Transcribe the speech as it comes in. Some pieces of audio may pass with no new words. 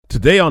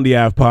Today on the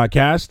AV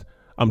Podcast,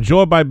 I'm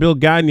joined by Bill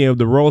Gagne of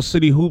the Royal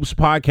City Hoops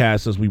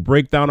Podcast as we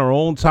break down our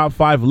own top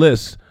 5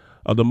 lists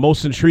of the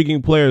most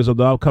intriguing players of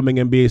the upcoming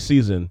NBA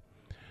season.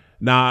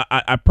 Now,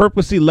 I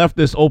purposely left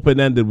this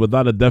open-ended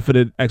without a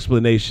definite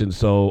explanation,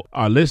 so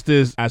our list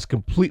is as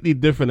completely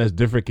different as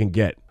different can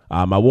get.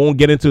 I won't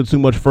get into it too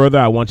much further.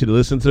 I want you to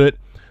listen to it.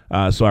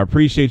 So I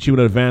appreciate you in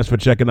advance for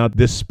checking out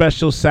this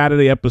special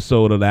Saturday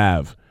episode of the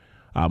AV.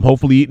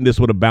 Hopefully eating this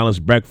with a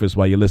balanced breakfast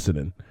while you're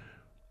listening.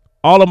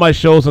 All of my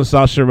shows on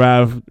South Shore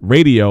Ave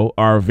Radio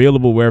are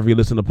available wherever you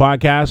listen to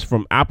podcasts,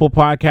 from Apple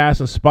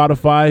Podcasts and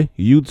Spotify,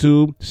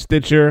 YouTube,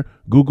 Stitcher,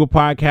 Google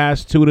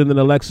Podcasts, TuneIn and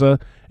Alexa,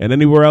 and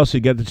anywhere else you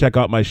get to check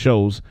out my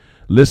shows.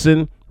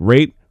 Listen,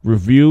 rate,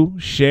 review,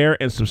 share,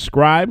 and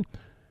subscribe.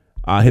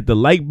 Hit the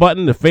like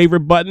button, the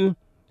favorite button,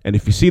 and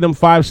if you see them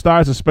 5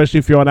 stars, especially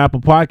if you're on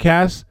Apple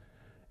Podcasts,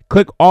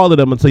 click all of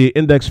them until your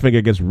index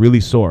finger gets really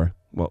sore.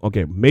 Well,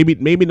 okay,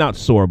 maybe not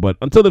sore, but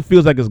until it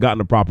feels like it's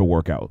gotten a proper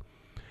workout.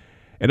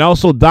 And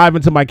also dive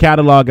into my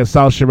catalog at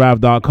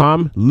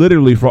southshoreave.com,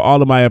 literally for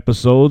all of my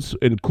episodes,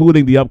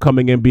 including the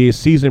upcoming NBA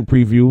season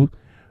preview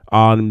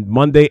on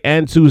Monday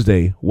and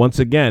Tuesday. Once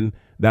again,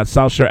 that's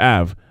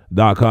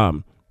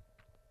southshoreave.com.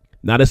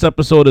 Now, this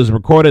episode is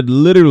recorded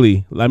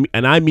literally,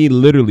 and I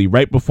mean literally,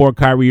 right before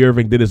Kyrie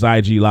Irving did his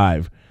IG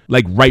Live.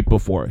 Like right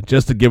before,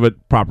 just to give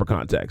it proper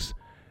context.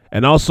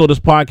 And also, this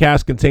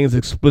podcast contains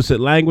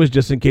explicit language,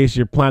 just in case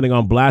you're planning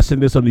on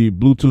blasting this on the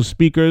Bluetooth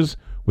speakers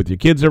with your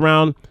kids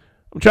around.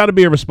 I'm trying to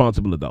be a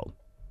responsible adult.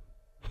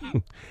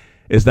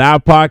 It's the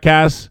AV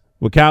Podcast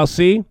with Cal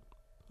C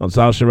on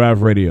South Shore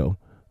Ave Radio.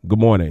 Good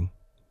morning.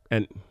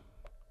 And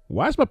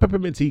why is my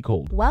peppermint tea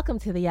cold? Welcome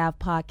to the AV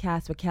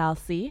Podcast with Cal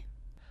C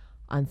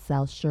on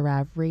South Shore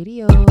Ave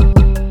Radio.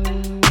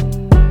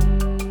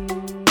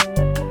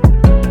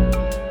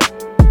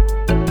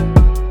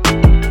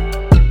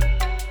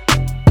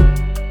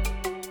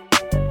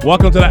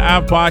 Welcome to the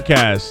AV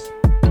Podcast.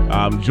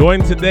 I'm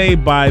joined today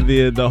by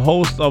the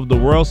host of the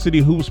Royal City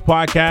Hoops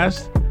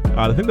Podcast.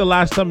 I think the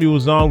last time he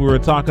was on, we were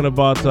talking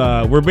about,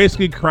 we're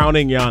basically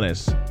crowning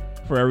Giannis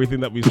for everything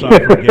that we saw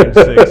from Game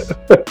 6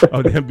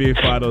 of the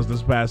NBA Finals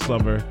this past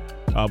summer.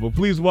 But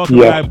please welcome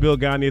back Bill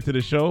Gagne to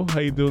the show. How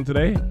you doing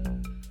today?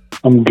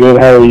 I'm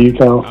good. How are you,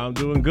 Cal? I'm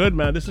doing good,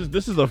 man. This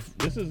is a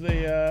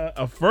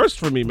first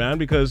for me, man,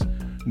 because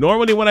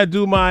normally when I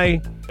do my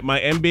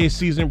NBA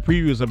season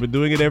previews, I've been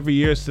doing it every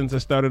year since I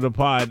started the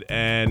pod,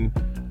 and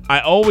I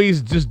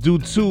always just do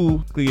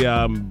 2.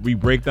 We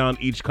break down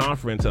each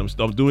conference. I'm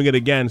doing it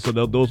again, so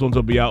those ones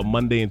will be out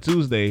Monday and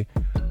Tuesday.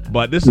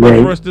 But this is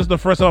the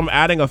first time I'm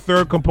adding a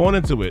third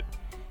component to it.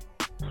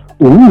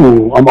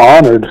 Ooh, I'm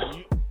honored.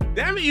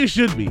 Damn it, you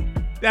should be.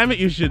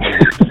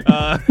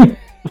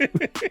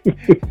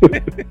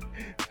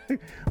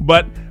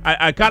 But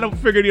I kind of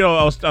figured,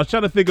 I was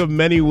trying to think of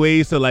many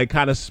ways to like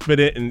kind of spin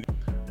it, and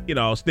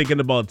I was thinking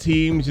about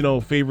teams,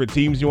 favorite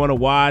teams you want to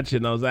watch,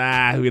 and I was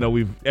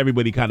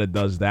everybody kind of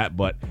does that,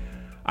 but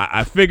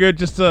I figured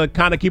just to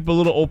kind of keep a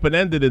little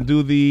open-ended and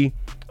do the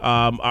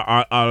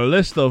our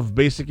list of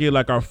basically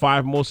like our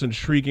 5 most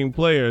intriguing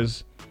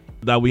players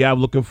that we have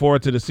looking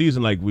forward to the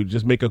season. Like, we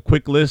just make a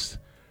quick list,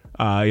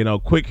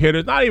 quick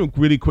hitters, not even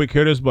really quick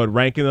hitters, but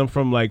ranking them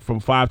from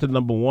 5 to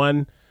number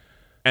 1,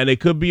 and it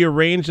could be a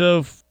range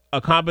of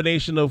a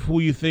combination of who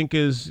you think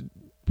is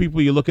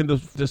people you're looking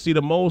to see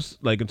the most,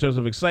 like in terms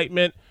of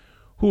excitement.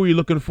 Who are you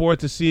looking forward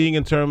to seeing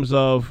in terms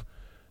of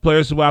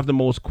players who have the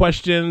most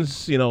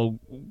questions,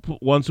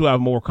 ones who have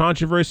more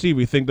controversy?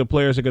 We think the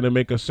players are going to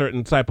make a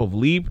certain type of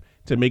leap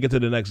to make it to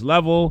the next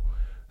level.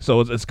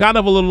 So it's kind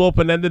of a little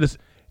open-ended.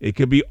 It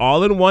could be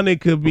all in one. It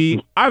could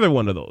be either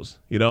one of those,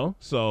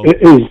 So it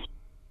is,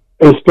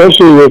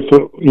 especially with,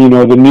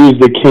 the news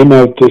that came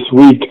out this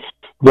week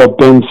about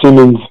Ben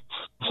Simmons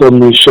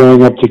suddenly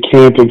showing up to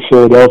camp in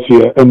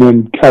Philadelphia, and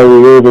then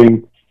Kyrie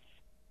Irving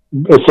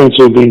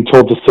essentially being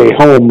told to stay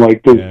home.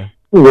 Like, there's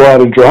a lot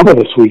of drama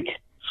this week.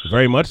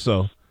 Very much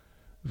so.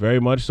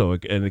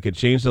 And it could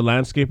change the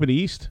landscape of the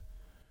East.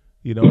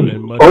 In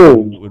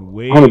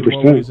way 100%.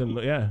 more ways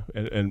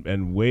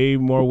and way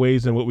more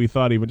ways than what we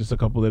thought even just a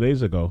couple of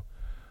days ago.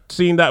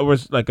 Seeing that,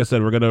 like I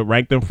said, we're going to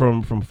rank them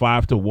from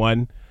 5 to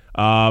 1.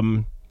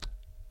 I'm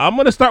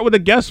going to start with a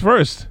guess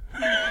first.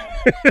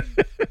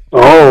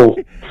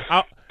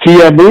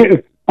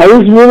 I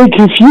was really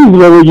confused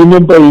about what you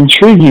meant by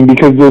intriguing,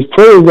 because there's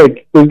players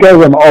there's guys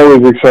I'm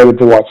always excited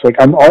to watch.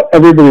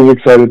 Everybody's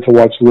excited to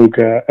watch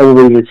Luka.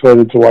 Everybody's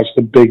excited to watch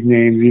the big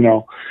names.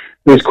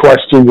 There's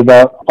questions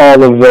about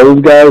all of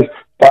those guys,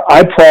 but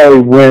I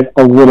probably went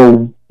a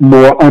little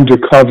more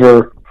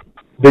undercover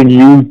than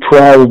you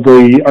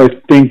probably are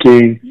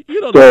thinking.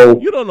 You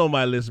don't know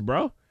my list,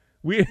 bro.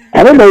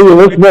 I don't know your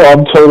list. No,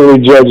 I'm totally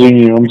judging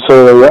you.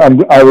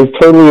 I was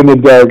totally in the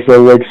dark. So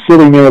I was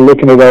sitting there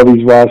looking at all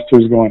these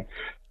rosters going,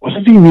 what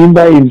does he mean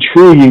by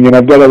intriguing? And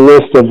I've got a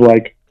list of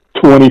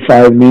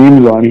 25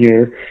 memes on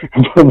here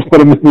of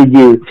what I'm going to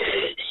do.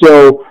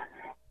 So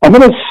I'm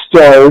going to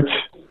start,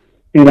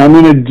 and I'm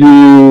going to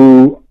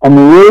do I'm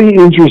really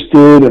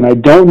interested, and I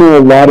don't know a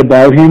lot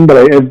about him, but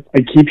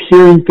I keep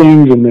hearing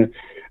things, and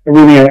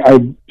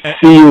everything I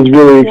see is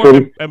really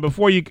exciting. And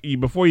before you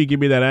give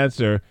me that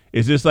answer,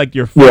 is this like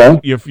your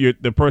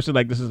the person,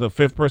 like this is the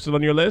fifth person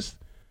on your list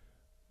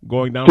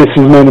going down? This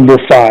is my number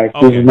 5.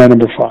 Okay. This is my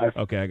number 5.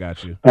 Okay, I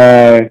got you.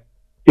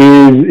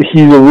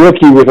 He's a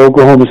rookie with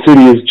Oklahoma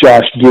City, is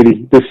Josh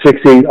Giddey, the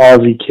 6'8"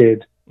 Aussie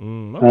kid.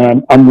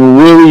 Okay. I'm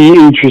really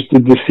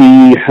interested to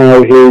see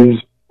how his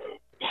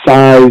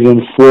size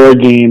and floor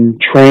game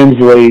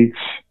translates.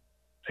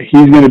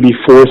 He's going to be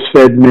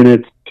force-fed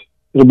minutes.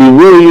 It'll be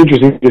really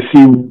interesting to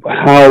see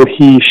how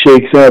he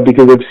shakes up,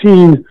 because I've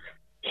seen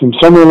some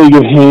summer league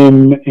of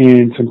him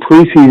and some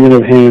preseason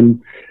of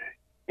him,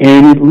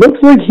 and it looks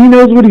like he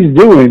knows what he's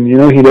doing. You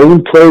know, he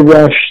doesn't play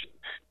rushed.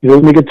 He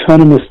doesn't make a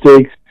ton of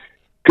mistakes.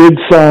 Good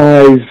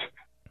size,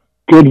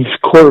 good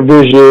court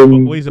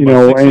vision. Well, he's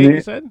about 6'8",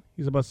 you said?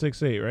 He's about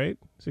 6'8", right?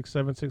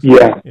 6'7",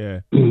 6'8"?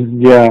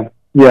 Yeah.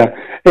 Yeah.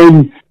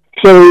 And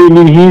so, I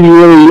mean, he's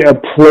really a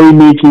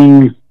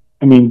playmaking.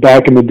 I mean,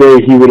 back in the day,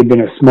 he would have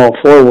been a small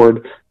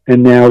forward,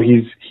 and now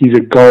he's a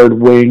guard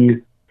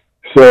wing.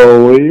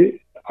 So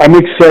I'm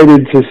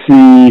excited to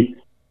see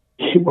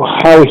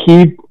how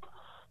he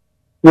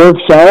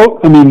works out.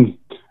 I mean,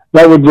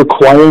 that would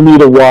require me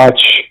to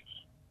watch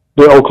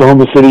the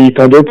Oklahoma City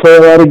Thunder play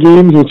a lot of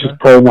games, which is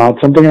probably not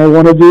something I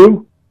want to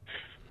do.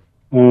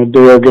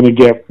 They are going to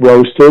get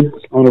roasted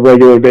on a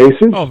regular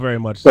basis. Oh, very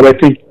much so. But I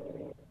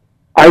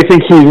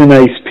think he's a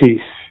nice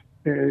piece.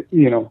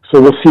 So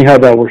we'll see how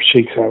that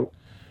shakes out.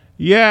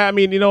 Yeah, I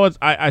mean, you know what?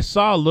 I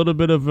saw a little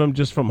bit of him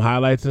just from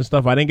highlights and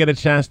stuff. I didn't get a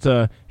chance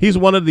to. He's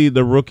one of the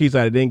rookies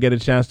I didn't get a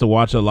chance to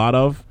watch a lot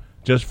of,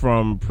 just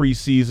from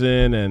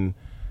preseason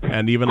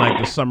and even like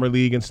the summer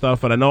league and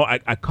stuff. And I know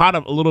I caught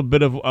a little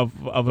bit of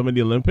him in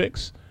the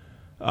Olympics.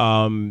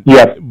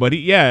 But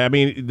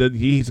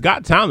he's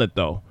got talent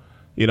though.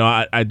 You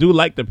know, I do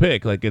like the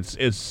pick. Like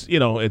it's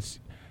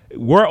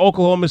where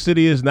Oklahoma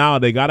City is now.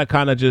 They gotta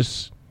kind of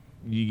just.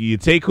 You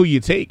take who you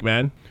take,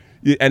 man.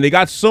 And they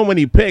got so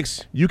many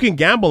picks. You can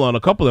gamble on a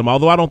couple of them,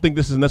 although I don't think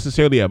this is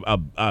necessarily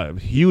a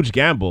huge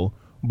gamble.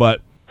 But,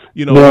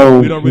 we don't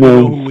really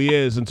know who he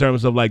is in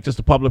terms of, like, just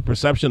the public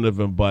perception of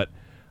him. But,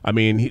 I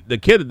mean, the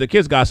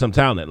kid's got some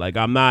talent. Like,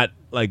 I'm not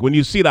 – like, when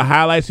you see the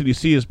highlights and you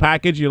see his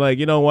package, you're like,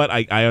 you know what?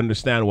 I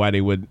understand why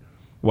they would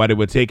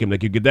take him.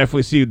 Like, you could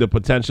definitely see the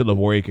potential of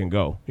where he can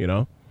go, you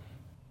know?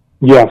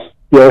 Yeah,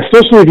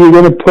 especially if you're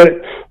going to put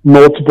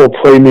multiple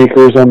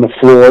playmakers on the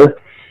floor.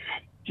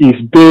 He's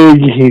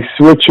big. He's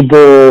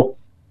switchable.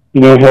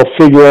 He'll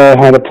figure out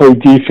how to play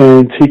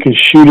defense. He can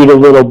shoot it a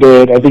little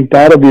bit. I think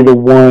that'll be the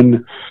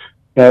one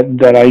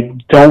that I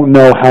don't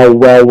know how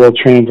well will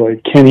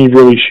translate. Can he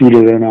really shoot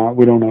it or not?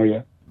 We don't know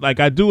yet. Like,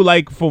 I do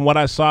like, from what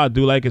I saw, I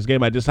do like his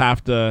game. I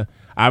haven't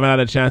had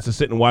a chance to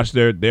sit and watch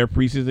their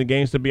preseason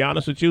games, to be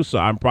honest with you. So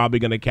I'm probably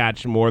going to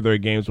catch more of their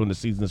games when the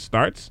season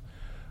starts.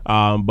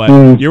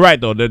 But you're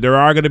right, though. There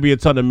are going to be a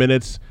ton of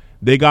minutes.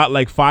 They got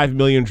like 5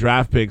 million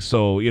draft picks,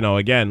 so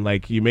again,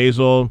 like, you may as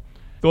well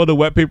throw the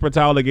wet paper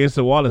towel against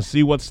the wall and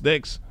see what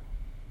sticks.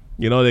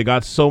 They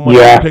got so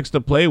much picks to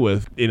play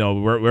with.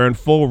 We're in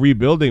full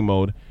rebuilding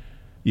mode.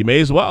 You may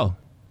as well.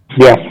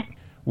 Yeah.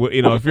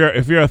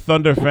 If you're a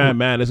Thunder fan,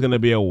 man, it's gonna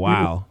be a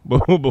while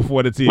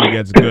before the team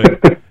gets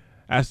good.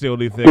 That's the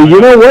only thing. But you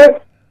know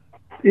what?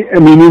 I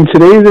mean, in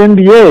today's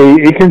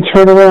NBA, it can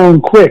turn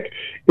around quick.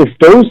 If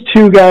those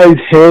two guys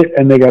hit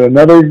and they got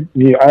another,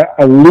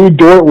 Lou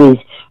Dort was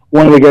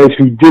one of the guys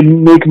who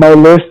didn't make my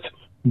list,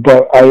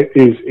 but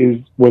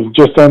was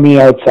just on the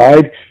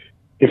outside.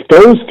 If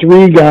those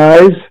 3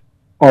 guys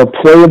are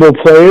playable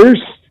players,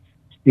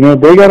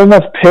 they got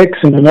enough picks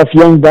and enough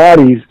young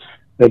bodies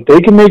that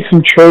they can make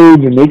some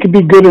trades and they could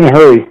be good in a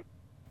hurry.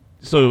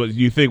 So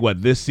you think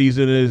this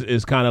season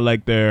is kind of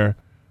like their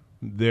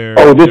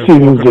this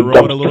season's a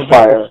dumpster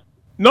fire.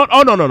 No.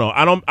 I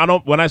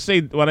don't. When I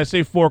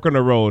say fork in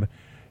the road.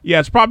 Yeah,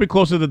 it's probably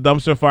closer to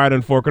dumpster fire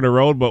than fork in the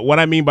road. But what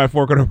I mean by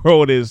fork in the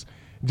road is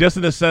just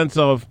in the sense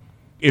of,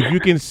 if you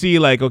can see,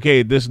 like,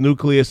 okay, this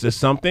nucleus is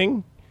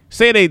something.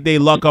 Say they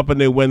luck up and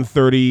they win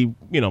 30,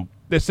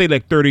 let's say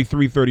like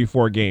 33,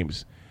 34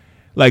 games.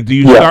 Like, do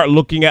you start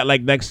looking at,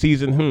 like, next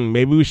season?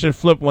 Maybe we should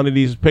flip one of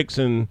these picks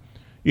and,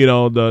 we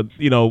own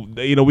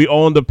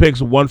the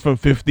picks 1 from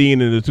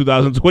 15 in the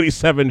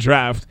 2027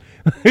 draft.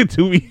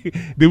 do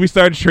we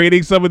start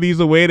trading some of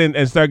these away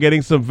and start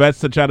getting some vets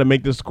to try to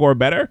make the score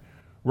better?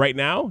 Right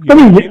now, you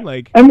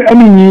wait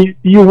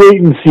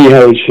and see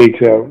how it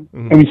shakes out.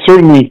 Mm-hmm. I mean,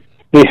 certainly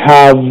they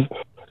have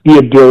the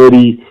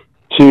ability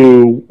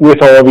to,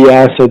 with all the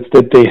assets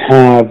that they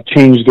have,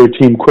 change their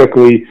team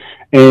quickly.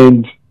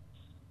 And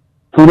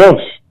who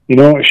knows?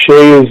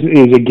 Shea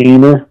is a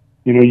gamer.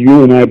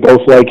 You and I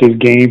both like his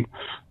game.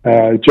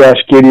 Josh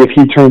Giddey, if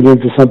he turns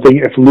into something,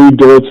 if Lou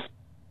Dort's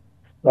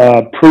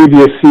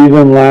previous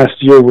season last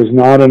year was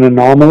not an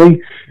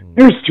anomaly,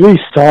 there's 3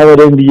 solid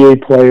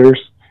NBA players.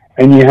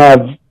 And you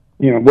have,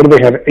 what do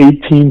they have?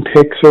 18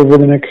 picks over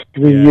the next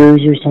 3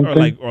 years or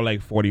something, or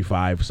like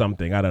 45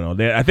 something. I don't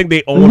know. I think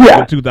they own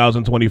the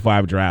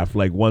 2025 draft,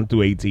 like 1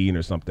 through 18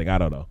 or something. I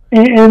don't know.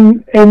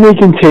 And they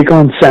can take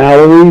on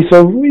salary,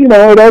 so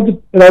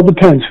it all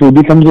depends who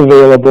becomes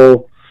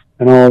available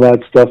and all that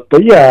stuff.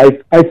 But yeah,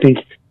 I think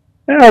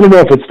I don't know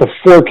if it's the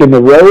fork in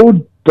the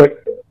road, but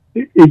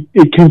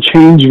it can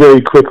change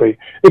very quickly.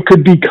 It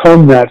could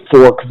become that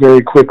fork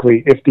very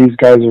quickly if these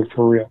guys are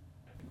for real.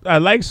 I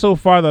like so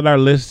far that our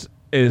list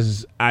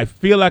I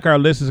feel like our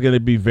list is going to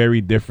be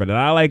very different, and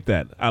I like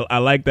that. I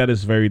like that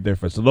it's very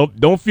different. So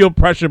don't feel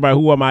pressured by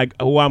who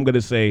I'm going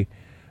to say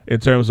in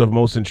terms of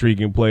most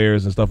intriguing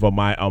players and stuff on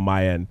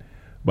my end.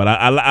 But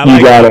I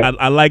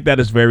like that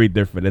it's very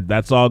different.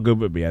 That's all good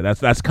with me.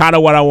 That's kind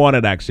of what I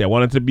wanted, actually. I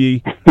wanted to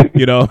be, I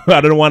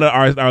didn't want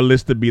our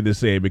list to be the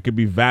same. It could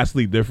be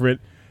vastly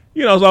different.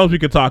 As long as we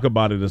could talk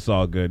about it, it's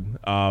all good.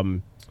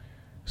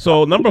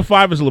 So number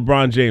 5 is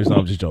LeBron James. No,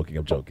 I'm just joking.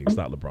 It's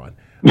not LeBron.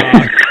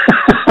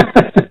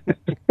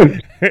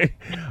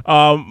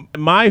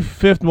 My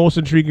 5th most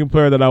intriguing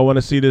player that I want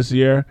to see this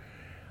year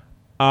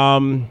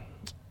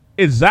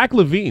is Zach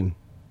LaVine.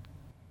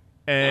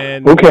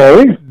 And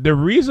the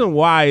reason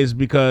why is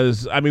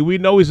because, we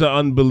know he's an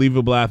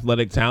unbelievable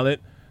athletic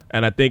talent.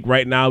 And I think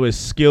right now his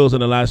skills in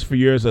the last few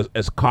years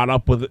has caught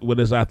up with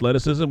his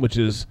athleticism, which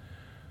is,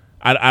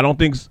 I don't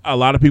think a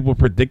lot of people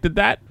predicted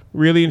that,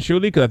 really and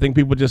truly, because I think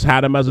people just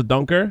had him as a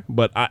dunker.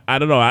 But I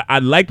don't know. I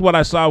liked what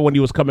I saw when he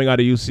was coming out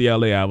of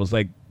UCLA. I was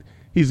like,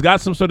 he's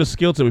got some sort of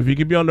skill to him. If he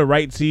could be on the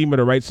right team or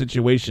the right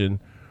situation,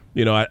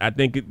 I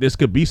think this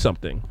could be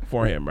something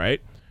for him,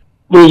 right?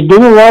 There's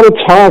been a lot of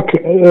talk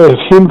of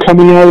him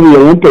coming out of the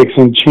Olympics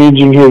and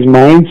changing his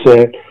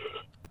mindset.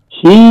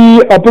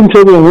 He, up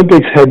until the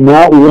Olympics, had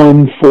not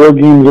won 4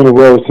 games in a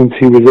row since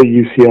he was at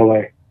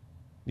UCLA.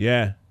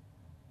 Yeah.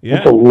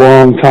 That's a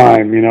long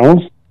time,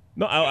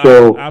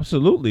 No,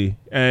 absolutely,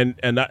 and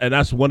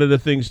that's one of the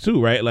things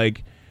too, right?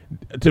 Like,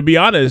 to be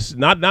honest,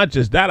 not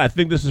just that. I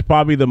think this is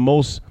probably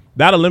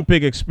that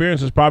Olympic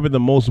experience is probably the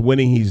most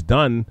winning he's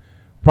done,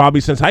 probably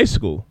since high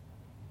school.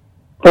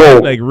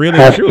 Like, really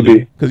and truly,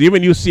 because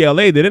even UCLA,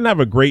 they didn't have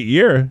a great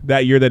year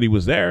that he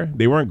was there.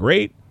 They weren't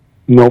great.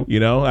 Nope.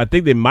 I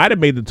think they might have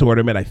made the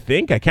tournament. I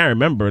can't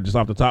remember just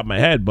off the top of my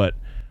head, but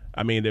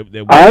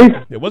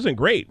it wasn't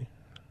great.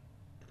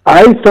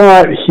 I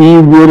thought he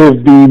would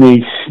have been a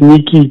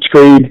sneaky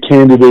trade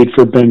candidate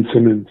for Ben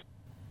Simmons.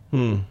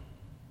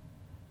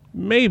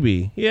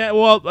 Maybe. Yeah,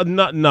 well,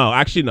 no.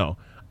 Actually, no.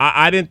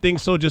 I didn't think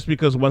so, just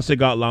because once they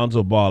got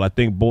Lonzo Ball, I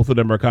think both of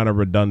them are kind of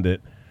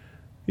redundant,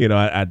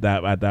 at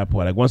that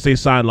point. Like, once they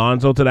signed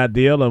Lonzo to that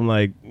deal, I'm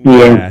like,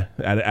 I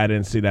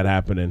didn't see that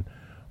happening.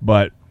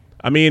 But,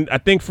 I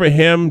think for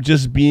him,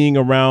 just being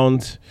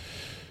around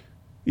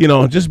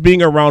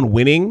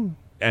winning,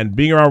 and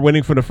being around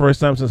winning for the first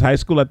time since high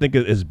school, I think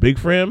is big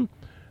for him.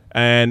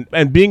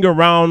 And being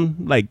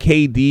around like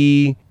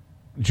KD,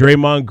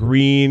 Draymond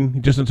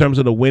Green, just in terms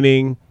of the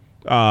winning,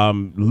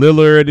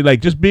 Lillard,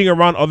 like just being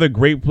around other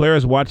great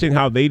players, watching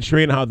how they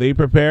train, how they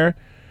prepare,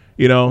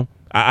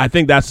 I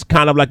think that's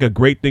kind of like a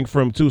great thing for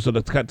him too. So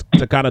to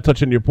kind of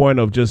touch on your point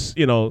of just,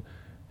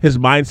 his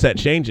mindset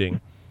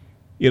changing,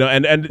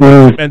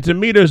 and to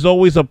me, there's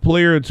always a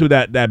player or two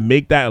that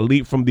make that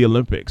leap from the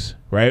Olympics,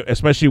 right?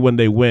 Especially when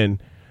they win.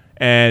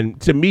 And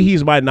to me,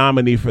 he's my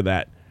nominee for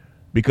that,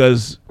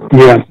 because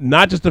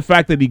not just the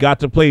fact that he got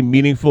to play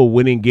meaningful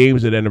winning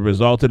games and then it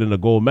resulted in a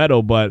gold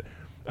medal, but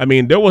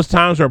there was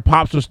times where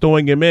Pops was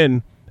throwing him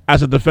in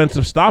as a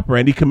defensive stopper,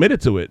 and he committed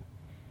to it.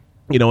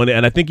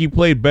 And I think he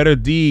played better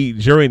D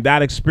during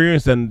that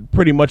experience than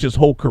pretty much his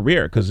whole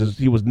career, because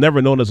he was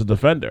never known as a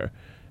defender,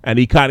 and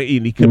he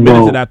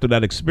committed to that through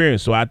that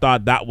experience. So I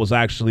thought that was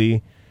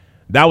actually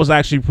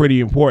pretty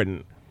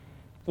important.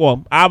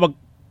 Well,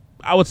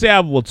 I would say I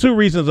have 2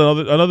 reasons.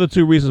 Another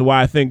 2 reasons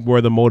why I think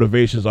where the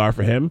motivations are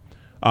for him.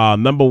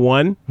 Number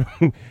 1,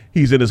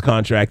 he's in his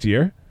contract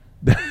year.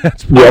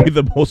 That's probably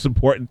the most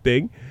important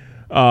thing.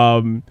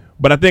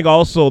 But I think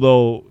also,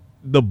 though,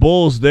 the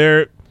Bulls,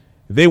 they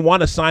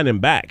want to sign him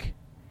back.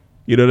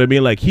 You know what I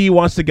mean? Like, he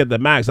wants to get the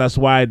max. That's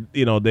why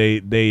they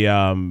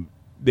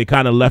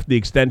kind of left the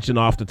extension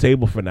off the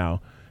table for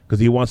now,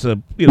 because he wants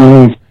to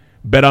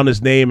bet on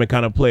his name and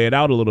kind of play it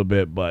out a little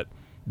bit. But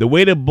the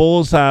way the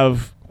Bulls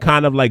have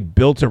kind of like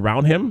built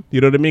around him, you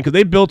know what I mean? Because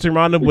they built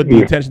around him with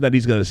the intention that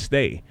he's going to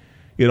stay,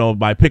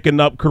 by picking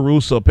up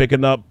Caruso,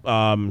 picking up,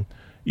 Nikola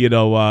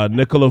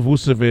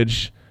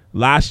Vucevic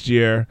last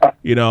year,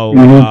 picking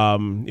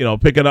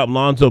up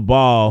Lonzo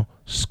Ball,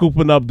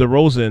 scooping up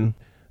DeRozan.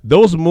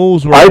 Those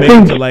moves were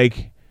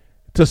made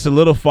to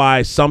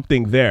solidify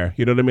something there.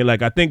 You know what I mean?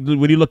 Like, I think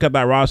when you look at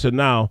that roster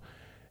now,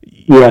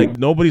 like,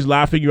 nobody's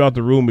laughing you out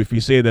the room if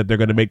you say that they're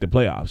going to make the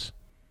playoffs.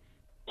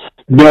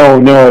 No.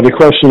 The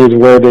question is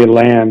where they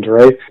land,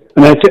 right?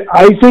 And I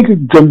think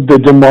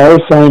the DeMar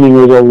signing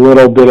was a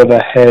little bit of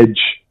a hedge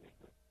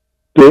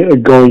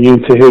going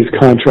into his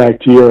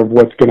contract year of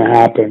what's going to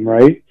happen,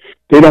 right?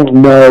 They don't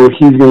know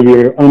he's going to be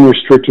an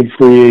unrestricted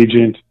free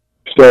agent.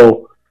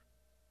 So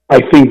I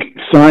think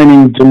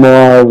signing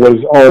DeMar was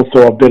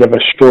also a bit of a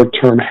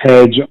short-term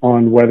hedge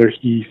on whether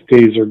he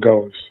stays or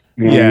goes.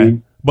 You know what I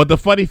mean? But the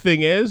funny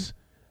thing is,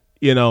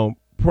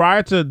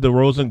 prior to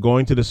DeRozan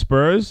going to the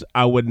Spurs,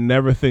 I would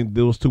never think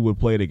those two would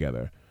play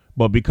together.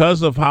 But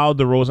because of how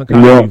DeRozan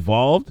kind of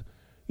evolved,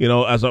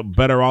 as a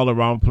better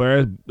all-around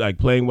player, like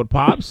playing with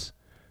Pops,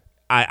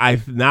 I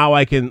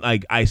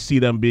see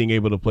them being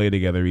able to play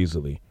together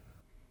easily.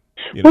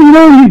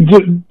 Well,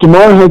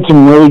 DeMar had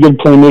some really good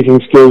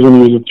playmaking skills when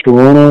he was at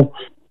Toronto,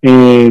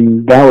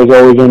 and that was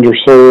always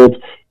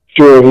undersold.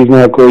 Sure, he's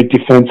not great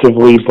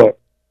defensively, but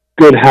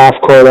good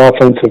half-court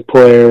offensive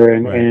player,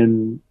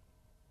 and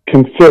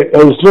can fit,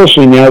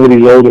 especially now that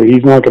he's older.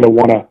 He's not going to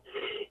want to,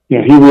 he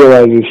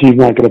realizes he's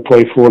not going to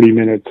play 40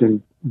 minutes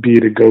and be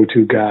the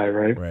go-to guy,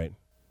 right? Right.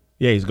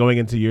 Yeah, he's going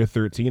into year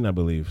 13, I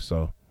believe,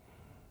 so.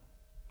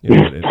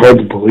 It's hard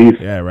to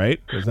believe. Yeah, right?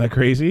 Isn't that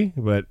crazy?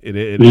 But it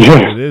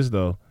is,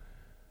 though.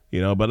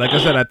 But like I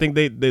said, I think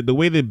the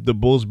way the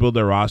Bulls build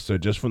their roster,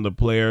 just from the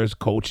players,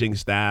 coaching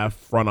staff,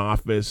 front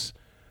office,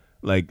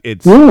 like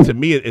to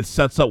me, it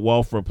sets up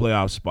well for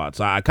playoff spots.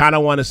 I kind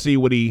of want to see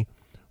what he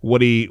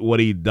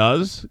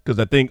does, because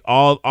I think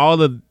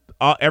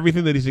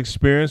everything that he's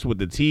experienced with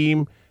the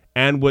team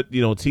and with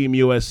Team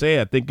USA,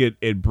 I think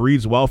it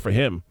breeds well for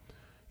him.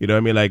 You know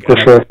what I mean? Like,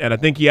 and I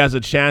think he has a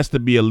chance to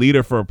be a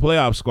leader for a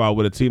playoff squad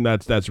with a team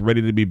that's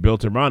ready to be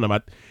built around him.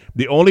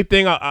 The only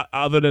thing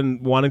other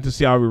than wanting to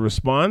see how he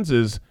responds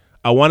is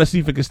I want to see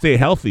if he can stay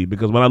healthy,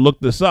 because when I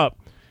looked this up,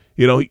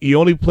 he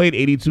only played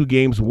 82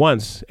 games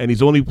once, and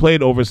he's only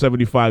played over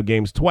 75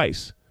 games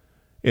twice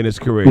in his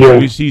career.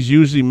 Yeah. He's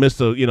usually missed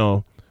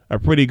a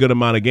pretty good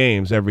amount of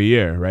games every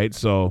year, right?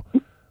 So,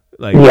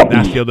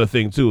 that's the other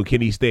thing too.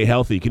 Can he stay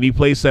healthy? Can he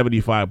play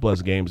 75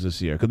 plus games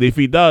this year? Because if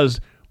he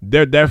does,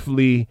 they're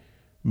definitely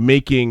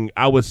making.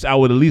 I would at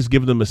least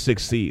give them a 6th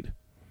seed.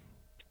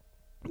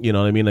 You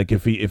know what I mean? Like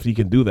if he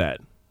can do that.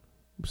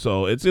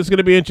 So it's going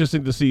to be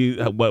interesting to see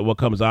what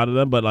comes out of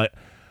them. But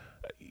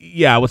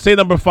I would say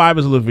number 5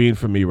 is LaVine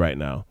for me right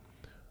now.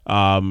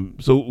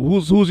 So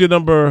who's your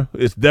number?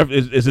 Is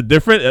it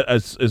different?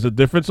 Is it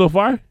different so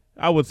far?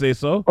 I would say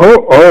so.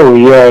 Oh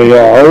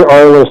yeah.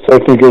 Our list, I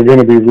think, are going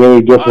to be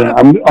really different.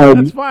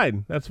 That's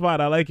fine. That's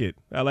fine. I like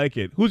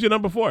it. Who's your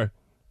number 4?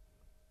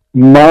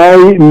 My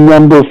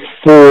number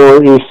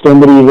 4 is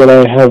somebody that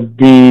I have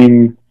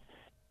been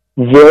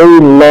very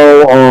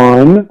low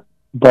on,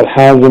 but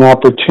has an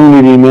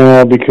opportunity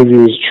now because he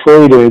was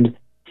traded,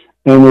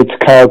 and it's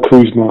Kyle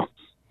Kuzma.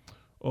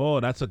 Oh,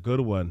 that's a good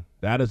one.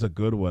 That is a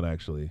good one,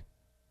 actually.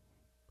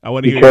 I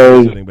want to hear your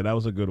reasoning, but that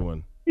was a good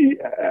one.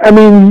 I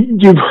mean,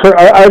 you've heard.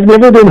 I've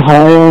never been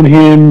high on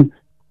him,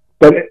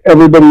 but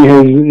everybody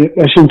has.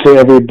 I shouldn't say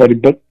everybody,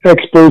 but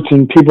experts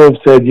and people have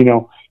said,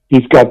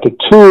 he's got the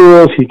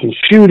tools, he can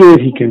shoot it,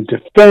 he can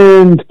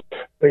defend,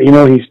 but,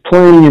 he's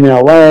playing in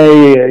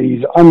LA,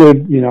 he's under,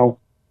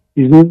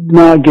 he's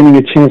not getting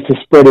a chance to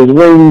spread his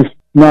wings,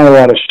 not a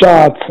lot of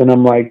shots, and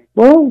I'm like,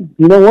 well,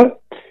 you know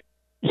what?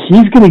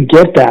 He's going to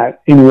get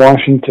that in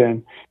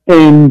Washington,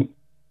 and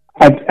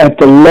at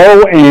the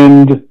low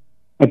end,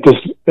 at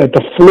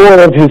the floor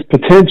of his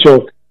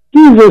potential,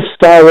 he's a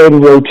solid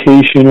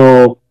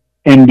rotational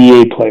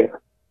NBA player.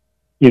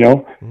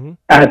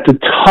 At the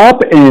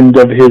top end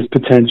of his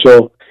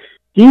potential,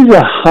 he's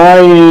a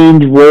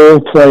high-end role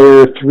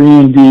player,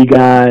 3-and-D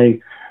guy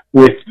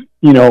with,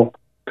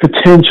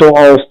 potential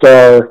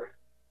all-star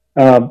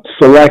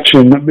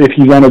selection if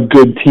he's on a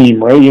good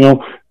team, right?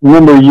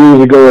 Remember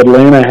years ago,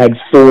 Atlanta had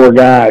 4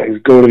 guys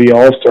go to the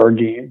all-star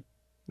game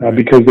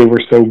because they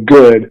were so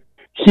good.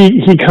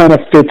 He kind of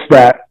fits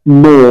that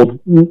mold.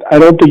 I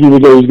don't think he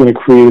was always going to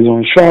create his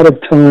own shot a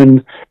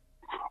ton.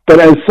 But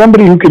as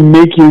somebody who can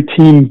make your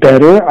team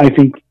better, I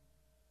think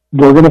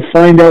we're going to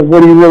find out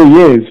what he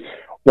really is.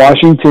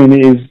 Washington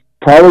is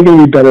probably going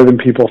to be better than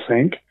people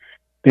think.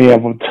 They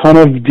have a ton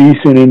of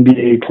decent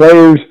NBA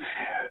players,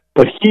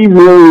 but he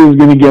really is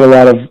going to get a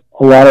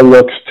lot of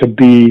looks to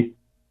be.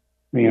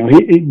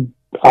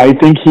 I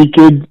think he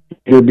could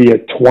either be a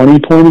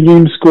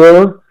 20-point-a-game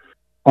scorer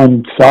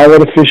on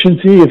solid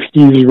efficiency if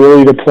he's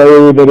really the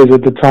player that is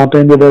at the top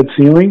end of that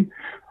ceiling,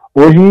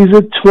 or he's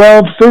a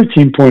 12,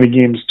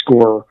 13-point-a-game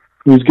scorer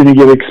who's going to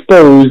get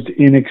exposed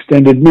in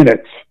extended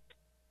minutes.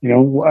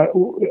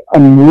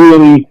 I'm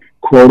really,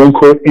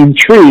 quote-unquote,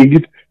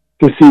 intrigued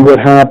to see what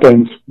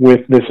happens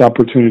with this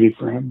opportunity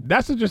for him.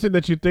 That's interesting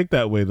that you think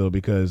that way, though,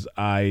 because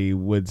I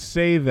would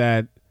say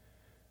that,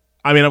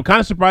 I'm kind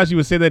of surprised you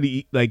would say that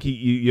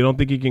you don't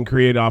think he can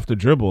create off the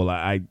dribble.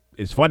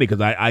 It's funny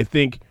because I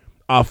think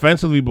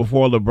offensively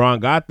before LeBron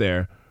got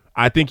there,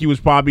 I think he was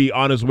probably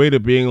on his way to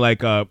being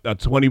like a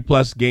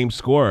 20-plus game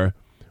scorer.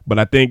 But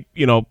I think,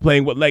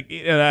 playing with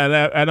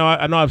I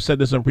know I've said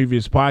this on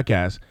previous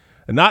podcasts,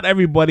 not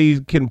everybody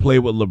can play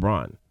with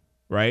LeBron,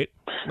 right?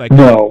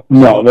 No,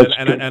 that's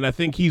true. And I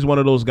think he's one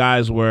of those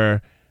guys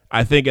where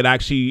I think it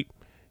actually,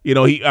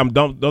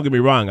 don't get me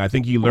wrong, I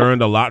think he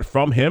learned a lot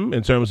from him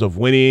in terms of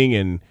winning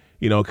and,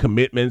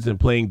 commitments and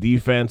playing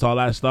defense, all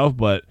that stuff.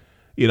 But,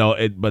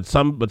 But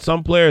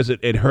some players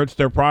it hurts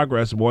their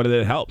progress more than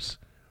it helps.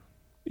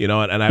 And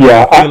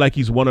I feel like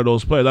he's one of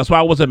those players. That's why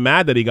I wasn't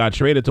mad that he got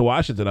traded to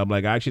Washington. I'm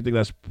like, I actually think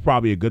that's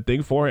probably a good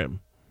thing for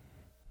him.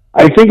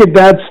 I think at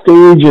that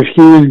stage, if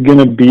he was going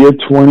to be a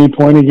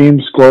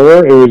 20-point-a-game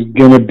scorer, it was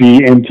going to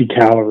be empty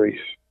calories.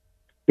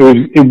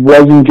 It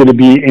wasn't going to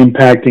be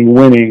impacting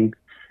winning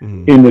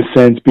in the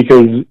sense,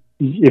 because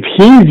if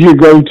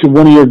he's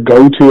one of your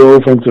go-to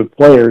offensive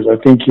players, I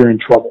think you're in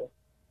trouble.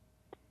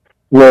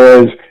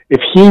 Whereas if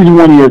he's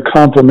one of your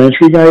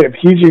complementary guys, if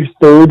he's your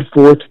third,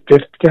 fourth,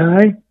 fifth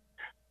guy,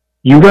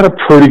 you got a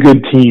pretty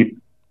good team.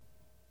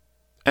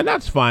 And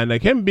that's fine.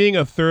 Like him being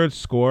a third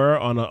scorer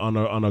on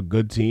a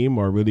good team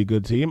or a really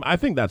good team, I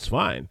think that's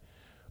fine.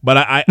 But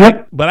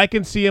I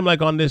can see him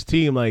like on this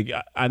team. Like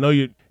I know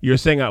you're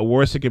saying at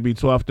worst it could be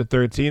 12 to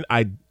 13.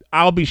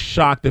 I'll be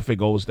shocked if it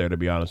goes there. To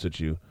be honest with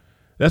you,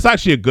 that's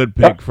actually a good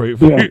pick for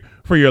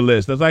your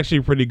list. That's actually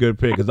a pretty good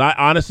pick because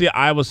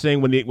I was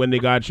saying when they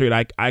got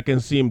traded, I can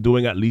see him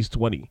doing at least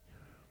 20.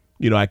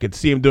 I could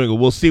see him doing it.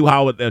 We'll see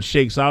how it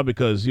shakes out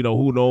because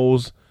who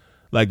knows.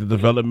 Like the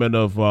development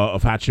of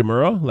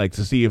Hachimura, like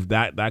to see if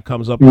that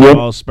comes up as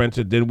well.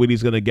 Spencer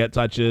Dinwiddie's going to get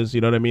touches.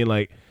 You know what I mean?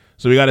 Like,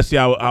 so we got to see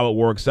how it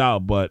works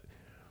out. But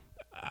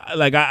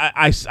like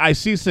I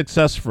see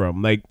success for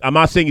him. Like I'm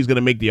not saying he's going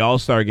to make the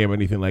All-Star game or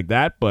anything like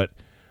that, but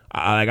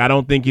I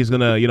don't think he's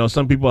going to.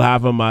 Some people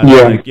have him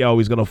like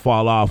he's going to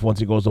fall off once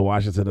he goes to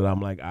Washington, and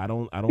I'm like I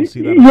don't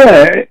see that.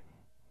 Yeah,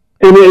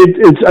 and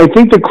it's I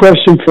think the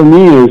question for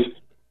me is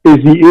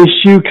the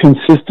issue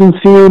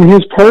consistency on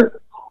his part.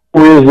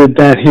 Or is it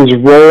that his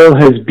role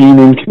has been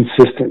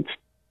inconsistent?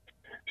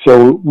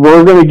 So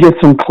we're going to get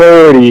some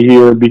clarity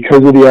here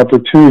because of the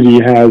opportunity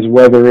he has,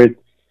 whether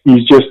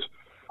he's just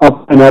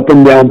an up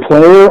and down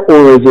player,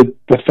 or is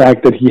it the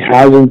fact that he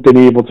hasn't been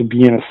able to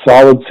be in a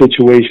solid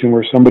situation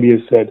where somebody has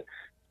said,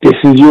 this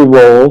is your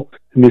role,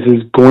 and this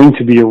is going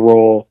to be a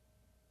role,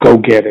 go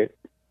get it.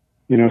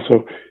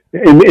 So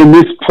and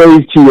this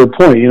plays to your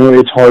point.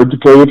 It's hard to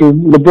play with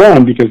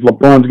LeBron because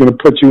LeBron's going to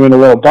put you in a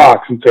little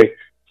box and say,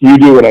 you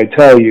do what I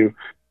tell you.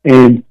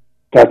 And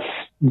that's,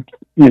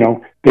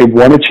 they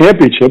won a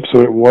championship,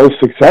 so it was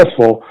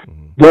successful.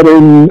 But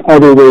in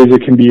other ways,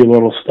 it can be a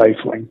little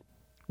stifling.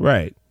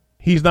 Right.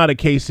 He's not a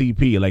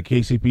KCP. Like,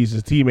 KCP's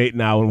his teammate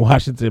now in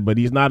Washington, but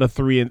he's not I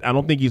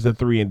don't think he's a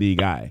 3-and-D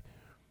guy.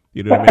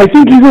 You know what I mean? I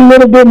think he's a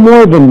little bit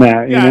more than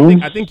that. Yeah,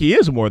 I think he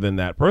is more than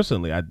that,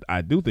 personally.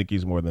 I do think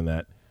he's more than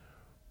that.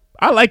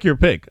 I like your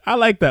pick. I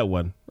like that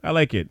one. I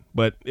like it.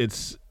 But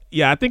it's,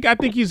 I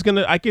think he's going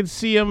to, I can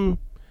see him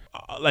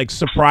like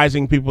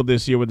surprising people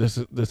this year with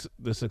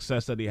the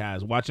success that he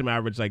has. Watch him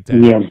average like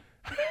 10. Yeah.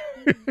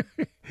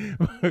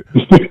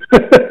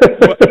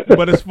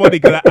 but it's funny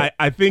because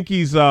I think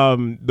he's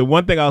the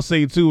one thing I'll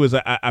say too is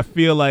I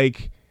feel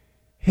like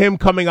him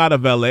coming out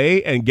of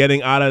LA and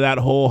getting out of that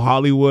whole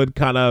Hollywood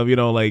kind of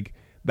like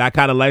that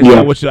kind of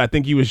lifestyle, which I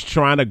think he was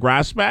trying to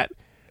grasp at.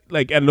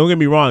 Like, and don't get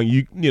me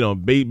wrong,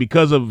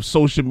 because of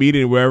social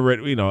media and wherever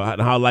it,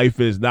 how life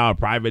is now,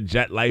 private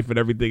jet life and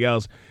everything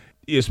else.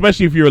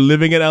 Especially if you're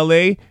living in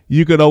LA,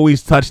 you could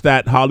always touch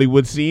that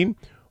Hollywood scene.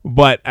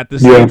 But at the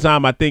same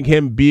time, I think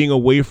him being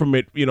away from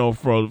it,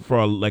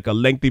 for like a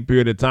lengthy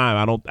period of time,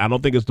 I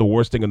don't think it's the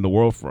worst thing in the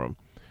world for him.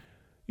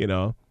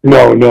 No.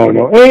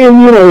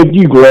 And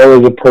you grow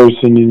as a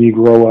person and you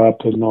grow up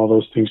and all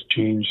those things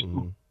change.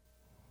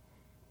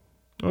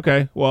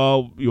 Okay.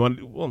 Well,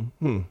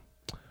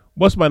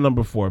 what's my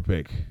number 4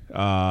 pick?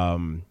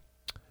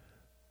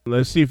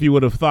 Let's see if you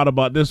would have thought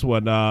about this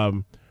one.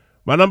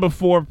 My number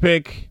 4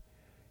 pick.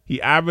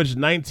 He averaged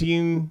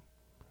 19,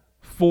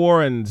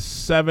 4, and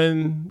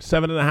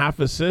 7.5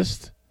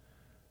 assists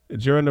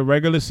during the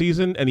regular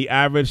season, and he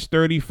averaged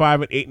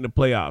 35 and 8 in the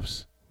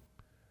playoffs.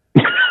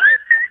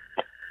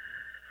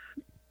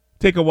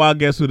 Take a wild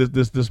guess who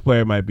this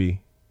player might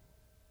be.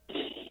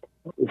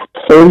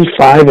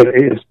 35 and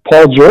 8 is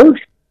Paul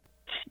George?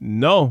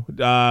 No,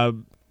 Ja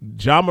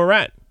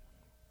Morant.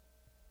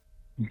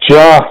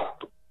 Ja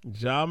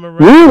Morant.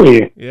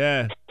 Really?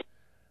 Yeah.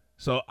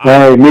 So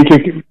make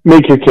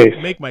your case.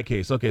 Make my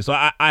case. Okay, so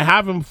I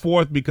have him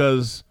 4th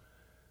because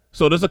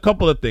there's a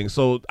couple of things.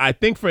 So I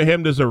think for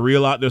him there's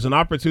an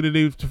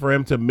opportunity for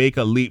him to make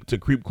a leap to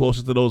creep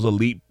closer to those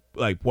elite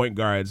like point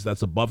guards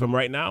that's above him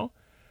right now.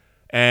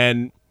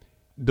 And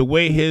the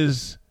way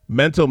his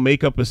mental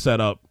makeup is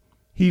set up,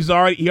 he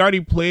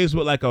already plays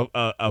with like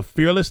a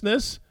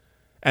fearlessness,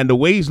 and the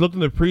way he's looked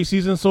in the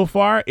preseason so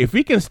far, if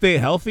he can stay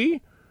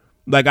healthy,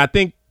 like I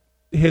think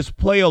his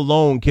play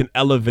alone can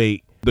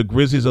elevate the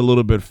Grizzlies a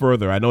little bit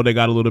further. I know they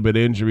got a little bit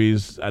of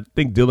injuries. I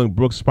think Dylan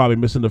Brooks is probably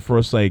missing the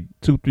first like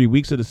 2-3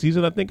 weeks of the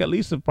season. I think at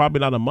least, probably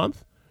not a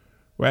month.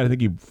 Right? I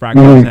think he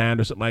fractured his hand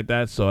or something like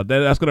that. So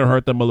that's going to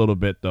hurt them a little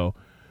bit, though.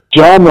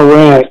 Ja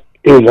Morant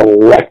is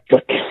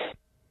electric.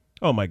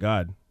 Oh my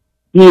God!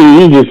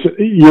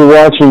 You're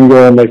watching,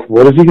 going like,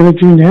 what is he going to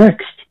do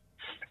next?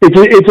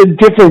 It's a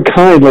different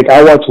kind. Like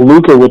I watch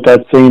Luka with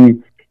that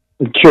same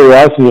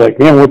curiosity. Like,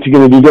 man, what's he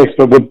going to do next?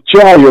 But with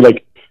Ja, you're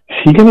like, is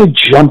he going to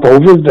jump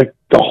over the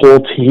whole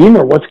team,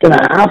 or what's going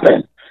to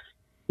happen?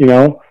 You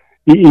know,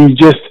 his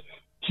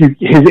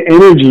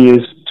energy is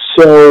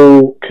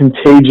so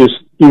contagious,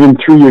 even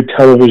through your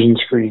television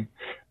screen,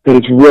 that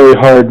it's really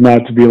hard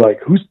not to be like,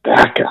 who's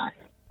that guy?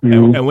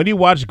 And when you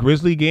watch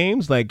Grizzly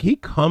games, like, he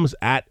comes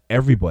at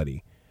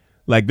everybody.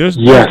 Like, there's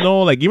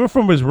no, like, even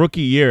from his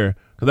rookie year,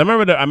 because I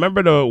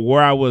remember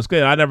where I was.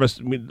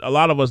 A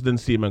lot of us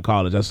didn't see him in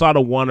college. I saw the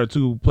 1 or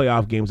 2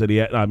 playoff games that he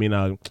had.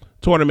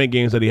 Tournament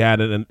games that he had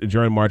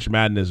during March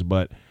Madness.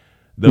 But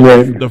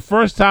the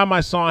first time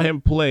I saw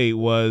him play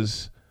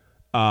was,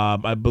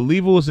 I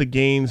believe it was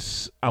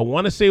against. I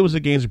want to say it was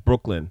against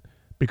Brooklyn,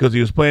 because he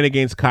was playing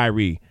against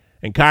Kyrie,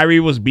 and Kyrie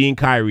was being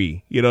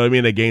Kyrie. You know what I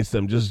mean? Against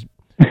him, just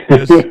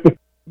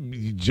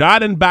Ja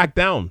didn't back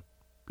down.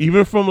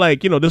 Even from,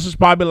 like, you know, this was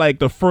probably like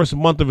the first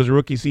month of his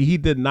rookie season, he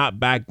did not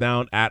back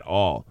down at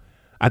all.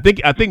 I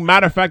think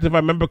matter of fact, if I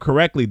remember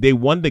correctly, they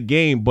won the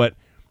game, but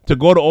to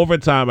go to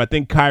overtime, I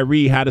think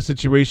Kyrie had a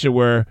situation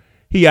where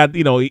he had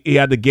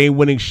the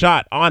game-winning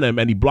shot on him,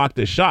 and he blocked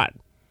the shot.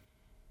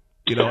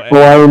 You know,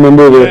 I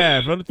remember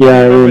that.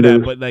 I remember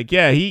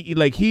that.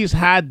 But he's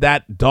had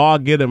that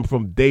dog in him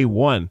from day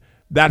one.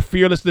 That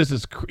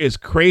fearlessness is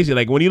crazy.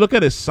 Like, when you look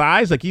at his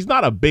size, like, he's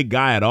not a big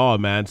guy at all,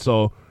 man.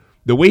 So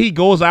the way he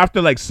goes after,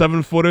 like,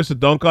 7-footers to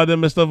dunk on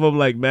them and stuff, I'm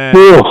like, man,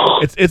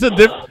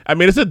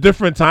 it's a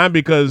different time,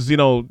 because, you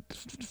know,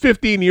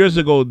 15 years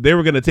ago they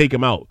were gonna take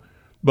him out,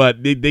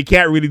 but they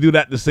can't really do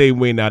that the same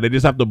way now. They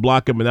just have to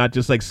block him and not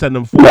just, like, send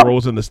him 4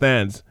 rows in the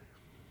stands.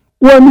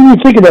 Well, I mean, you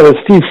think about it,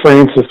 Steve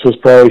Francis was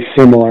probably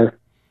similar,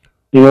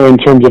 you know, in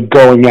terms of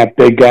going at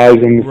big guys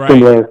and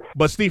similar.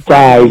 But Steve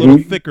Francis is a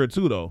little thicker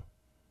too, though.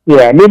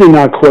 Yeah, maybe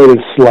not quite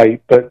as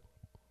slight, but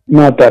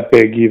not that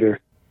big either.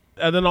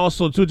 And then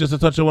also, too, just to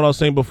touch on what I was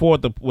saying before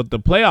with the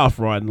playoff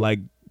run, like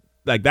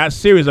that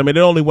series, I mean,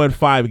 it only went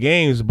 5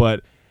 games,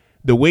 but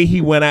the way he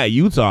went at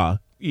Utah,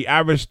 he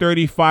averaged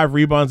 35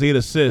 rebounds, 8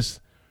 assists.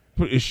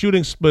 His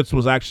shooting splits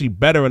was actually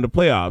better in the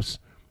playoffs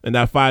in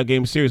that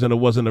 5-game series than it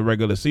was in the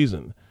regular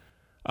season.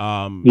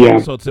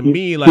 So to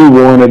me, like, he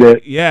wanted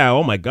it. Yeah,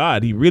 oh my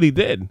God, he really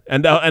did,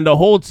 and the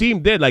whole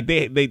team did. Like,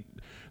 they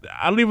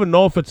I don't even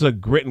know if it's a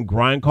grit and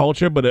grind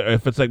culture, but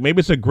if it's like, maybe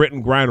it's a grit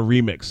and grind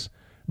remix,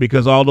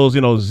 because all those, you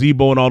know,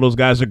 Zebo and all those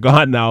guys are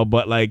gone now,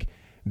 but, like,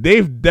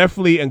 they've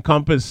definitely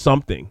encompassed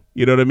something,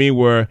 you know what I mean,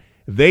 where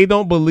they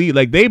don't believe,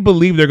 like, they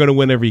believe they're going to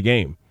win every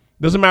game.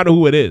 Doesn't matter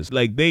who it is.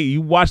 Like,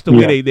 you watch the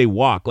way they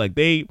walk, like,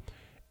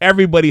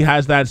 everybody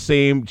has that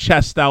same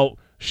chest out,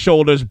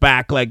 shoulders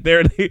back, like,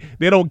 they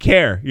don't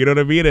care, you know what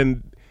I mean?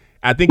 And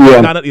I think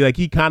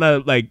he kind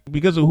of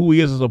because of who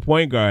he is as a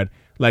point guard,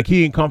 like,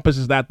 he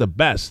encompasses that the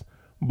best,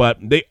 but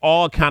they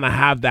all kind of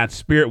have that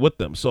spirit with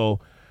them. So,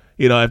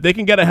 you know, if they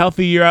can get a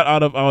healthy year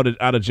out of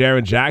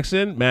Jaren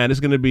Jackson, man, it's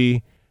gonna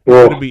be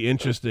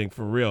interesting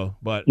for real.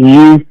 But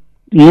you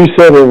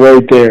said it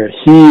right there.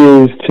 He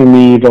is, to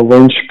me, the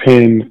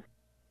linchpin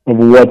of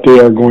what they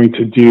are going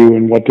to do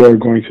and what they are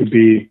going to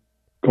be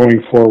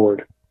going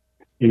forward.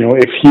 You know,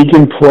 if he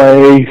can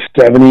play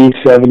 70,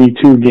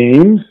 72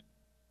 games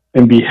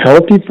and be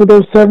healthy for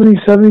those 70,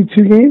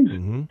 72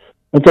 games,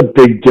 that's a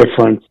big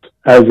difference,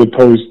 as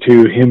opposed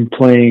to him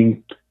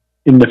playing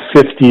in the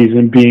 50s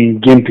and being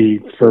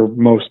gimpy for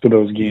most of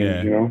those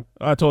games, you know?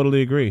 I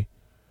totally agree.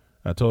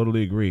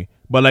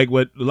 But, like,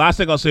 the last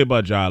thing I'll say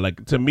about Ja,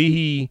 like, to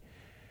me,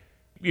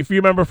 if you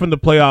remember from the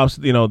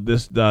playoffs, you know,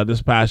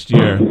 this past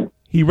year,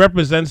 he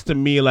represents to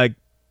me, like,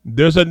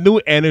 there's a new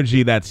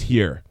energy that's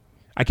here.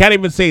 I can't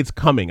even say it's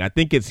coming. I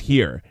think it's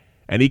here.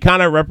 And he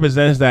kind of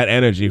represents that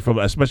energy,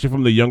 especially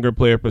from the younger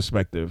player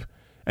perspective.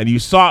 And you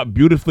saw it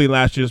beautifully in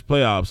last year's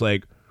playoffs.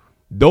 Like,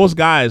 those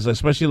guys,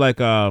 especially like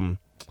a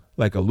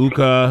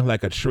Luka,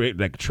 like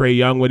Trae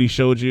Young, what he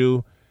showed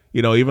you,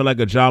 you know, even like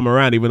a Ja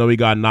Morant, even though he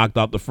got knocked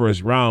out the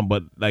first round,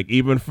 but, like,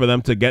 even for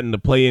them to get in the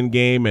play-in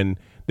game and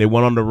they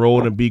went on the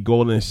road and beat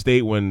Golden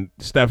State when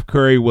Steph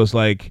Curry was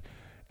like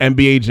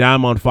NBA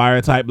Jam on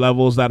fire type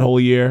levels that whole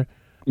year.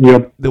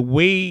 Yep. The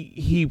way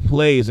he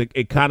plays,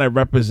 it kind of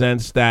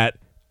represents that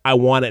I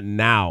want it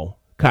now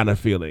kind of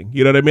feeling.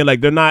 You know what I mean?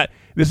 Like,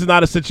 this is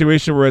not a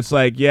situation where it's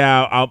like,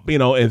 yeah, I'll, you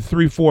know, in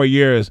 3-4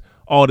 years,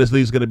 all this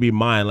league's going to be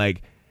mine.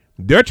 Like,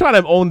 they're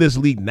trying to own this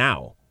league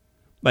now.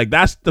 Like,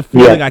 that's the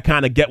feeling I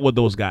kind of get with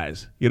those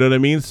guys. You know what I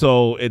mean?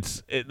 So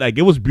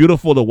it was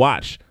beautiful to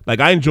watch. Like,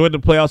 I enjoyed the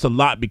playoffs a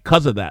lot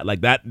because of that.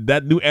 Like, that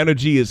new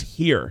energy is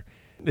here.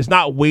 It's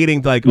not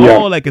waiting to, like,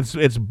 like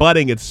it's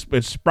budding, it's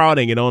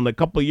sprouting. You know, in a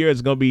couple of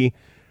years, it's gonna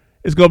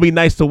be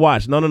nice to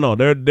watch. No.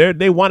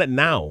 They want it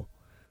now.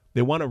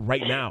 They want it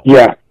right now.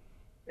 Yeah.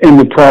 And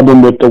the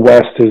problem with the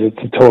West is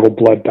it's a total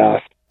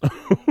bloodbath.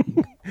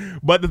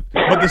 But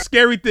the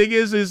scary thing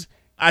is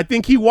I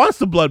think he wants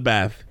the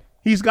bloodbath.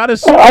 He's got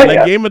his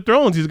like Game of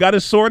Thrones. He's got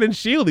his sword and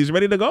shield. He's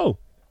ready to go.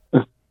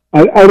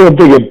 I don't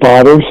think it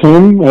bothers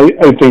him.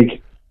 I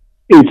think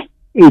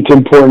it's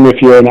important,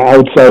 if you're an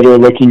outsider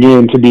looking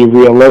in, to be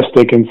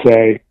realistic and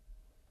say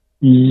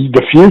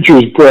the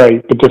future's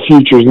bright, but the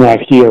future's not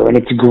here. And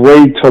it's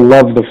great to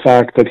love the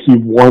fact that he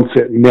wants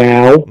it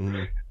now,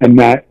 and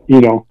that,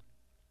 you know.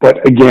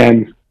 But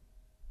again,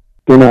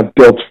 They're not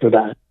built for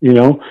that, you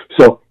know?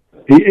 So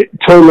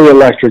totally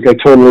electric. I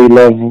totally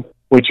love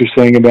what you're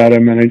saying about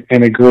him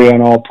and agree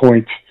on all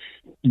points.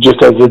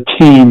 Just as a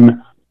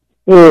team.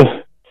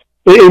 And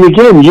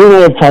again, you and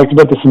I have talked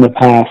about this in the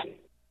past.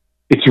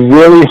 It's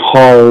really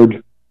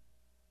hard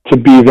to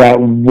be that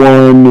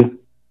one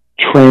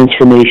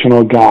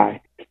transformational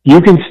guy.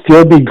 You can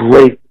still be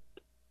great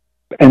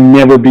and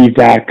never be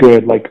that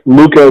good. Like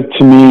Luka,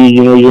 to me,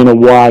 you know, you're going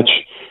to watch.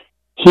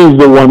 He's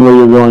the one where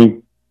you're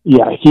going,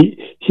 yeah,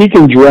 he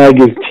can drag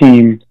his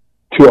team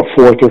to a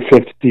 4th or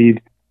 5th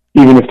seed,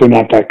 even if they're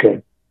not that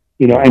good.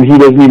 You know, and he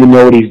doesn't even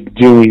know what he's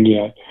doing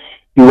yet.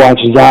 You watch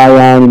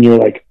Zion and you're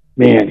like,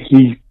 man,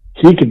 he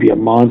could be a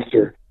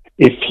monster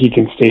if he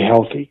can stay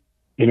healthy,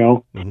 you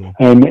know?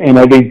 Mm-hmm. And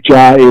I think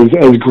Ja is,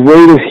 as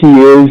great as he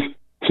is,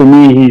 to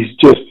me, he's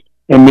just,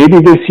 and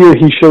maybe this year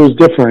he shows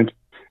different,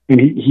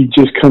 and he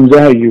just comes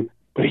at you,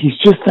 but he's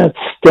just that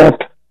step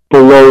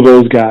below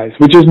those guys,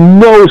 which is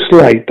no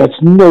slight. That's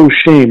no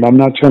shame. I'm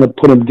not trying to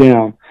put him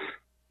down,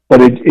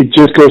 but it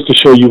just goes to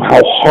show you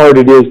how hard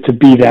it is to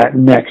be that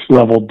next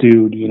level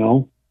dude, you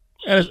know?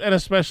 And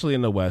especially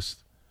in the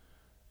West.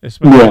 In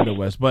the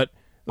West. But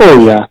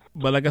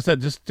But like I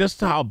said,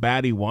 just how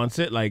bad he wants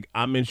it. Like,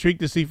 I'm intrigued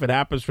to see if it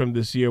happens from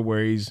this year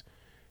where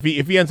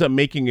if he ends up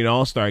making an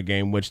All-Star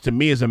game, which to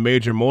me is a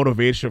major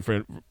motivation for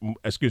him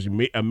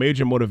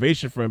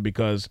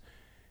because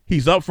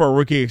he's up for a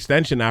rookie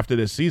extension after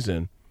this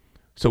season.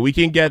 So we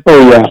can get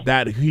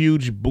that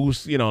huge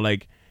boost, you know,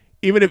 like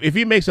even if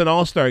he makes an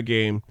All-Star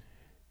game,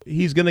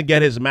 he's going to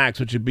get his max,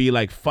 which would be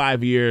like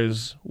 5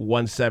 years,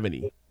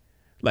 170.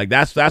 Like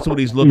that's what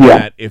he's looking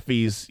at if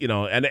he's, you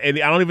know, and I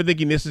don't even think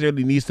he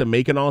necessarily needs to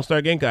make an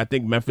All-Star game because I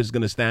think Memphis is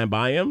going to stand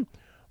by him,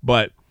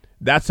 but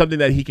that's something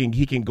that he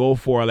can go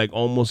for like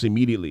almost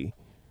immediately,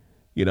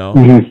 you know.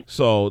 Mm-hmm.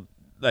 So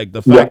like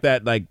the fact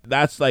that like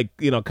that's like,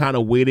 you know, kind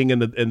of waiting in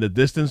the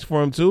distance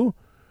for him too.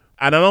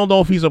 And I don't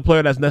know if he's a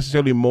player that's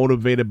necessarily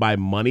motivated by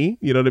money,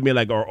 you know what I mean,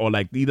 like or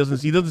like he doesn't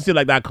seem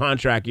like that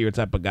contract year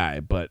type of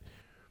guy, but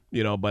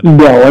you know, but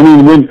no, I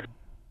mean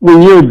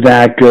when you're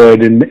that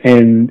good and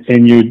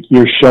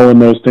you're showing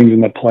those things in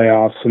the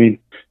playoffs, I mean,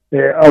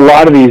 a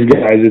lot of these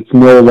guys, it's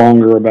no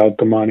longer about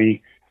the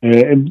money.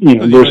 You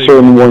know, there's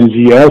certain ones,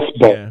 yes,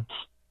 but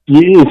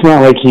it's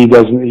not like he's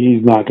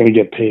not going to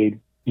get paid,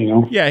 you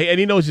know? Yeah, and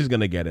he knows he's going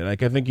to get it.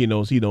 Like, I think he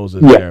knows it's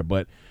there.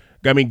 But,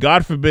 I mean,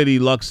 God forbid he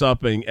lucks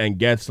up and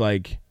gets,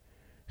 like,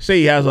 say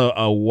he has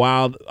a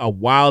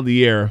wild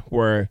year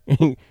where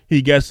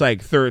he gets,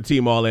 like, third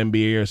team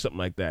All-NBA or something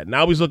like that.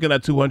 Now he's looking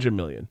at $200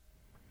 million.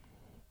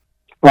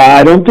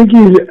 I don't think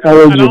he's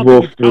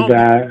eligible for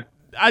that.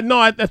 I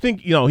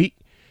think, you know,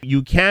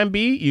 you can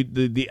be.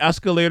 The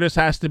escalators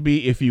has to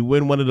be if you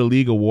win one of the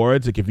league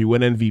awards, like if you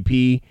win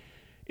MVP,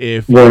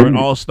 if you're an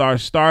all-star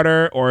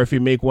starter, or if you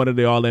make one of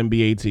the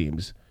All-NBA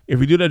teams. If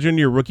you do that during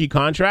your rookie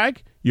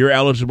contract, you're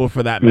eligible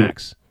for that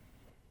max.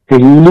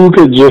 Because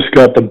Luka just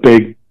got the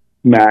big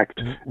max.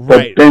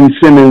 Right. But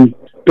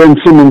Ben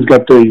Simmons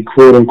got the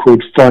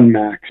quote-unquote fun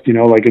max, you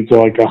know, like it's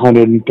like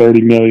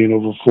 $130 million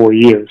over 4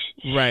 years.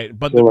 Right,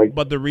 but so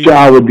the reason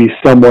Ja would be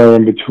somewhere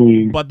in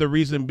between. But the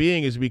reason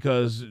being is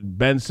because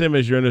Ben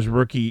Simmons during his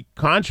rookie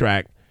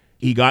contract,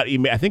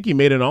 I think he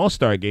made an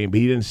All-Star game, but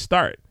he didn't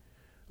start.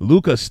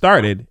 Luka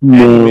started and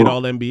he made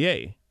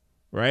All-NBA,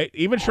 right?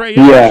 Even Trae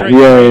Young.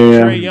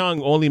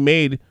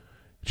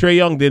 Trae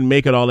Young didn't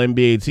make an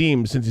All-NBA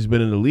team since he's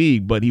been in the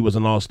league, but he was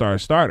an All-Star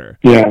starter.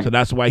 Yeah. So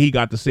that's why he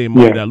got the same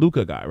money that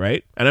Luka got,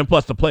 right? And then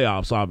plus the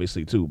playoffs,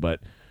 obviously, too. But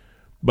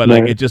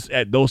like it just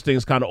those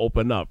things kind of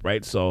open up,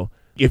 right? So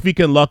if he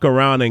can luck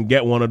around and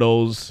get one of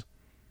those,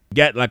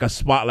 get like a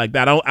spot like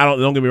that,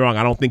 don't get me wrong,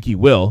 I don't think he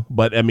will.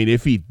 But I mean,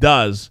 if he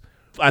does,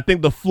 I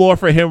think the floor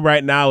for him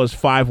right now is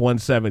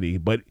 170,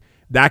 but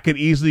that could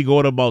easily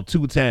go to about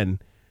 210.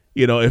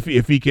 You know, if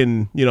he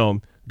can, you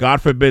know,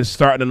 God forbid,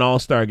 start an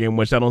All-Star game,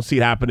 which I don't see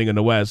happening in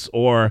the West,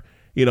 or,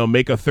 you know,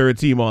 make a third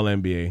team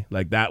All-NBA.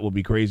 Like, that would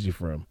be crazy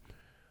for him.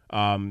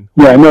 Trae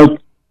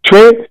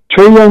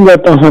Young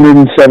got the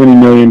 $170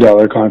 million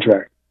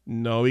contract.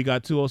 No, he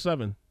got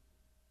 207.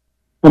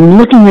 I'm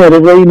looking at it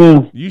right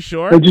now. You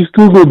sure? I just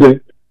Googled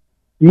it.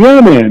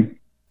 Yeah, man.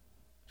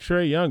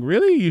 Trae Young.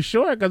 Really? You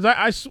sure? Because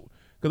I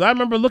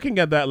remember looking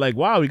at that like,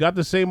 wow, we got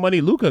the same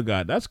money Luka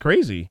got. That's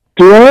crazy.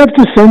 Do I have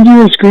to send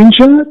you a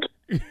screenshot?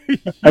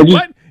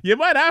 You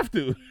might have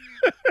to.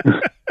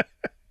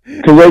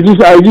 Because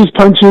I just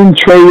punched in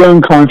Trae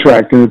Young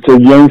contract, and it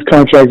said Young's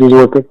contract is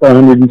worth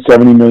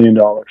 $170 million.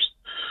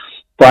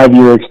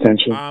 5-year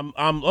extension.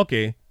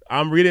 Okay.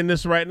 I'm reading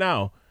this right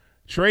now.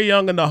 Trae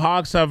Young and the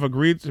Hawks have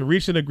agreed to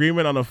reach an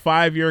agreement on a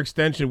 5-year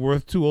extension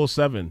worth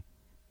 $207.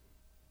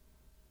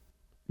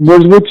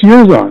 What's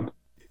yours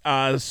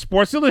on?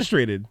 Sports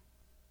Illustrated.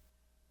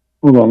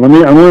 Hold on,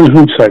 I'm on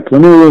Hoop Site.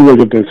 Let me look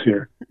at this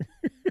here.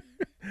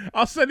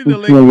 I'll send you the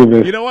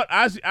link. You know what?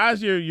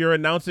 As you're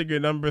announcing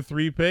your number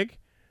 3 pick,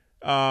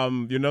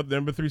 your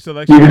number 3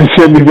 selection. You're gonna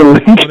send me the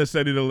link. I'm gonna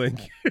send you the link.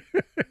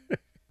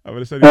 I'm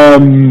gonna send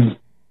you.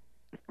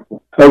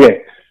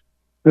 Okay.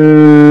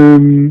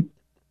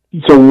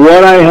 So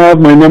what I have,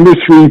 my number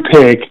 3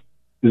 pick,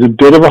 is a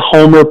bit of a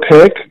homer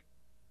pick,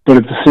 but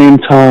at the same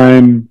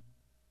time,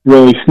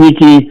 really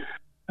sneaky.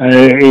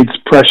 It's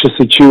Precious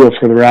Achiuwa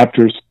for the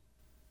Raptors.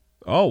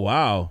 Oh,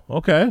 wow.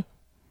 Okay.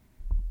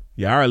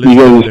 Yeah, our list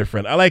is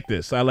different. I like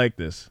this.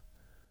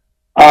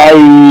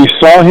 I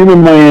saw him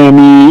in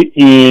Miami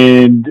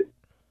and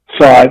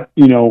thought,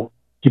 he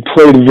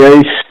played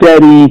very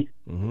steady,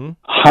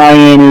 high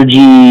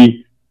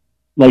energy,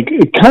 like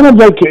kind of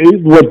like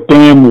what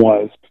Bam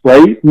was,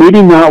 right?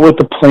 Maybe not with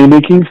the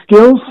playmaking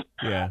skills,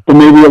 but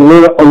maybe a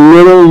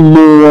little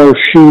more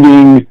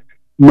shooting,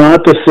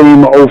 not the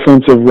same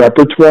offensive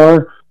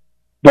repertoire,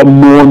 but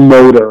more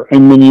motor.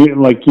 And when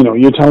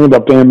you're talking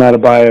about Bam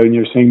Adebayo and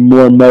you're saying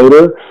more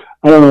motor,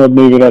 I don't know if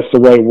maybe that's the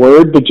right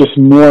word, but just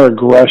more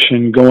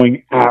aggression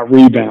going at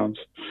rebounds.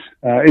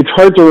 It's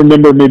hard to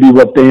remember maybe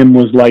what Bam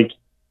was like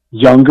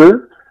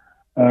younger,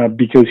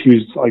 because he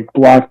was like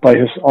blocked by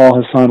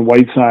Hassan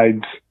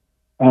Whiteside's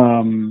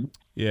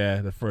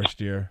the first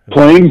year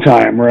playing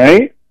time,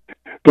 right?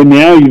 But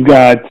now you've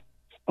got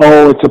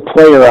it's a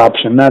player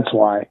option. That's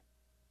why.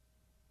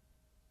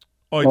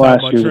 Oh, you're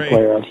talking about Trey.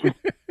 Player option.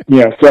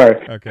 Yeah,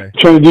 sorry. Okay.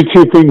 Trying to do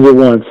two things at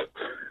once.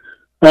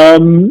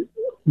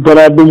 But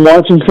I've been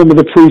watching some of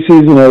the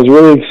preseason. I was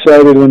really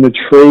excited when the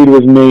trade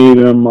was made,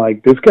 and I'm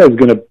like, this guy's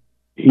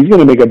he's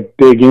gonna make a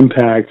big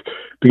impact,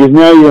 because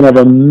now you're gonna have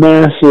a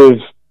massive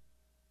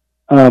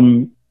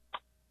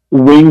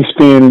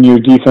wingspan in your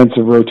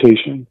defensive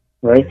rotation,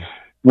 right?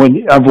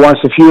 When I've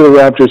watched a few of the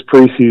Raptors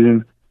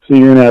preseason, so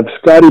you're gonna have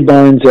Scotty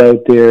Barnes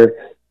out there,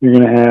 you're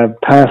gonna have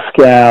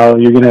Pascal,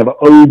 you're gonna have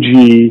OG,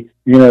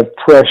 you're gonna have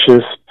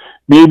Precious,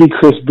 maybe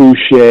Chris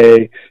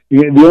Boucher.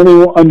 The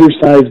only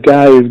undersized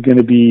guy is going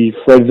to be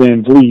Fred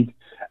VanVleet,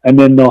 and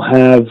then they'll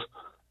have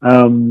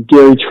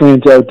Gary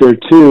Trent out there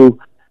too.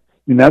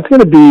 And that's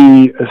going to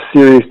be a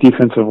serious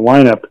defensive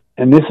lineup.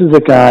 And this is a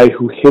guy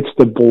who hits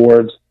the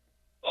boards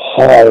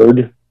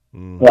hard,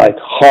 like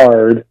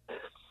hard.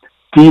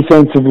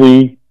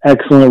 Defensively,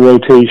 excellent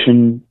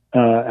rotation.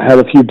 Had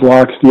a few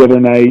blocks the other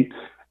night,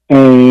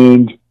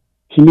 and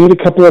he made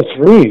a couple of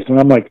threes.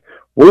 And I'm like,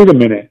 wait a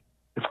minute.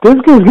 If this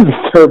guy's going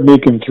to start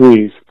making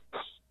threes,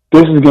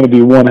 this is going to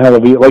be one hell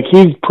of a... Like,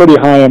 he's pretty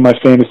high on my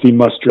fantasy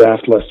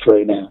must-draft list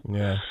right now.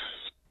 Yeah.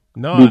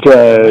 No,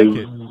 because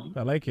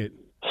I like it.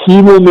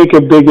 He will make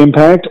a big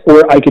impact,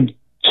 or I could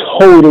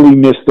totally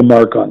miss the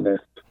mark on this.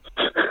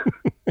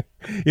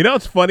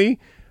 It's funny?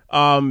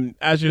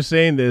 As you're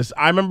saying this,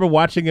 I remember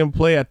watching him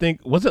play, I think,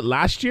 was it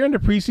last year in the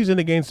preseason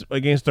against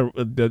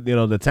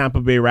the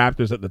Tampa Bay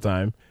Raptors at the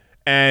time?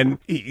 And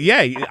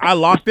I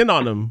locked in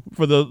on him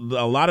for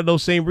a lot of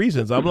those same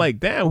reasons. I'm like,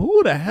 damn,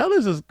 who the hell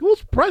is this?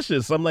 Who's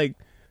Precious? I'm like,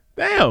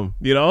 damn,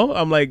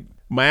 I'm like,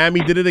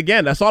 Miami did it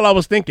again. That's all I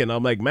was thinking.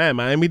 I'm like, man,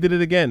 Miami did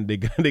it again. They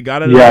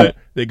got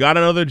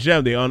another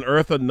gem. They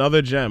unearthed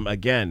another gem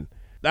again.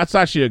 That's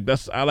actually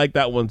I like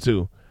that one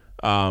too.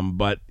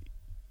 But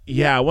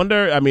yeah, I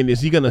wonder. I mean,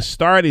 is he gonna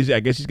start? I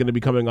guess he's gonna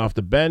be coming off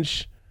the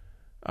bench.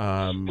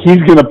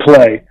 He's gonna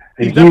play.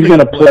 He's going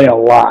to play a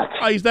lot.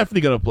 Oh, he's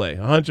definitely going to play.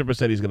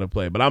 100% he's going to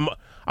play. But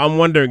I'm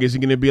wondering, is he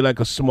going to be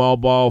like a small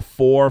ball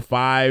 4 or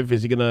 5?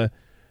 Is he going to,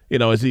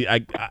 is he?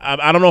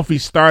 I don't know if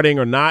he's starting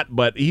or not,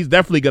 but he's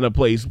definitely going to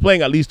play. He's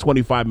playing at least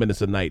 25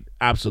 minutes a night.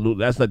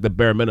 Absolutely, that's like the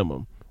bare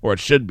minimum, or it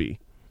should be.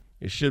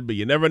 It should be.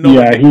 You never know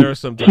what they there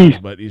sometimes,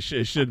 but it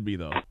should be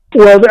though.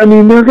 Well, I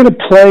mean, they're going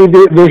to play.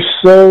 They're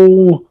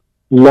so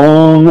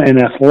long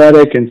and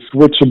athletic and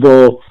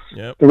switchable.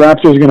 Yep. The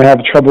Raptors are going to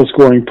have trouble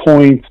scoring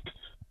points.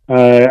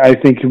 I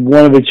think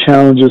one of the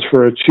challenges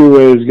for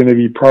Achiuwa is going to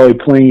be probably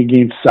playing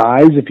against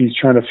size if he's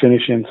trying to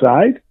finish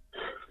inside.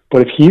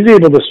 But if he's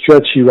able to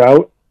stretch you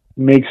out,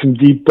 make some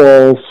deep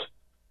balls,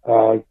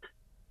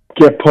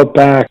 get put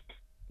back,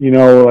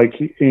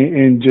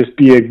 and just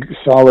be a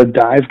solid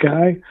dive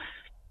guy,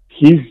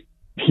 he's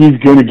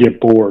going to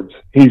get boards.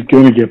 He's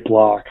going to get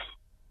blocks.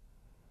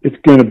 It's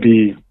going to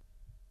be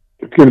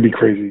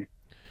crazy.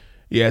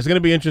 Yeah, it's going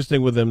to be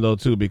interesting with him, though,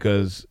 too,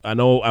 because I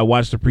know I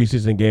watched the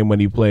preseason game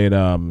when he played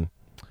when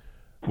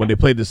they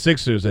played the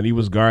Sixers, and he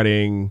was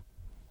guarding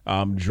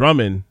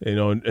Drummond,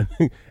 and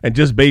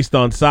just based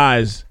on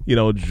size,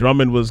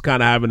 Drummond was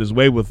kind of having his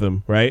way with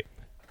him, right?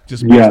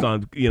 Just based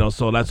on,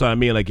 so that's what I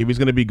mean. Like, if he's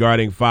going to be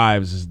guarding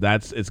fives,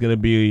 it's going to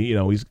be,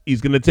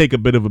 he's going to take a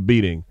bit of a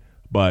beating,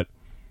 but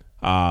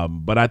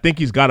I think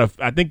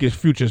I think his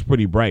future is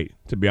pretty bright,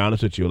 to be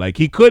honest with you. Like,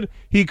 he could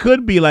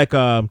be like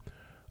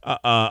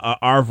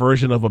our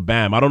version of a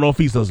Bam. I don't know if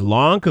he's as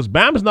long, because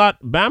Bam's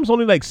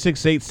only like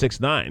 6'8",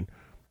 6'9",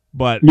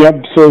 but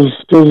so's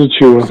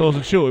Achiuwa. So's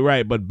Achiuwa,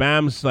 right? But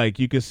Bam's like,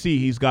 you can see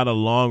he's got a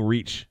long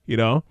reach. He's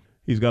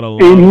got a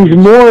long. And he's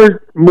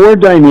more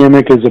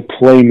dynamic as a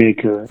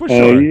playmaker. For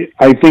sure.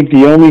 I think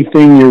the only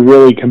thing you're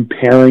really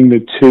comparing the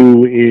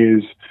two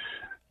is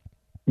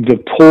the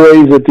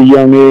poise at the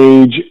young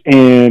age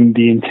and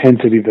the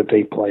intensity that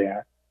they play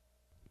at.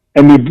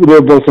 And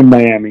they're both in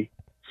Miami.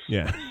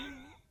 Yeah.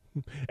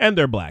 And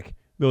they're black.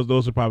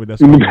 Those are probably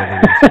that's.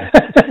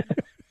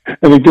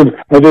 And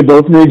Are they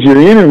both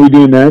Nigerian? Are we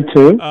doing that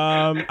too?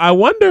 I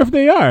wonder if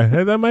they are.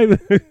 That might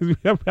we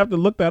have to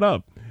look that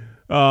up.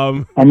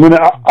 I'm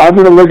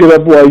gonna look it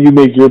up while you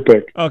make your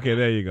pick. Okay,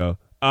 there you go.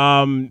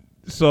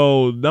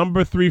 So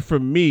number 3 for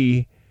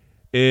me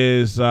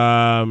is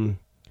I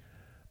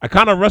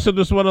kind of wrestled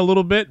this one a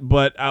little bit,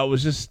 but I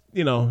was just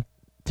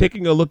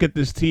taking a look at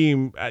this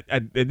team. I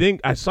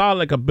think I saw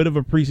like a bit of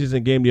a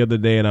preseason game the other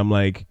day, and I'm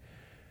like,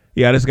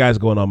 yeah, this guy's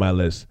going on my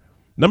list.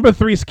 Number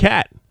 3 is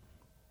Cat.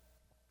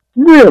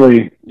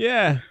 Really?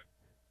 Yeah.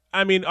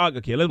 I mean,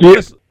 okay. Are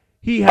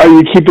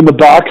you keeping the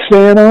box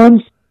fan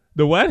on?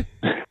 The what?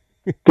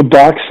 The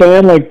box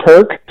fan, like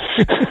Perk?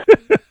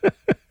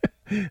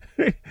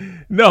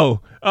 No.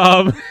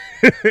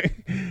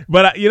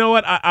 But you know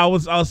what?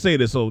 I'll say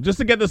this. So just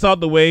to get this out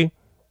the way,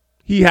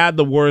 he had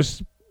the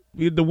worst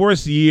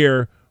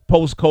year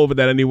post COVID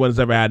that anyone's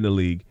ever had in the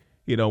league.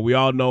 We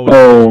all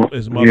know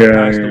his mother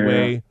passed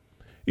away.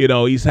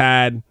 He's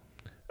had.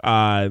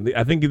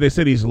 I think they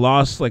said he's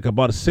lost like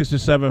about 6 or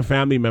 7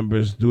 family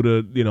members due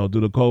to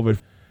COVID,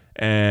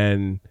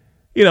 and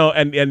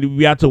and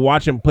we had to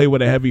watch him play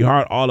with a heavy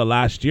heart all of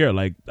last year.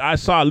 Like I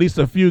saw at least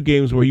a few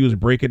games where he was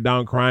breaking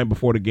down crying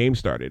before the game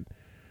started.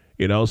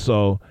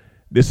 So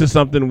this is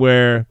something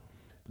where,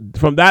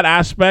 from that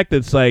aspect,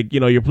 it's like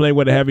you're playing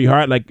with a heavy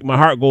heart. Like my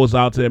heart goes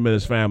out to him and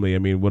his family. I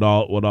mean, with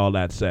all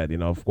that said,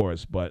 of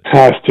course, but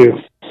has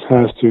to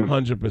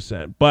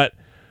 100%, but.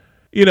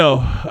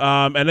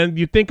 And then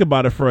you think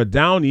about it, for a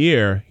down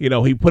year,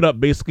 he put up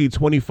basically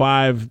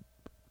 25,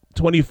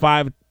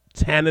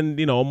 10,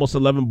 and, almost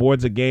 11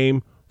 boards a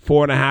game,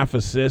 4.5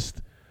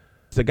 assists.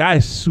 The guy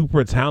is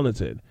super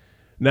talented.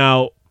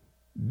 Now,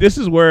 this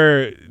is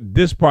where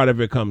this part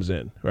of it comes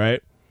in,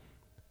 right?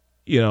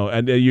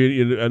 And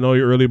I know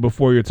earlier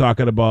before you're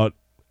talking about,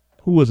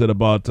 who was it,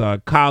 about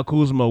Kyle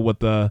Kuzma with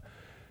the,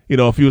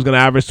 if he was going to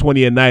average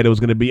 20 a night, it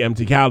was going to be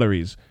empty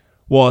calories.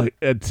 Well,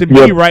 to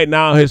me right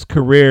now, his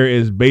career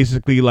is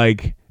basically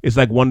like, it's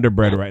like Wonder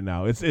Bread right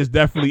now. It's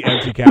definitely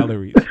empty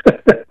calories.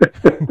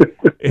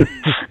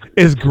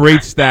 It's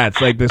great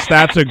stats. Like the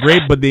stats are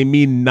great, but they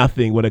mean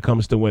nothing when it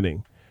comes to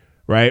winning,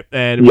 right?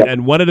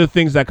 And one of the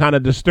things that kind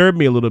of disturbed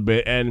me a little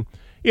bit, and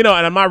and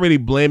I'm not really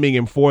blaming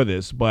him for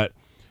this, but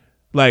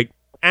like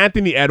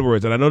Anthony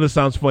Edwards, and I know this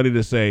sounds funny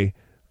to say,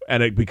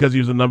 and because he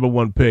was the number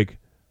 1 pick,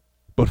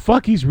 but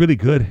fuck, he's really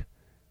good.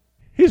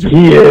 He's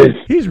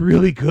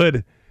really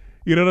good.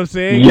 You know what I'm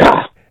saying?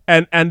 Yeah.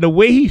 And the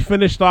way he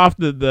finished off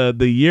the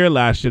year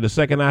last year, the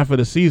second half of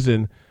the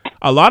season,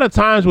 a lot of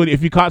times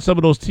if you caught some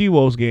of those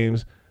T-Wolves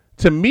games,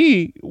 to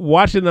me,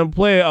 watching them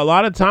play, a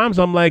lot of times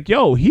I'm like,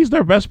 yo, he's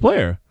their best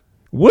player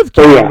with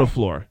Cat on the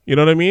floor. You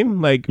know what I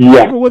mean? Like,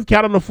 even with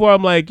Cat on the floor,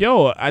 I'm like,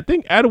 yo, I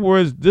think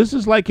Edwards, this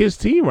is like his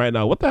team right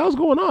now. What the hell's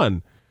going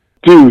on?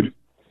 Dude,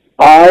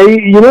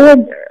 you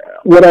know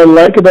what I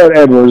like about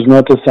Edwards,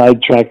 not to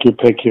sidetrack your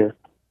pick here,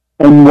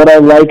 and what I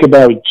like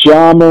about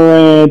Ja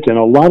Morant and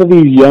a lot of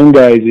these young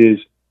guys is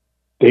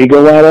they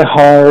go at it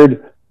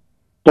hard,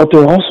 but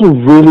they're also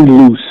really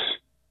loose.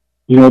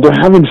 They're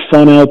having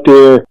fun out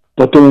there,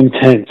 but they're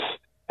intense.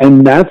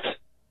 And I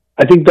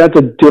think that's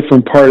a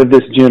different part of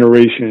this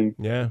generation.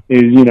 Yeah.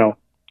 Is,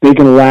 they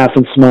can laugh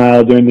and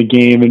smile during the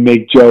game and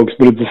make jokes,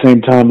 but at the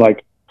same time,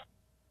 like,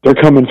 they're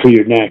coming for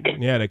your neck.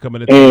 Yeah, they're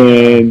coming at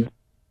And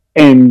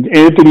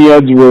Anthony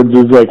Edwards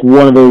is like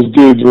one of those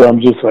dudes where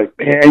I'm just like,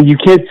 man, you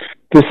can't.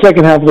 The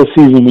second half of the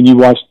season, when you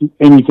watch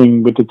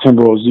anything with the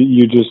Timberwolves,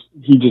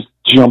 he just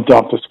jumped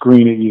off the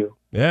screen at you.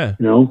 Yeah.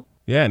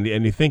 Yeah,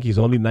 and you think he's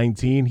only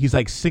 19. He's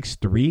like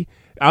 6'3".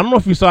 I don't know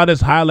if you saw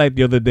this highlight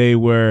the other day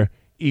where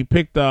he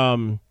picked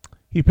off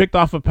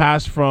a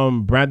pass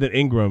from Brandon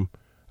Ingram.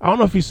 I don't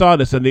know if you saw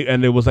this, and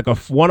there was like a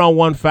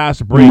one-on-one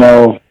fast break.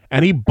 No.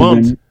 And he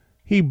bumped. Mm-hmm.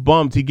 He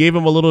bumped. He gave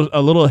him a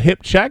little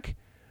hip check,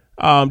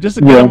 just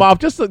to get him off,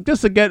 just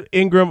to get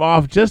Ingram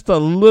off, just a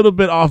little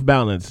bit off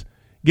balance.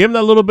 Gave him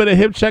that little bit of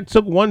hip check,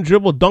 took one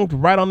dribble, dunked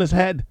right on his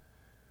head.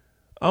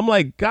 I'm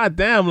like, God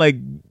damn, like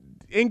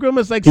Ingram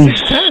is like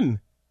 6'10".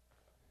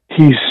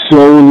 He's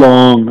so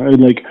long.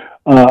 Like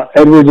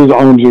Edwards'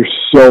 arms are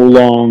so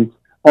long,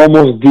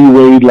 almost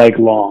D-Wade like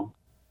long.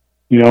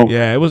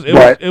 Yeah, it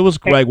was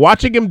like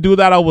watching him do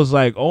that. I was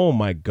like, oh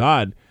my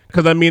God,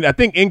 because I mean, I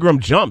think Ingram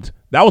jumped.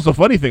 That was the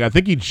funny thing. I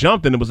think he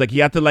jumped, and it was like he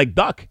had to like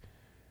duck.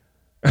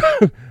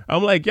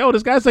 I'm like, yo,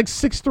 this guy's like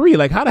 6'3".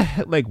 Like, how the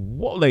heck? Like,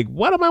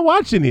 what am I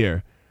watching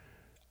here?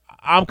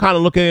 I'm kind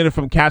of looking at it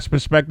from Cat's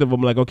perspective.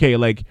 I'm like, okay,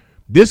 like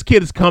this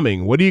kid is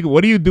coming. What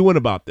are you doing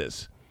about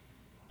this?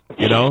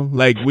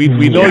 Like we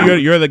know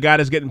you're the guy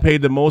that's getting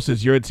paid the most.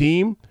 It's your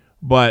team,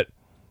 but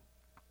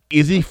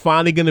is he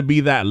finally going to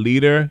be that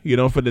leader?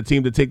 For the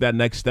team to take that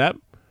next step.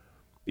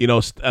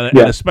 And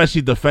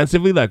especially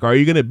defensively. Like, are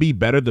you going to be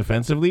better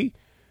defensively?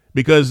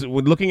 Because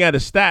when looking at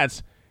his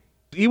stats,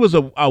 he was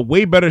a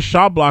way better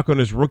shot blocker in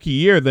his rookie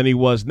year than he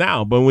was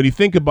now. But when you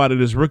think about it,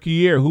 his rookie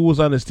year, who was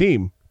on his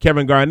team?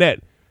 Kevin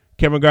Garnett.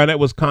 Kevin Garnett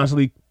was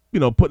constantly,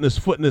 putting his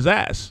foot in his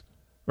ass,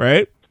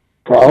 right?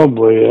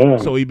 Probably, yeah.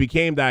 So he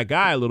became that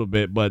guy a little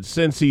bit. But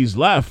since he's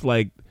left,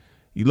 like,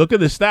 you look at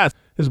the stats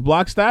his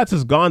block stats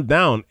has gone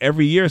down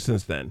every year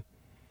since then.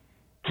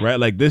 Right?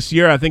 Like this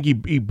year, I think he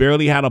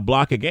barely had a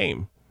block a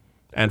game.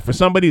 And for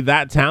somebody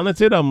that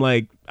talented, I'm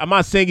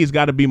not saying he's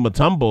got to be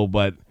Mutombo,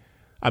 but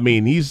I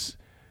mean, he's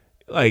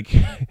like,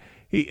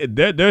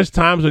 there's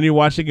times when you're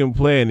watching him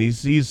play and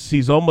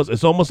it's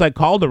almost like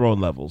Calderon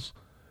levels.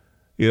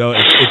 You know,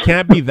 it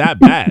can't be that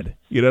bad.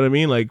 You know what I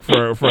mean? Like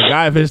for a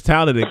guy of his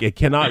talent, it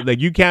cannot, like,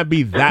 you can't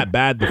be that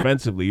bad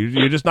defensively.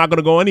 You're just not going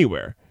to go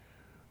anywhere.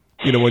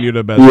 You know, when you're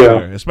the best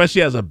player,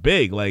 especially as a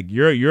big, like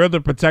you're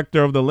the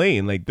protector of the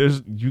lane. Like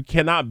you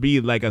cannot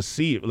be like a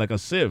sieve.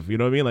 You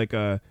know what I mean?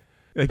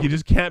 Like you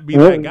just can't be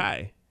that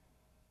guy.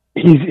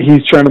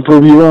 He's trying to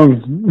prove you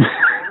wrong.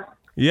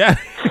 Yeah,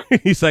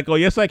 he's like, oh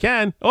yes, I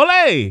can.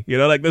 Ole, you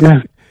know, like this.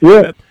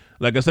 Yeah.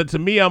 Like I said, to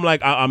me, I'm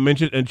like, I'm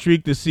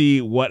intrigued to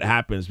see what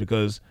happens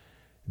because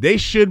they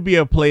should be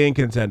a play-in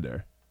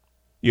contender.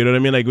 You know what I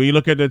mean? Like when you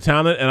look at their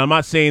talent, and I'm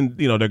not saying,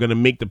 you know, they're going to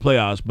make the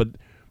playoffs, but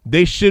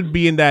they should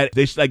be in that.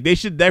 They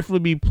should definitely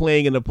be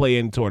playing in the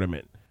play-in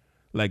tournament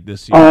like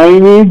this year. I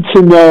need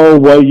to know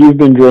what you've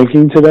been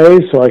drinking today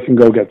so I can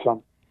go get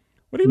some.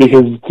 What do you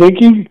mean? Because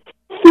thinking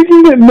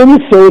that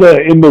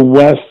Minnesota in the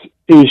West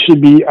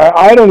should be,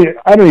 I don't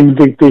even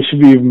think they should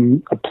be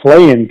even a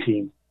play-in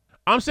team.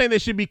 I'm saying they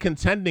should be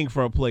contending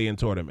for a play-in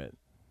tournament.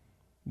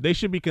 They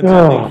should be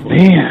contending. Oh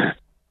man!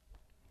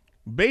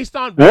 Based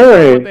on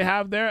what they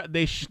have there,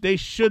 they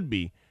should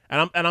be.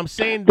 And I'm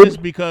saying this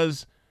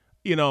because,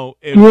 you know,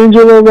 if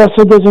D'Angelo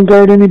Russell doesn't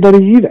guard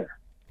anybody either.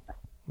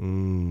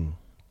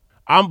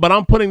 But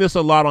I'm putting this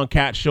a lot on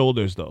Cat's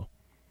shoulders though,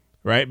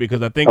 right?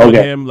 Because I think with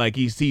him, like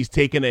he's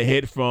taken a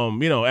hit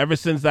from, you know, ever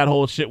since that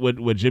whole shit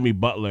with Jimmy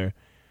Butler,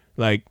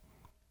 like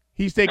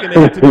he's taken a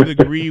hit to the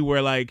degree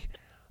where like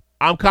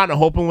I'm kind of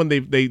hoping when they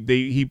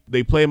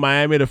play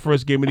Miami the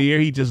first game of the year,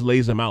 he just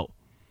lays them out.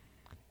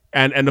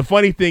 And the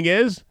funny thing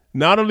is,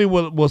 not only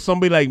will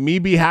somebody like me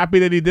be happy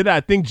that he did it,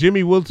 I think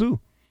Jimmy will too.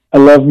 I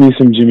love me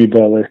some Jimmy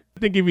Butler. I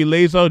think if he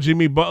lays out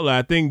Jimmy Butler,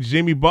 I think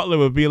Jimmy Butler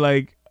would be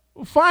like,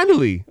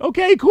 finally,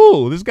 okay,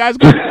 cool. This guy's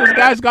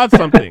got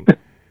something,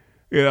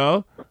 you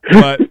know.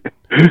 But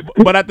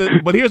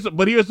here's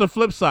the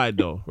flip side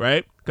though,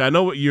 right? 'Cause I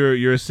know what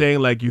you're saying.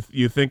 Like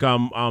you think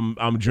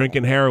I'm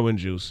drinking heroin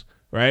juice,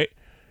 right?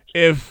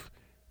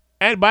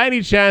 And by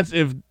any chance,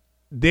 if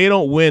they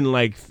don't win,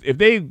 like if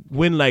they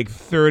win like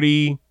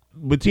 30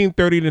 between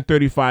 30 and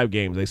 35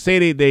 games, like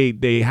say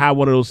they have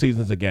one of those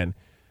seasons again,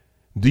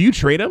 do you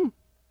trade him?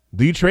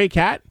 Do you trade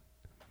Cat?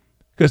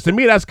 Because to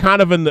me, that's kind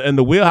of in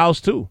the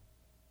wheelhouse too.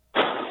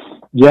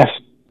 Yes,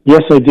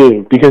 I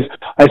do. Because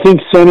I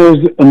think centers,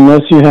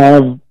 unless you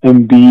have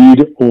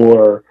Embiid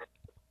or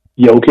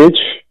Jokic,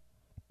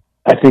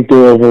 I think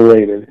they're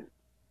overrated.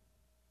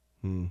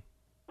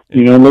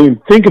 You know,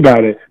 think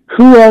about it.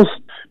 Who else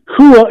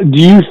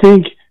do you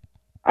think?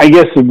 I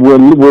guess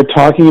we're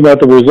talking about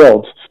the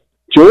results.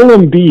 Joel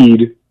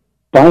Embiid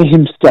by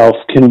himself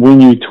can win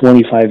you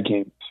 25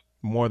 games.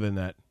 More than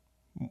that.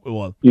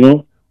 Well,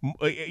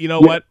 you know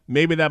what?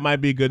 Maybe that might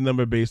be a good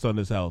number based on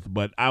his health.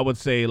 But I would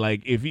say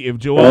like if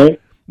Joel,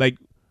 like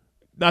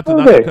not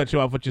to cut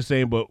you off what you're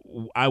saying, but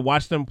I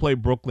watched them play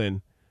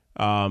Brooklyn,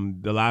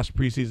 the last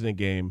preseason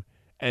game,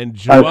 and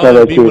Joel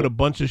Embiid with a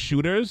bunch of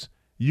shooters,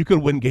 you could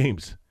win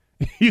games.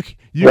 you could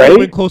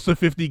win close to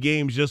 50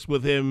 games just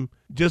with him,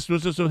 just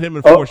with him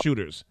and four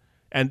shooters.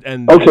 And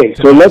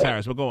so let's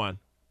Harris, but go on.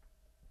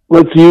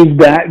 Let's use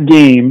that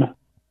game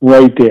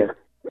right there.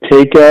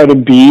 Take out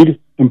Embiid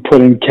and put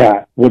in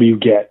Cat. What do you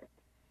get?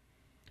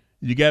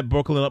 You get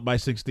Brooklyn up by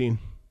 16.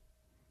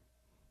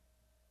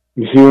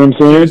 You see what I'm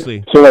saying?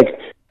 Seriously. So, like,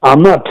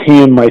 I'm not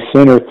paying my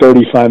center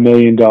 $35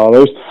 million.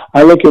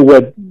 I look at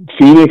what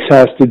Phoenix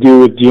has to do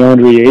with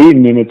DeAndre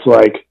Ayton, and it's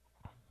like,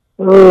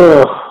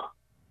 ugh.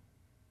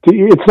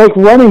 It's like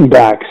running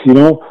backs, you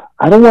know?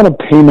 I don't want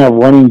to pay my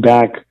running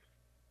back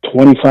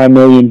 $25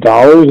 million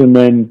and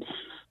then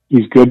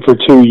he's good for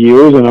 2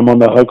 years and I'm on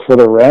the hook for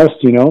the rest,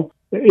 you know?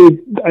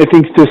 I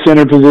think the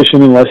center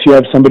position, unless you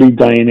have somebody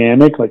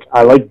dynamic, like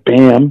I like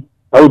Bam.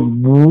 I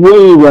would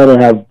way rather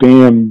have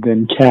Bam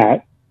than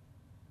Cat,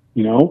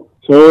 you know?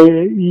 So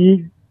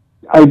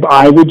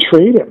I would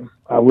trade him.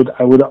 I would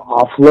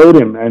offload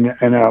him, and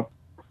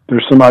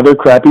there's some other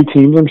crappy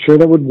teams I'm sure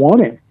that would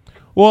want him.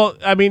 Well,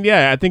 I mean,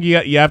 yeah, I think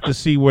you have to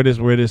see where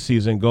this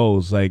season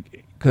goes,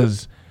 like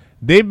because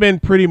they've been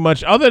pretty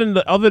much other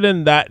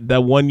than that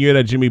 1 year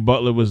that Jimmy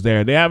Butler was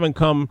there, they haven't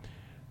come.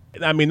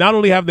 I mean, not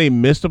only have they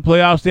missed the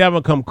playoffs, they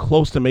haven't come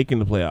close to making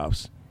the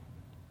playoffs.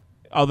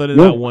 Other than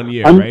that 1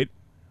 year, right?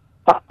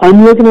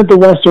 I'm looking at the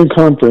Western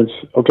Conference,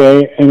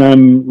 okay, and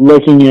I'm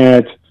looking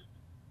at.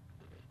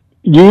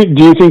 Do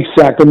you think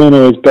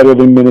Sacramento is better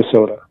than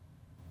Minnesota?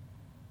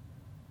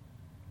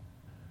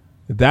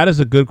 That is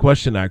a good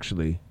question,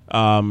 actually.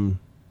 I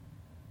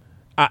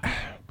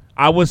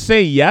would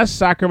say yes,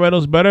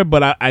 Sacramento's better,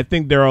 but I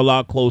think they're a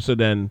lot closer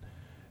than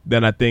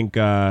I think.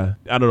 I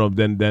don't know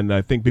than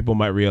I think people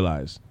might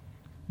realize.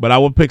 But I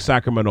would pick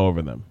Sacramento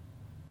over them.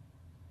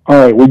 All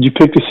right, would you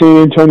pick the San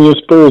Antonio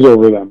Spurs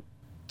over them?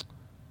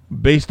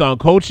 Based on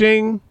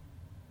coaching,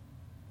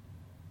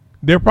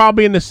 They're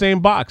probably in the same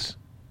box.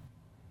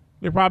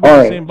 They're probably All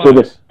in the right, same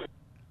box.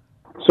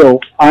 So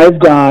I've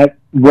got,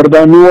 what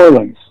about New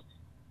Orleans?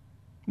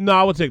 No,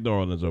 I would take New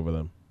Orleans over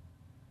them.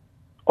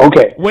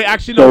 Okay. Wait,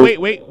 actually, So- no,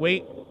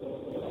 wait.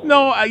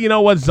 No, you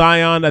know what,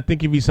 Zion, I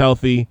think if he's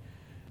healthy,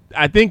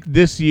 I think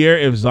this year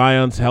if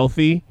Zion's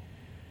healthy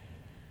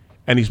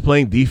and he's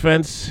playing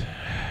defense,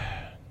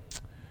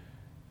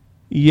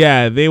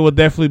 yeah, they will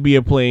definitely be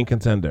a playing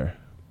contender.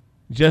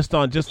 Just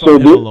on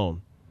him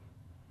alone.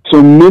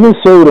 So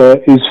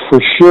Minnesota is for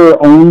sure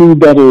only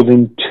better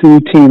than two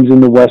teams in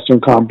the Western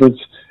Conference,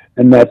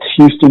 and that's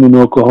Houston and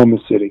Oklahoma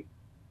City.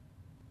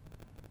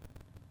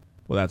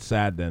 Well, that's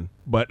sad then.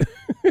 But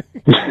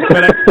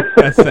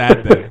that's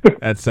sad then.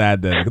 That's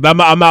sad then. 'Cause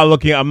I'm not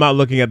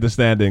looking at the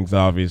standings,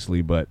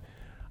 obviously, but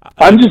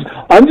I'm just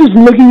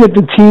looking at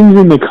the teams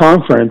in the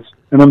conference,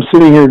 and I'm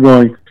sitting here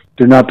going,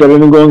 they're not better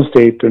than Golden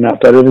State. They're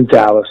not better than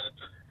Dallas.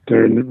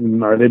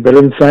 Are they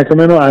better than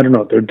Sacramento? I don't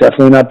know. They're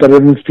definitely not better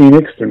than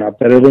Phoenix. They're not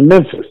better than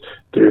Memphis.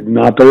 They're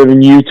not better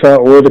than Utah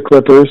or the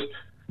Clippers.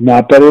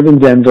 Not better than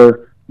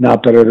Denver.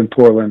 Not better than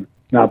Portland.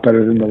 Not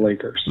better than the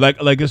Lakers.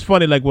 like it's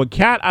funny. Like with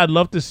Cat, I'd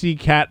love to see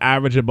Cat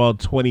average about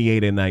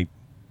 28 a night.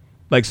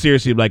 Like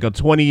seriously, like a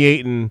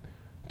 28 and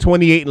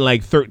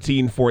like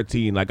 13,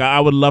 14. Like I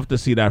would love to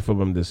see that from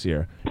him this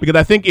year, because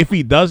I think if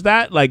he does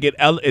that, like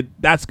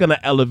that's gonna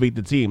elevate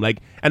the team.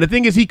 Like, and the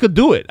thing is, he could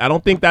do it. I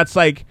don't think that's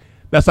like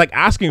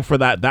asking for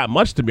that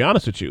much, to be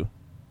honest with you.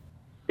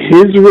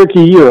 His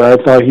rookie year, I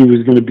thought he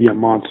was going to be a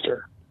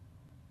monster,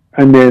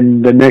 and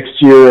then the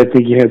next year, I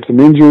think he had some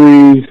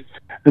injuries,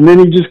 and then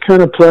he just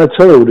kind of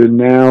plateaued, and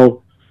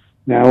now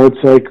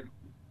it's like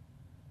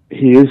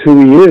he is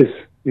who he is.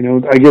 You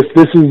know, I guess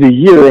this is the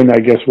year, and I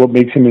guess what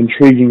makes him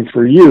intriguing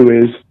for you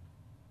is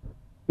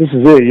this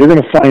is it. You're going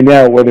to find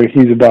out whether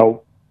he's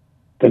about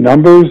the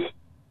numbers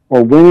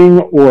or winning,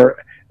 or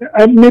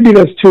maybe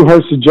that's too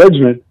harsh a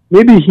judgment.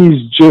 Maybe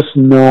he's just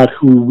not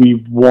who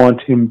we want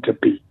him to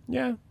be.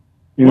 Yeah.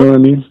 You know what I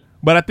mean?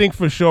 But I think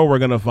for sure we're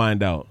gonna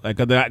find out. Like,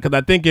 because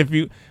I think if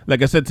you,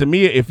 like I said, to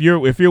me, if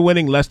you're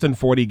winning less than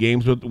 40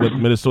 games with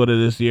Minnesota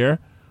this year,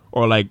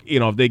 or like, you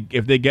know,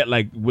 if they get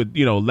like with,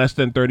 you know, less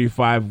than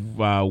 35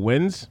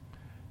 wins,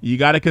 you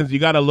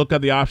gotta look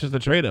at the options to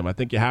trade him. I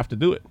think you have to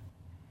do it.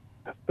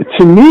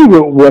 To me,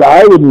 what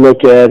I would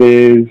look at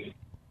is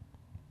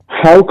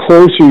how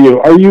close are you?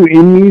 Are you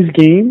in these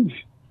games?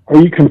 Are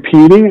you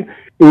competing?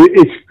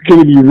 It's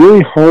going to be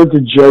really hard to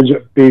judge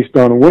based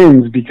on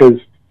wins because,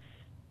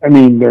 I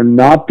mean, they're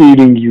not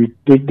beating you.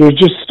 There's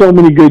just so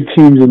many good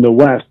teams in the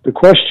West. The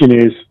question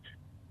is,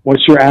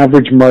 what's your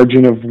average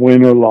margin of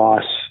win or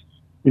loss?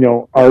 You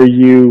know, are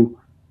you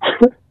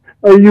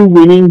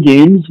winning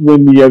games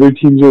when the other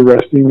teams are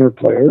resting their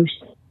players?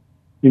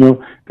 You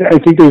know, I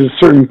think there's a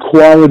certain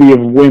quality of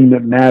win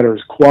that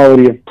matters,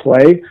 quality of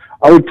play.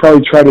 I would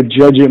probably try to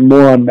judge it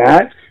more on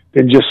that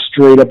than just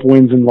straight up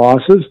wins and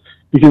losses.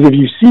 Because if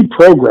you see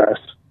progress,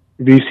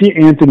 if you see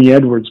Anthony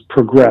Edwards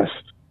progress,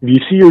 if you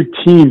see your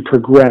team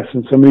progress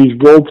and some of these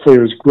role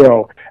players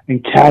grow,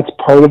 and Cat's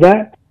part of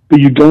that, but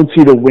you don't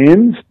see the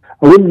wins,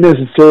 I wouldn't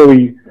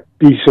necessarily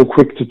be so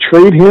quick to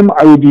trade him.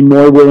 I would be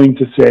more willing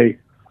to say,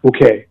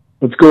 okay,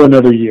 let's go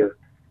another year.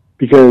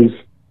 Because,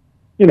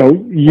 you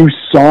know, you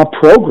saw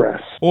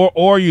progress.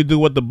 Or you do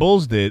what the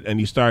Bulls did and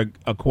you start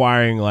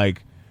acquiring,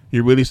 like,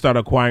 you really start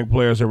acquiring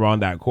players around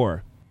that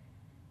core.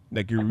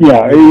 Like you're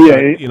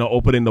you know,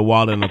 opening the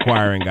wallet and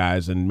acquiring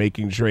guys and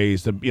making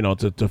trades to, you know,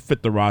 to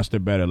fit the roster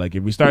better. Like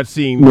if we start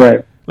seeing,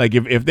 right. Like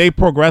if they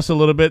progress a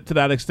little bit to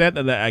that extent,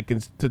 and I can,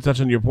 to touch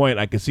on your point,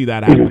 I can see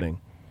that happening.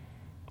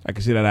 I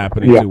can see that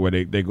happening too, where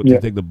they go to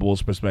take the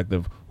Bulls'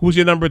 perspective. Who's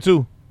your number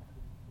two?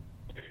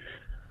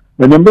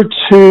 My number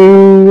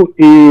two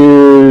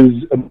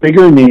is a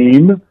bigger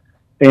name,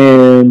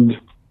 and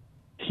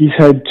he's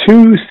had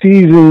 2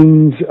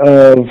 seasons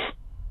of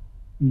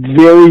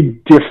very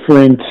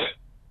different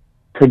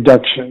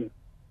production,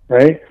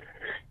 right?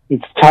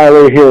 It's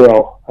Tyler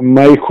Hero.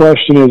 My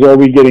question is, are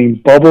we getting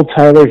bubble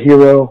Tyler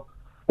Hero,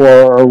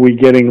 or are we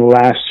getting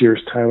last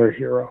year's Tyler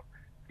Hero?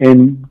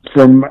 And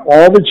from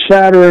all the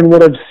chatter and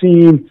what I've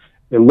seen,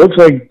 it looks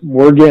like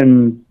we're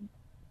getting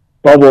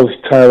bubbles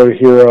Tyler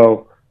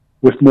Hero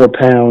with more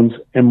pounds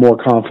and more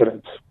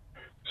confidence.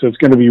 So it's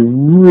going to be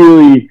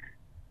really,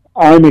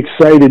 I'm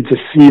excited to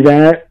see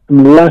that.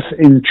 I'm less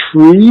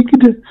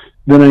intrigued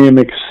than I am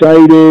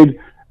excited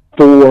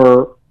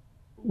for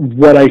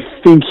what I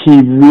think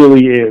he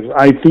really is.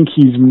 I think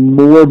he's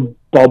more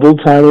bubble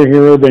Tyler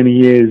Hero than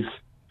he is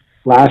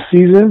last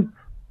season,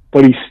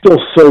 but he's still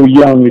so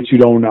young that you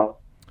don't know.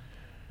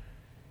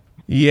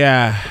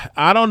 Yeah,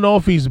 I don't know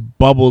if he's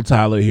bubble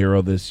Tyler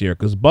Hero this year,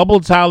 because bubble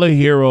Tyler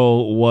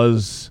Hero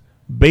was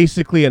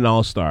basically an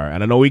all-star.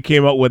 And I know he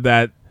came up with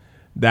that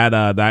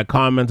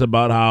comment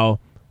about how,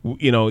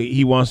 you know,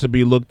 he wants to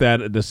be looked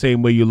at the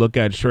same way you look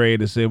at Trey,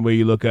 the same way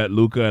you look at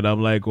Luka. And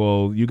I'm like,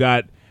 well, you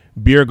got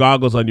beer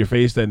goggles on your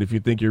face then if you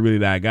think you're really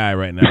that guy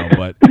right now.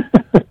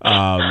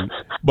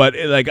 But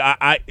like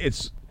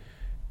it's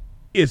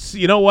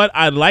you know what?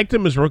 I liked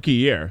him his rookie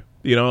year.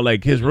 You know,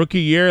 like his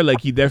rookie year,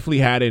 like he definitely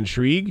had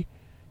intrigue.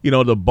 You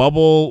know, the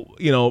bubble,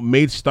 you know,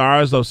 made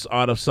stars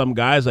out of some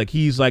guys. Like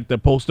he's like the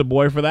poster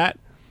boy for that.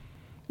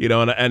 You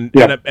know,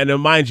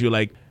 and mind you,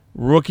 like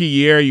rookie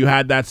year, you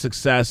had that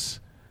success.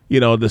 You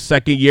know, the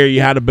second year,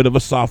 you had a bit of a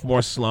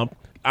sophomore slump.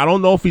 I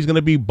don't know if he's going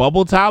to be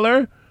bubble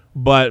Tyler,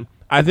 but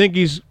I think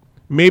he's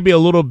maybe a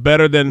little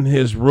better than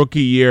his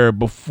rookie year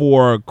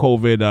before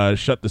COVID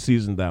shut the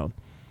season down.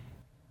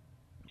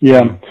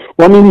 Yeah.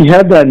 Well, I mean, he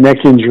had that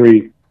neck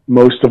injury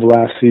most of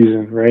last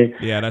season, right?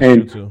 Yeah, that's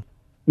true too.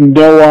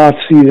 No off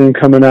season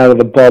coming out of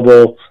the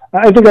bubble.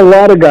 I think a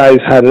lot of guys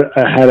had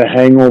a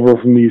hangover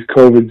from these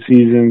COVID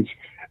seasons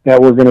that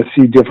we're going to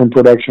see different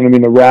production. I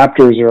mean, the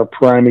Raptors are a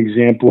prime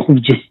example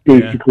of just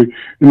basically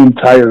an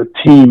entire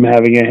team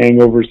having a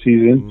hangover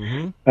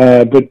season.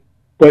 Mm-hmm.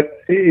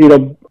 But you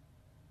know,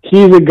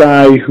 he's a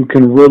guy who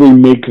can really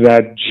make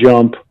that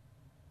jump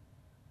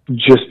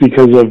just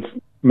because of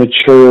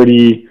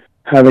maturity,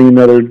 having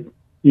another,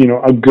 you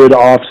know, a good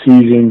off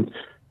season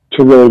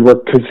to really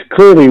work. Because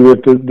clearly,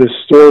 with the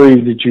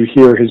stories that you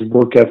hear, his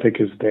work ethic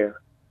is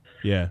there.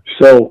 Yeah.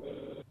 So,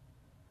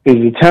 is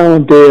the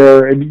talent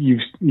there? And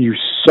you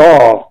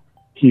saw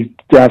he's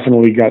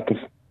definitely got the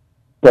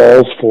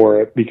balls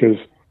for it, because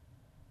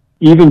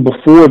even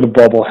before the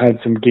bubble had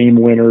some game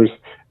winners,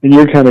 and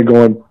you're kind of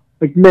going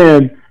like,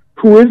 man,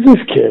 who is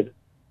this kid?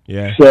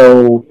 Yeah.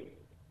 So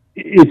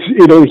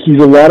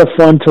he's a lot of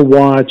fun to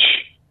watch,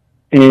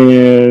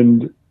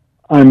 and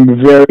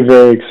I'm very,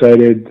 very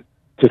excited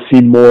to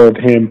see more of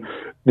him.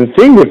 The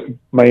thing with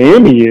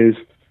Miami is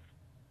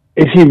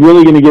he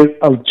really going to get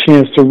a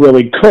chance to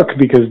really cook,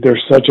 because they're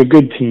such a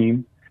good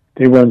team.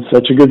 They run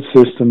such a good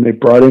system. They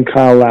brought in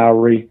Kyle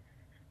Lowry.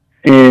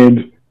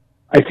 And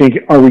I think,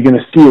 are we going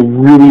to see a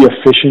really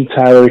efficient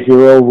Tyler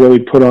Hero really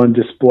put on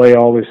display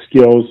all his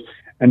skills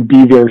and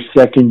be their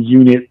second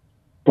unit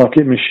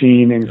bucket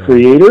machine and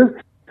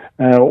creator?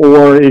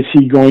 Or is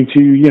he going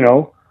to, you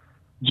know,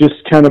 just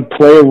kind of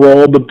play a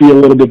role but be a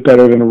little bit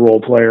better than a role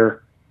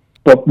player,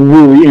 but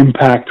really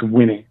impact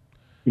winning?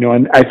 You know,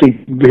 and I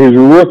think his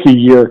rookie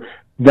year,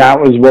 that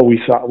was what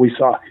we saw. We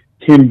saw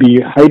him be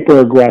hyper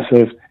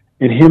aggressive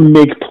and him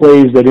make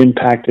plays that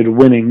impacted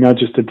winning, not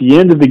just at the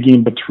end of the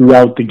game, but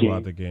throughout the game.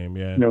 Throughout the game,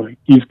 yeah. You know,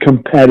 he's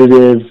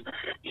competitive,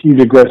 he's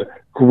aggressive,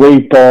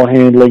 great ball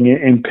handling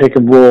and pick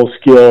and roll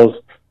skills,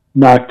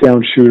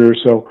 knockdown shooter.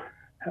 So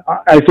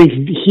I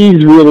think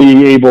he's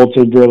really able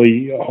to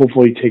really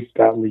hopefully take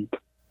that leap.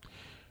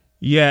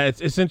 Yeah,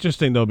 it's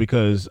interesting though,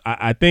 because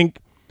I think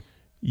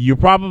you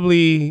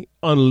probably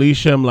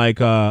unleash him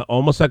like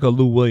almost like a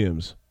Lou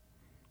Williams.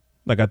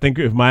 Like, I think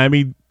if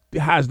Miami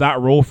has that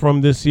role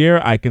from this year,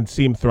 I can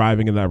see him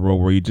thriving in that role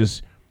where you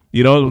just,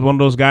 you know, one of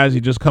those guys, you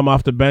just come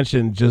off the bench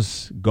and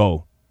just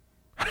go.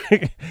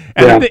 And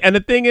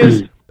the thing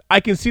is,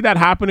 I can see that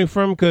happening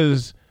for him,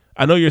 because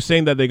I know you're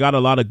saying that they got a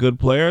lot of good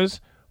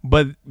players,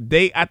 but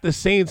they, at the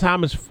same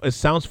time, it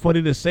sounds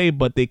funny to say,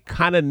 but they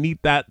kind of need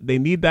that. They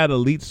need that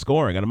elite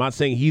scoring. And I'm not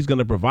saying he's going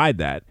to provide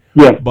that.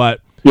 Yeah.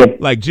 But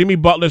like Jimmy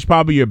Butler's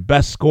probably your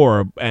best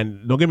scorer.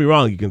 And don't get me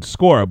wrong, you can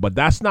score, but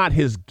that's not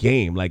his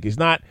game. Like, it's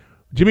not,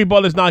 Jimmy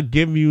Butler's not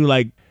giving you,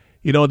 like,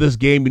 you know, this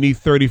game, you need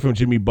 30 from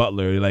Jimmy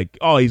Butler. Like,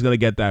 oh, he's going to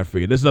get that for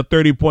you. This is a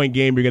 30-point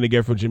game you're going to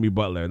get from Jimmy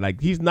Butler.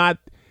 Like, he's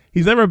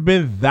never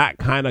been that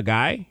kind of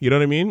guy. You know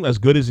what I mean? As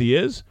good as he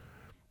is.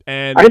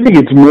 And I think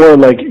it's more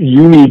like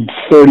you need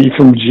 30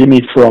 from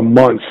Jimmy for a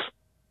month.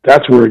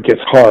 That's where it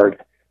gets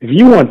hard. If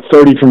you want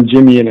 30 from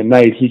Jimmy in a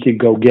night, he could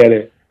go get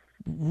it.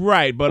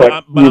 Right, but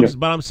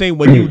I'm saying,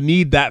 when you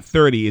need that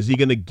 30, is he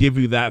going to give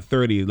you that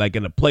 30 like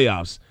in the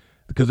playoffs?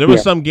 Because there were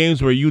some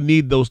games where you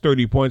need those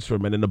 30 points from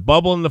him. And in the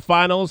bubble, in the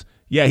finals,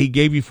 yeah, he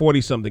gave you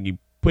 40-something. He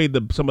played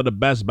some of the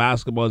best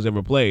basketball he's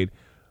ever played.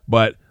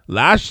 But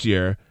last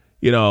year,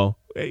 you know,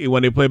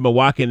 when they played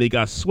Milwaukee and they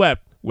got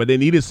swept, where they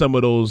needed some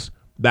of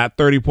that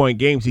 30-point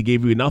games, he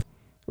gave you enough,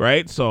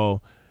 right?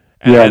 So,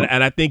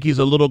 and I think he's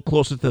a little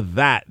closer to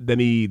that than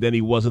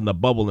he was in the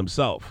bubble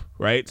himself,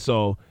 right?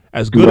 So,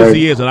 as good as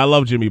he is, and I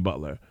love Jimmy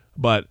Butler,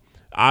 but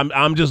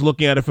I'm just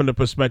looking at it from the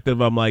perspective,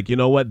 I'm like, you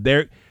know what,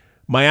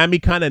 Miami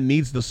kind of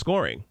needs the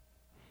scoring.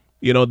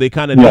 You know, they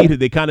kind of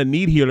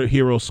need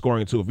hero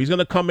scoring too. If he's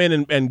gonna come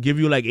in and give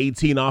you like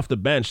 18 off the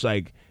bench,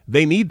 like,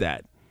 they need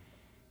that.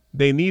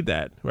 They need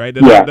that, right?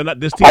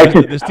 This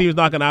team is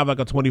not gonna have like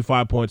a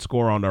 25-point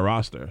score on their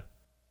roster.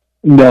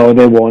 No,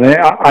 they won't.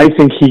 I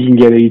think he can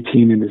get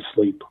 18 in his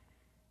sleep.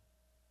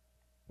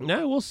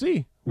 Yeah, we'll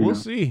see. We'll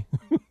see.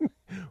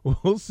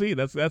 We'll see.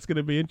 That's going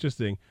to be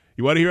interesting.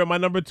 You want to hear what my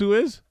number 2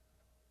 is?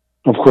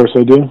 Of course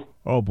I do.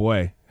 Oh,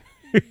 boy.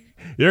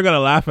 You're going to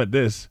laugh at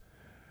this.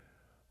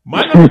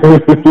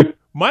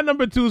 My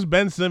number 2 is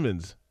Ben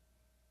Simmons.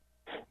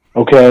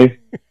 Okay.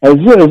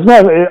 It's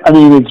not, I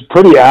mean, it's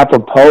pretty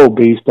apropos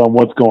based on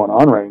what's going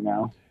on right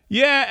now.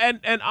 Yeah,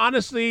 and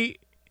honestly,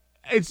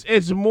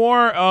 it's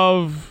more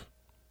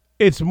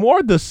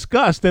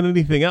disgust than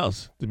anything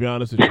else, to be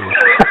honest with you.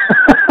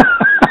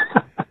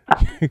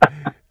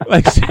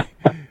 Like,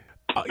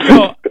 you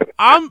know,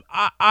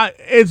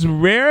 it's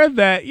rare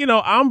that,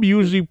 I'm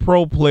usually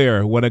pro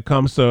player when it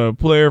comes to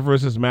player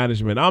versus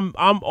management. I'm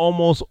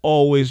almost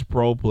always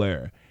pro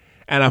player.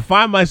 And I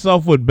find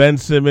myself with Ben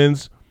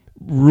Simmons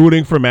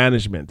rooting for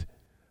management.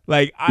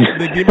 Like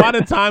the amount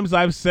of times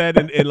I've said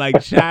in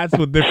like chats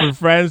with different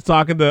friends,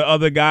 talking to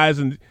other guys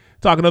and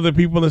talking to other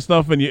people and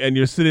stuff, and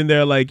you're sitting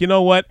there like, you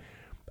know what?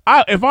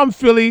 If I'm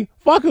Philly,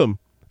 fuck him.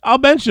 I'll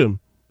bench him.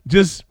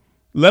 Just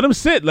let him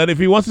sit. If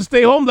he wants to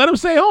stay home, let him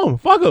stay home.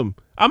 Fuck him.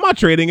 I'm not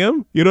trading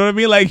him. You know what I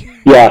mean? Like,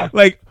 yeah.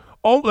 like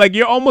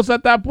you're almost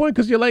at that point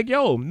because you're like,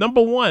 yo,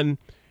 number one,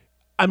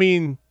 I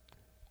mean,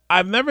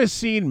 I've never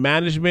seen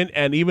management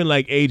and even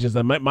like agents.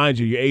 Mind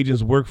you, your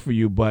agents work for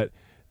you, but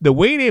the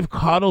way they've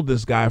coddled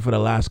this guy for the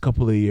last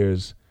couple of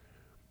years,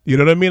 you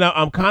know what I mean?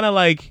 I'm kind of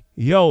like,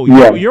 yo,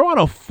 you're on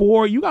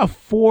you got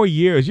 4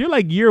 years. You're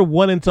like year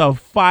one into a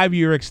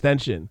 5-year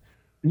extension.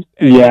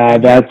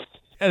 And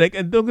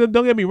don't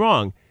get me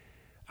wrong.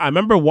 I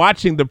remember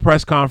watching the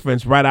press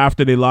conference right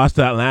after they lost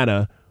to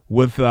Atlanta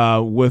with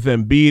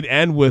Embiid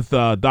and with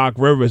Doc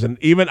Rivers, and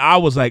even I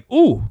was like,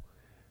 ooh,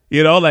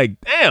 like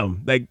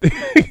damn, like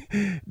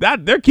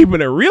that they're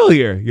keeping it real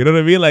here. You know what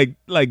I mean?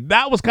 Like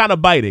that was kind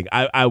of biting.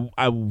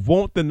 I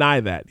won't deny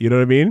that. You know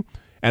what I mean?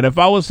 And if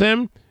I was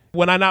him,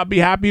 would I not be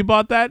happy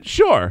about that?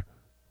 Sure,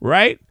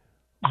 right?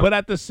 But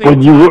at the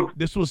same time,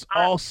 this was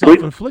all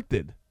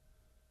self-inflicted.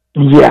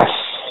 Yes,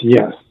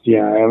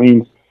 yeah. I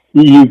mean,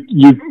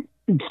 you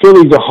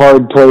Philly's a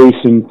hard place,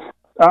 and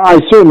I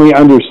certainly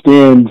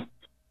understand.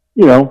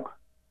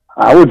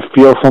 I would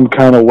feel some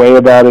kind of way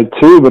about it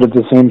too, but at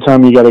the same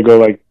time, you got to go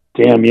like,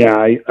 damn, yeah,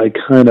 I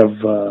kind of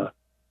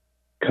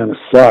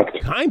sucked.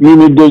 I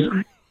mean, I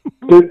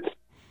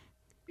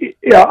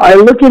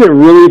look at it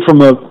really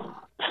from a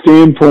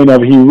standpoint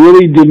of he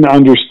really didn't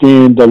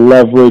understand the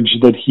leverage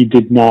that he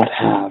did not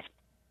have.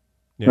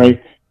 Yeah.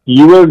 Right?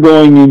 You are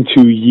going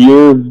into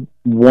year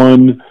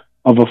one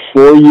of a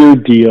 4-year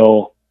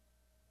deal.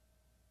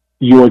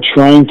 You are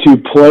trying to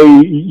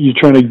play. You're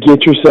trying to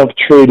get yourself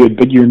traded,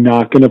 but you're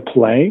not going to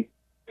play.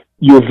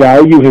 Your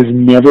value has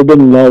never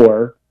been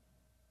lower.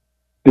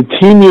 The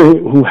team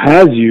who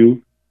has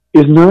you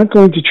is not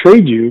going to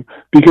trade you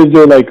because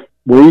they're like,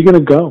 where are you going to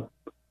go?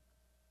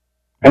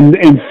 And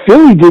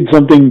Philly did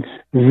something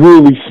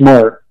really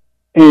smart,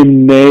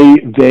 and they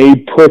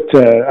put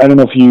I don't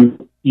know if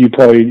you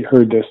probably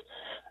heard this.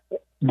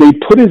 They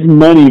put his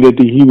money that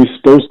he was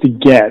supposed to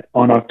get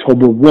on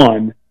October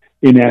 1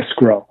 in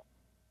escrow.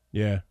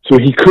 Yeah. So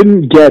he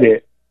couldn't get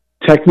it.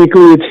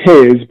 Technically, it's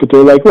his, but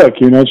they're like, look,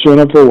 you're not showing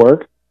up for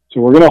work,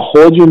 so we're going to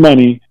hold your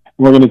money, and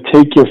we're going to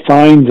take your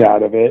fines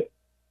out of it.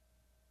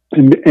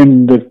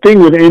 And the thing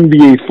with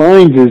NBA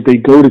fines is they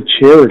go to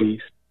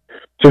charities,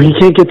 so he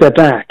can't get that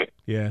back.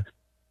 Yeah.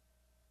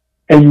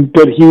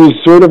 But he was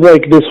sort of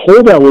like, this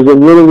holdout was a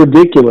little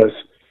ridiculous.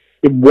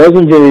 It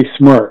wasn't very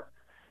smart.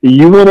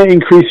 You want to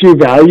increase your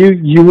value,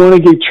 you want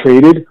to get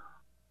traded,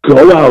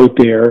 go out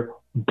there,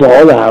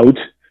 ball out,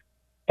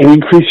 and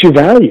increase your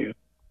value.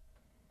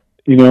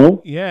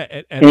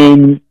 Yeah,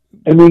 and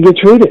then get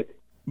traded.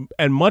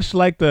 And much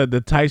like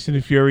the Tyson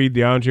Fury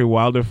DeAndre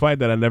Wilder fight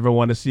that I never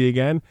want to see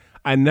again,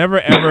 I never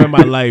ever in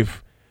my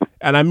life,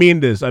 and I mean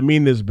this,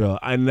 Bill,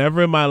 I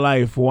never in my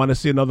life want to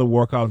see another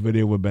workout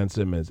video with Ben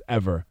Simmons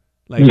ever.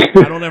 Like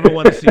I don't ever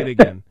want to see it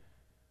again.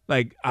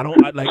 Like I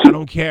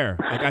don't care.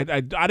 Like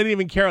I didn't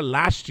even care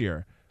last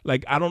year.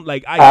 Like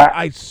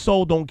I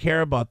so don't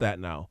care about that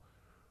now.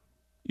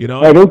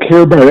 I don't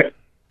care about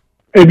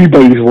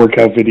anybody's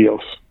workout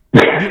videos.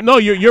 No,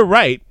 you're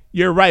right.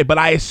 You're right, but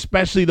I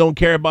especially don't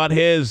care about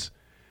his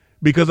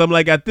because I'm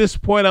like at this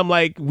point I'm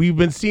like we've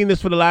been seeing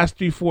this for the last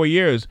 3-4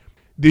 years.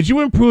 Did you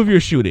improve your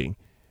shooting?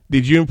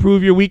 Did you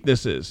improve your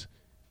weaknesses?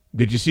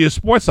 Did you see a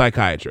sports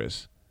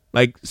psychiatrist?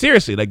 Like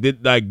seriously,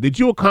 did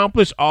you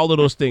accomplish all of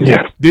those things?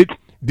 Yeah.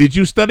 Did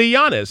you study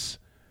Giannis?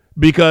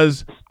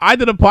 Because I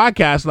did a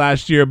podcast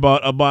last year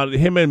about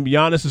him and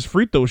Giannis's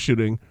free throw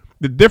shooting.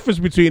 The difference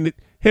between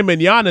him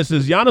and Giannis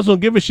is Giannis don't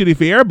give a shit if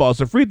he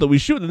airballs a free throw. We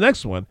shoot the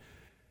next one.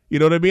 You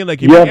know what I mean?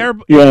 Like if he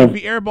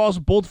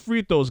airballs both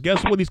free throws,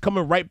 guess what? He's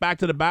coming right back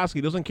to the basket.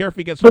 He doesn't care if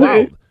he gets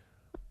fouled.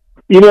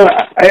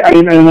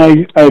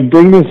 I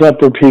bring this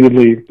up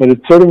repeatedly, but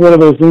it's sort of one of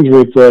those things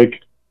where it's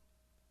like,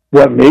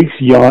 what makes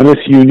Giannis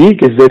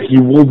unique is that he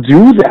will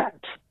do that.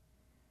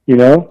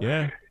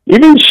 Yeah.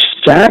 Even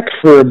Shaq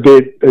for a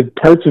bit,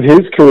 parts of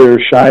his career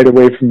shied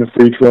away from the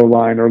free throw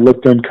line or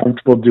looked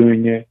uncomfortable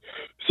doing it.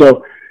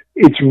 So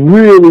it's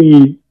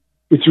really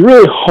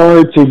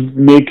hard to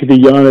make the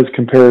Giannis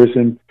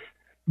comparison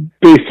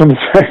based on the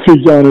fact that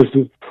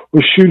Giannis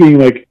was shooting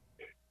like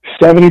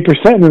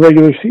 70% in the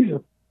regular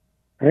season,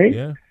 right?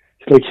 Yeah.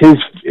 Like his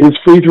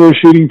free throw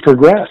shooting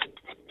progressed.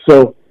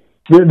 So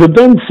the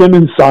Ben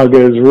Simmons saga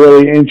is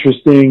really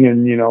interesting,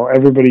 and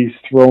everybody's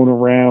thrown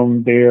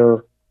around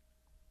their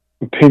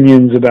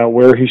opinions about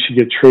where he should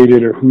get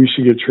traded or who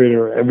should get traded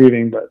or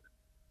everything, but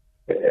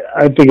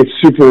I think it's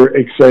super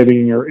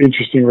exciting or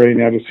interesting right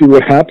now to see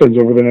what happens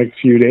over the next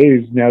few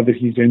days now that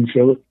he's in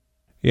Philly.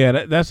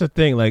 Yeah, that's the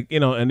thing. Like,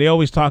 and they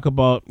always talk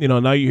about,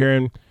 now you're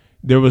hearing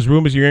there was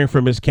rumors you're hearing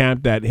from his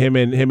camp that him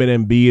and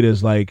Embiid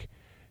is like,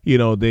 you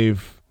know,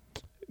 they've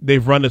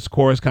run its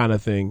course kind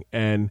of thing,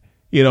 and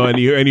you know, and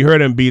you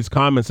heard Embiid's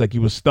comments like he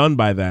was stunned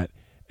by that,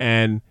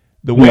 and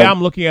the way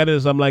I'm looking at it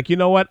is I'm like, you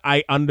know what,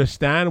 I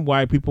understand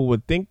why people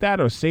would think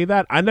that or say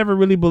that. I never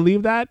really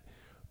believed that,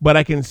 but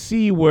I can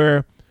see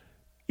where,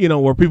 you know,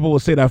 where people will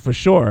say that for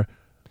sure.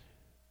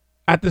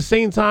 At the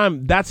same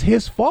time, that's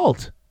his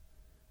fault.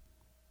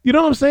 You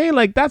know what I'm saying?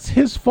 Like, that's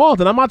his fault.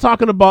 And I'm not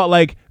talking about,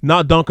 like,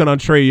 not dunking on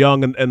Trae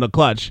Young in the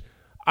clutch.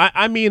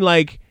 I mean,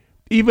 like,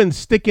 even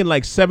sticking,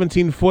 like,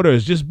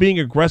 17-footers, just being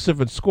aggressive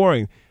and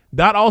scoring.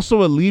 That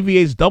also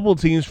alleviates double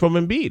teams from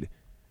Embiid.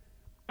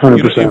 100%.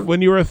 You know,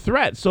 when you're a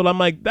threat. So I'm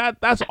like,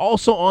 that's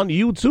also on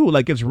you, too.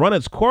 Like, it's run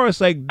its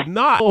course. Like,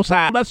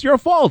 that's your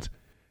fault.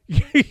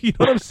 You know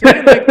what I'm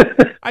saying? Like,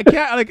 I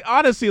can't, like,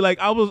 honestly, like,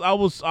 I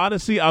was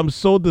honestly, I was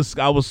so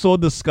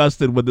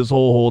disgusted with this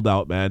whole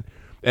holdout, man.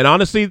 And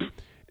honestly,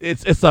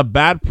 it's a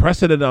bad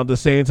precedent at the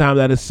same time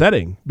that it's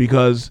setting,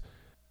 because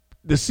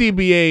the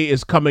CBA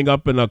is coming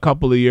up in a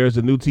couple of years.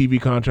 The new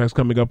TV contract's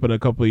coming up in a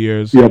couple of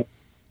years. Yep.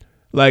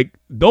 Like,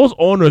 those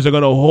owners are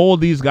going to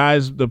hold these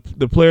guys, the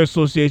player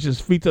association's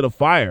feet to the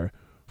fire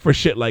for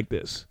shit like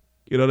this.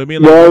 You know what I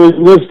mean? Like, I was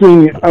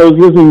listening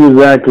to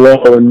Zach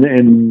Lowe,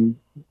 and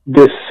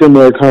this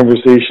similar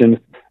conversation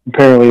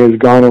apparently has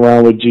gone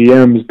around with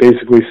GMs,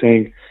 basically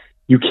saying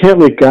you can't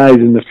let guys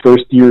in the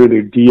first year of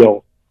their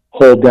deal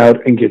hold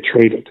out and get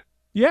traded.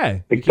 Yeah.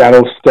 Like,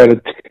 that'll set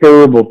a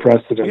terrible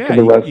precedent for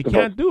the rest of us. You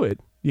can't do it.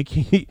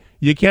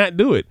 You can't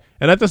do it.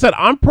 And as I said,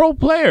 I'm pro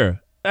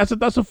player. That's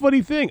a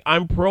funny thing.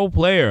 I'm pro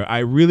player. I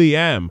really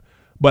am.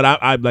 But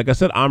I like I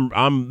said,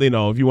 I'm you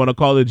know, if you want to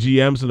call the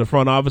GMs in the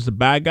front office the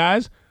bad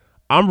guys,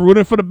 I'm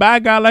rooting for the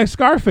bad guy like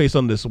Scarface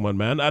on this one,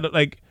 man. I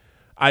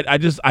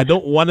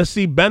don't want to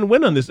see Ben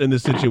win in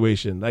this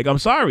situation. Like, I'm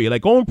sorry.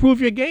 Like, go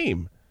improve your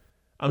game.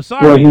 I'm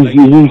sorry. Well,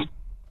 he's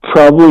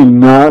probably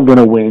not going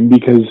to win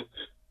because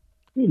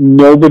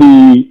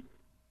nobody,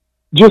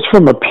 just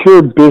from a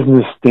pure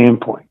business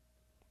standpoint,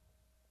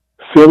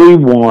 Philly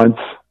wants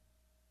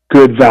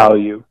good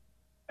value.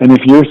 And if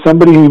you're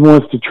somebody who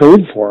wants to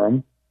trade for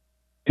him,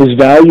 his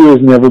value has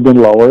never been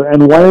lower.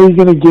 And why are you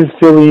going to give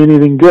Philly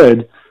anything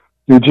good?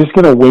 You're just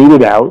going to wait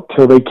it out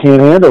till they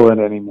can't handle it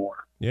anymore.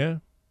 Yeah.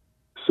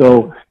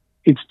 So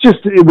it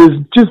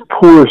was just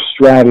poor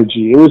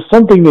strategy. It was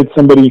something that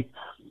somebody,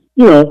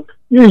 you know,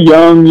 you're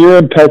young, you're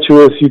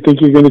impetuous, you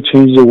think you're going to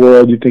change the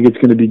world, you think it's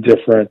going to be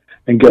different,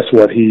 and guess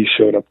what? He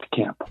showed up to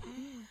camp.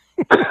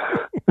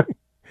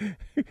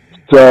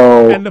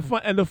 So, and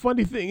the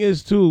funny thing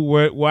is too,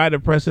 why the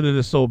precedent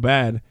is so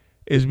bad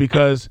is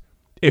because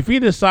if he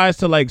decides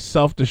to like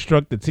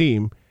self-destruct the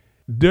team,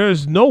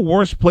 there's no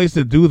worse place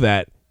to do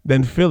that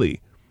than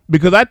Philly.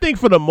 Because I think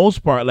for the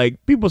most part,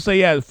 like, people say,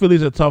 yeah,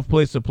 Philly's a tough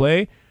place to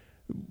play.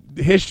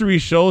 History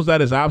shows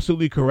that is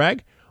absolutely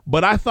correct.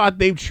 But I thought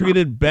they've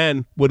treated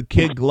Ben with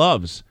kid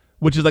gloves,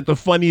 which is like the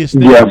funniest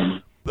thing. Yes.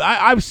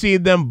 I've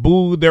seen them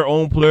boo their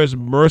own players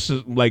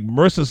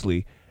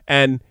mercilessly.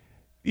 And,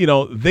 you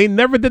know, they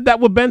never did that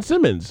with Ben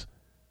Simmons.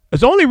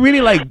 It's only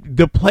really like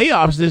the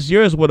playoffs this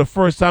year is where the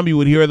first time you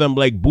would hear them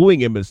like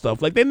booing him and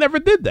stuff. Like, they never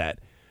did that.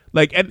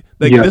 Like,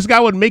 This guy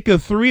would make a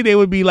three, they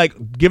would be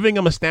like giving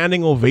him a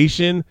standing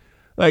ovation.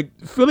 Like,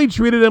 Philly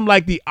treated him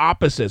like the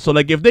opposite. So,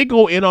 like, if they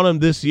go in on him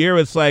this year,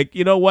 it's like,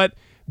 you know what?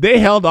 They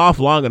held off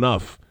long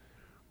enough.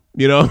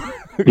 You know?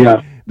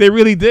 Yeah. They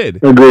really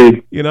did.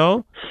 Agreed. You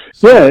know?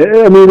 Yeah,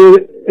 I mean,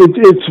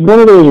 it's one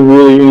of those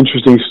really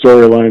interesting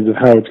storylines of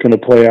how it's going to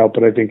play out,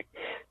 but I think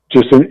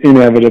just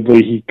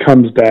inevitably he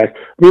comes back.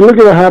 I mean, look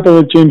at what happened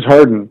with James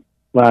Harden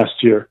last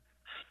year.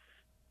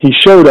 He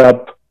showed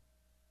up,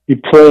 he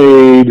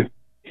played,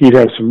 he'd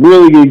have some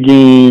really good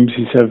games,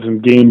 he'd have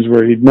some games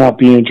where he'd not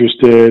be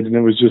interested, and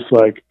it was just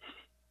like,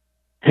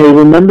 hey,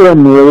 remember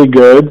I'm really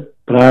good,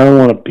 but I don't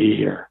want to be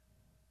here.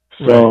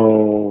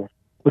 So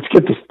let's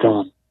get this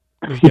done.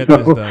 Let's get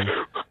this done.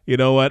 You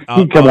know what?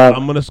 I'm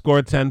going to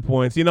score 10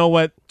 points. You know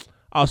what?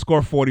 I'll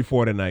score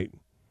 44 tonight.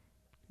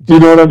 You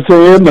know what I'm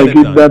saying? Like,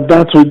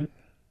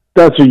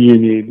 that's what you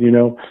need, you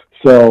know?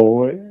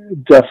 So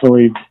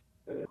definitely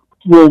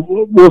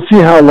we'll see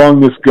how long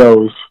this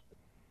goes.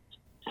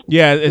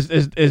 Yeah,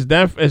 it's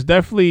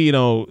definitely, you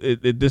know,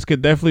 this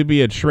could definitely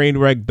be a train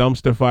wreck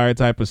dumpster fire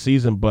type of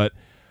season, but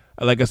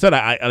like I said,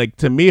 I like,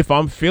 to me, if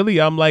I'm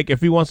Philly, I'm like,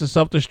 if he wants to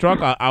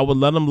self-destruct, I would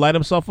let him light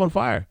himself on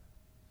fire.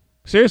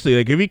 Seriously,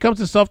 like, if he comes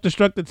to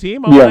self-destruct the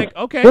team, I'm like,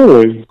 okay,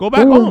 go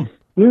back home.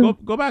 Yeah.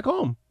 Go back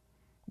home.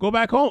 Go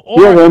back home.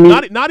 Or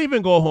not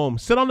even go home.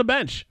 Sit on the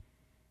bench.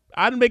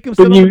 I'd make him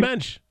sit on the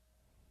bench.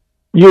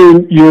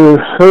 You're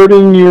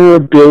hurting your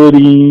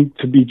ability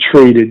to be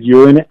traded.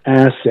 You're an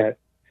asset.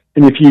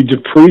 And if you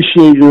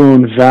depreciate your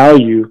own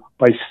value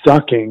by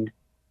sucking,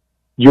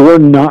 you're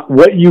not,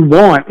 what you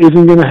want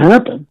isn't going to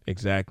happen.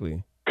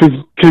 Exactly.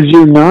 Because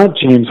you're not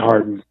James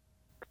Harden.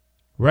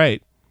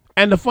 Right.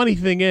 And the funny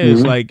thing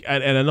is, like,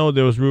 and I know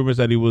there was rumors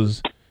that he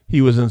was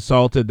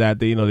insulted that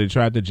they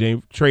tried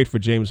to trade for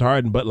James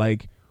Harden, but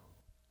like,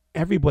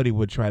 everybody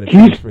would try to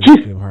trade for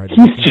James Harden.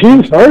 He's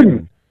James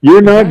Harden.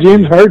 You're not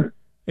James Harden.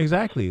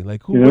 Exactly.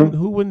 Like You know?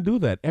 who wouldn't do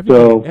that?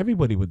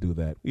 Everybody would do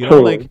that. You know,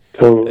 Totally, like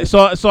totally.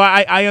 so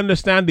I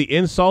understand the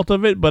insult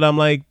of it, but I'm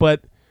like,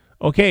 but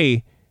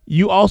okay,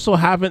 you also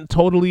haven't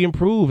totally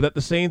improved at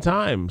the same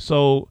time.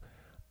 So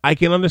I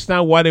can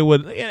understand why they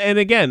would. And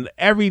again,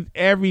 every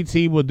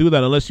team would do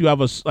that unless you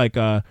have a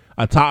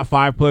top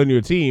 5 player in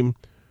your team.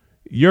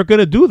 You're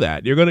gonna do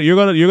that. You're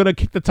gonna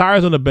kick the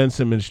tires on a Ben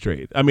Simmons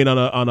trade. I mean,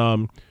 on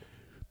a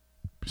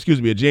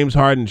James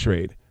Harden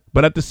trade.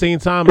 But at the same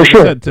time, like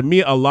I said, to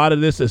me, a lot of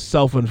this is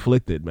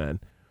self-inflicted, man.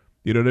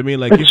 You know what I mean?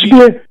 Like, it should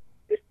be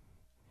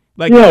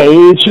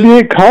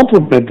a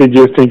compliment that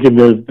you're thinking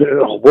that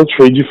we'll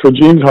trade you for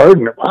James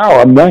Harden. Wow,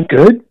 I'm that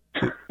good.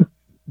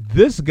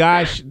 This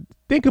guy,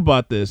 think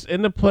about this.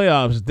 In the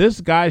playoffs,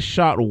 this guy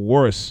shot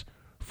worse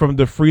from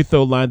the free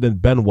throw line than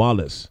Ben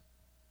Wallace.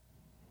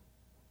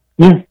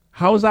 Yeah.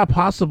 How is that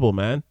possible,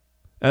 man?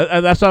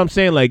 And that's what I'm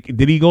saying. Like,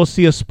 did he go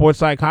see a sports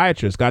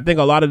psychiatrist? I think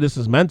a lot of this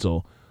is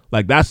mental.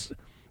 Like,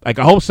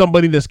 I hope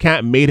somebody in this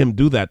camp made him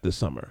do that this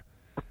summer.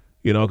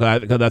 You know,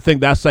 because I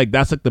think that's like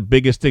the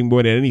biggest thing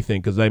more than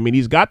anything. Because I mean,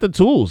 he's got the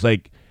tools.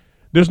 Like,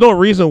 there's no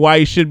reason why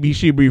he should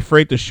be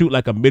afraid to shoot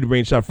like a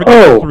mid-range shot.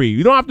 Forget the 3.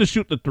 You don't have to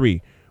shoot the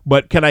 3,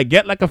 but can I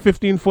get like a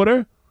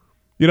 15-footer?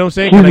 You know what I'm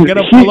saying? Can I get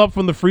a pull up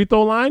from the free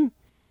throw line?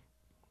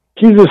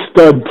 He's a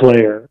stud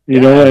player,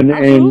 you know, and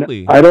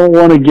I don't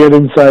want to get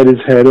inside his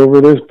head over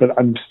this, but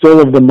I'm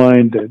still of the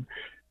mind that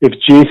if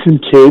Jason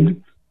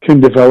Kidd can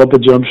develop a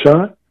jump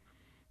shot,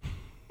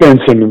 Ben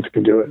Simmons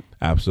can do it.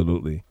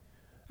 Absolutely.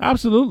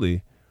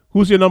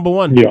 Who's your number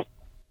 1? Yeah.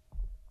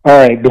 All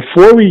right.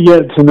 Before we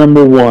get to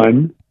number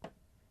 1,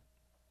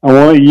 I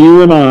want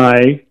you and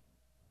I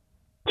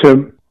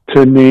to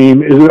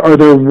name. Are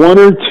there 1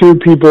 or 2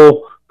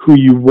 people who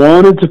you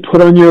wanted to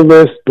put on your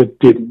list but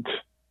didn't?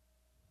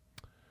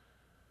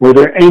 Were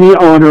there any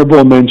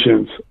honorable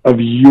mentions of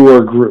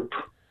your group?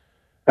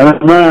 And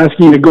I'm not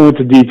asking you to go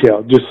into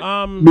detail. Just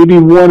maybe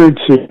 1 or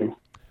 2.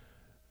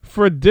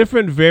 For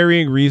different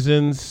varying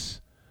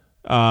reasons,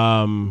 it's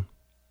going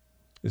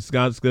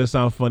to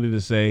sound funny to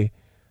say,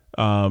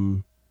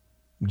 Jalen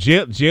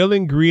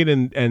Green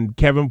and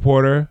Kevin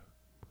Porter.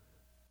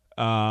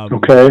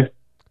 Okay.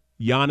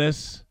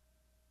 Giannis.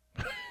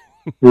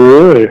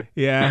 Really?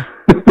 Yeah.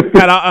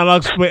 And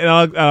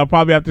I'll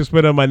probably have to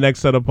split on my next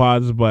set of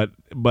pods, but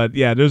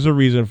yeah, there's a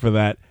reason for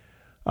that.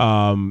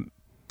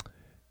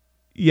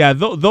 Yeah,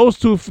 those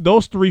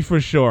 3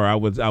 for sure. I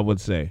would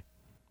say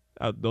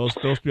those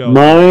 3.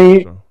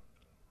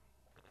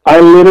 I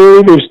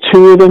literally, there's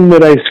 2 of them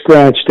that I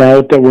scratched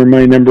out that were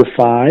my number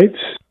 5s.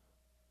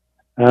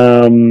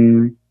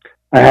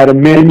 I had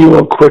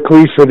Emmanuel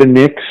Quickly for the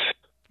Knicks.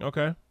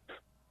 Okay.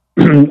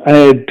 I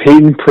had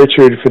Peyton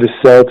Pritchard for the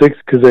Celtics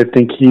because I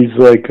think he's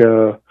like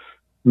a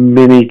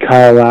mini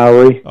Kyle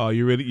Lowry. Oh,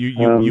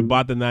 you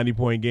bought the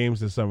 90-point games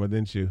this summer,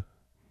 didn't you?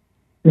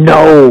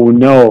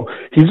 No.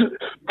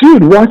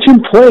 Dude, watch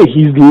him play.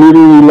 He's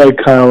literally like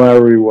Kyle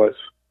Lowry was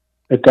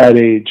at that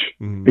age.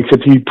 Mm-hmm.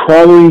 Except he's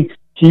probably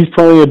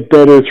a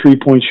better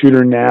 3-point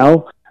shooter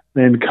now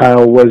than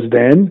Kyle was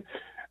then.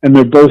 And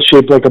they're both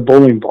shaped like a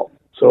bowling ball.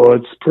 So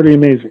it's pretty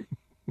amazing.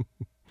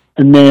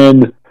 And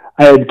then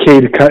I had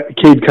Cade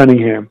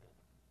Cunningham.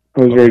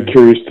 I was very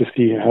curious to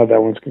see how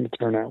that one's going to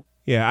turn out.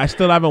 Yeah, I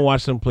still haven't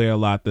watched him play a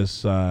lot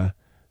this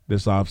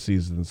off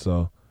season,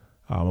 so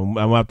I'm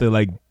gonna have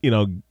to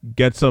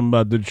get some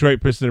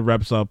Detroit Pistons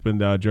reps up and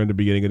during the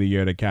beginning of the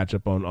year to catch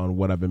up on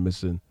what I've been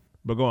missing.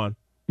 But go on.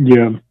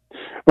 Yeah.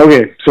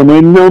 Okay, so my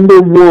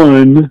number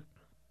 1,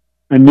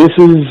 and this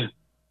is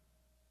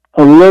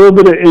a little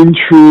bit of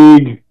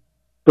intrigue,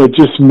 but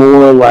just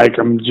more like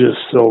I'm just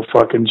so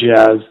fucking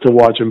jazzed to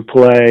watch him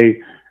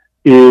play,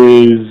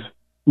 is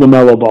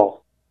LaMelo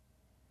Ball.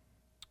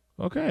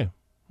 Okay.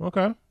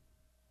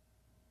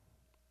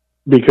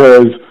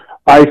 Because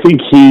I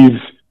think he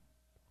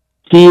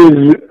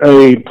is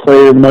a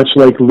player much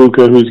like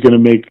Luka who's going to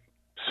make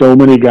so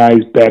many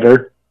guys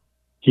better.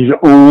 He's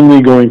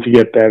only going to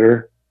get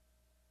better.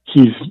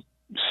 He's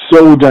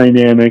so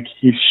dynamic.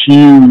 He's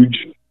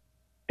huge.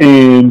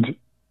 And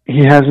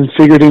he hasn't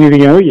figured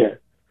anything out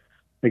yet.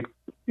 Like,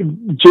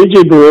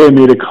 JJ Barea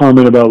made a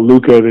comment about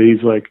Luka that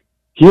he's like,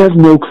 he has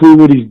no clue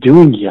what he's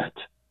doing yet.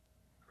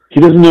 He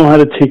doesn't know how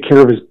to take care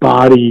of his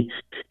body.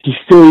 He's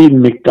still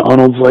eating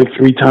McDonald's like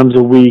 3 times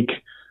a week.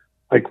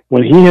 Like,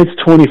 when he hits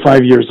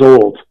 25 years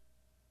old,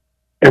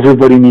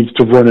 everybody needs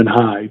to run and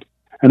hide.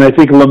 And I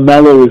think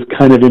LaMelo is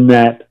kind of in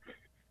that,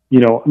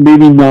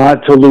 maybe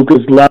not to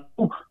Luka's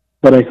level,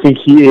 but I think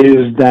he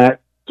is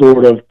that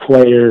sort of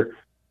player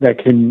that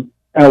can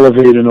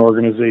elevate an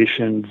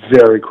organization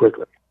very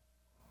quickly.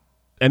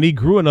 And he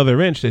grew another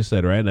inch, they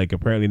said, right? Like,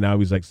 apparently now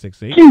he's like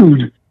 6'8".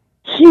 Dude,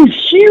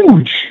 he's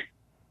huge.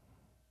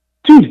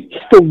 Dude,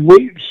 the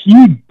way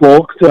he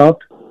bulked up,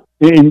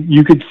 and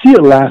you could see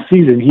it last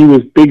season. He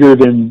was bigger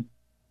than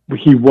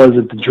he was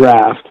at the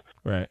draft.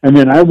 Right. And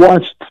then I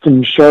watched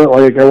some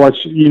I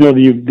watched,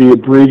 the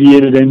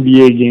abbreviated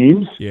NBA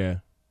games. Yeah.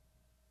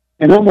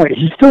 And I'm like,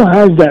 he still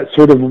has that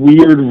sort of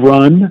weird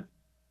run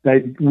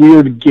that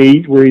weird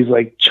gait where he's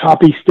like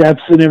choppy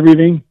steps and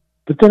everything.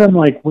 But then I'm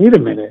like, wait a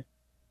minute.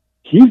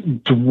 He's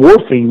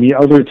dwarfing the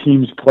other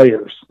team's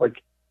players.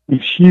 Like,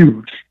 he's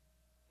huge.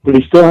 But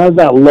he still has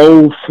that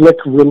low flick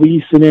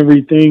release and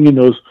everything and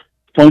those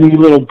funny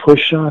little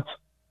push shots.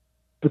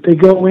 But they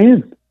go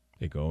in.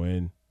 They go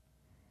in.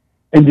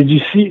 And did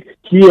you see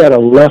he had a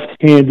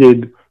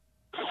left-handed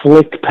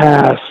flick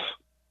pass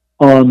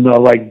on the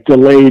like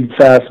delayed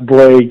fast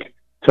break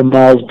to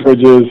Miles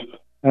Bridges?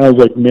 And I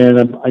was like,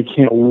 man, I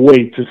can't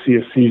wait to see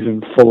a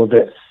season full of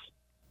this.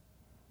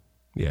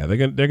 Yeah,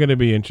 they're gonna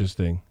be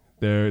interesting.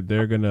 They're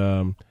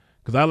gonna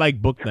because I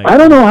like Book Night. I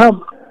don't know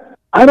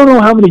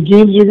how many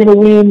games you're gonna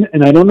win,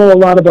 and I don't know a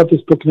lot about this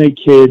Book Night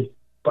kid,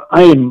 but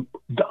I am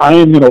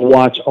gonna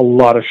watch a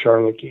lot of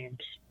Charlotte games.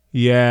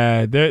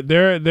 Yeah,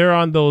 they're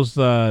on those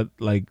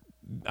like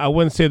I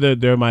wouldn't say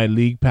that they're my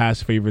league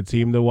pass favorite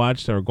team to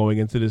watch or going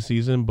into the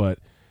season, but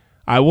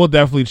I will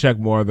definitely check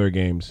more of their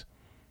games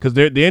because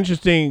the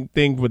interesting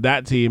thing with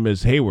that team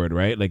is Hayward,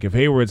 right? Like if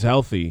Hayward's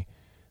healthy,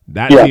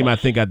 that team I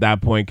think at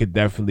that point could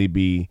definitely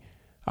be.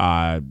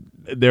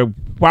 They're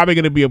probably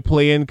going to be a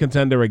play-in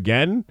contender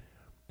again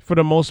for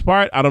the most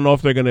part. I don't know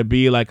if they're going to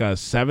be like a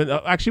 7.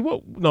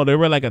 Actually, no, they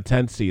were like a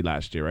 10th seed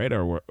last year, right?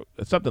 Or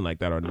something like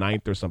that, or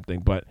 9th or something.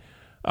 But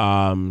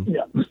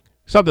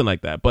something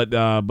like that. But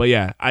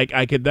yeah,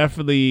 I could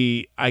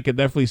definitely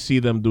see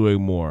them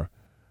doing more.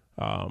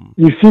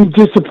 You seem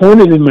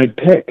disappointed in my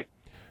pick.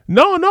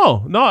 No.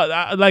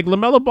 Like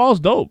LaMelo Ball's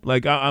dope.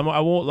 Like I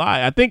won't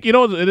lie. I think it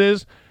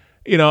is.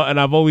 And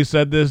I've always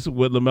said this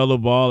with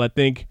LaMelo Ball. I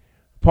think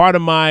part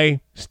of my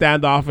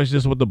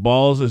standoffishness with the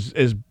Balls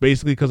is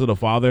basically because of the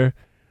father.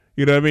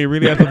 You know what I mean? It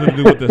really has nothing to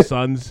do with the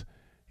sons.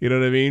 You know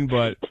what I mean?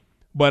 But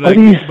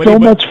he's so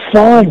much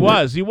fun.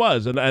 He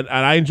was, and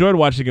I enjoyed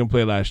watching him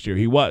play last year.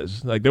 He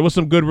was like there was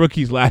some good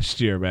rookies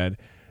last year, man.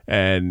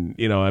 And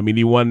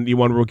he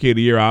won Rookie of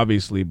the Year,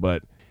 obviously,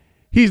 but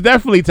he's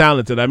definitely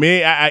talented. I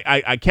mean,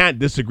 I can't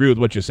disagree with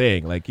what you're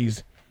saying. Like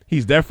he's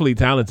definitely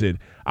talented.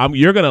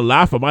 You're gonna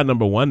laugh at my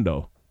number one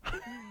though.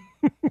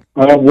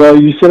 Well,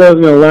 you said I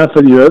was gonna laugh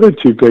at your other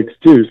two picks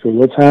too, so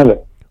let's have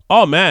it.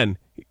 Oh man,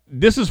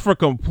 this is for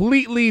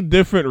completely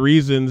different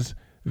reasons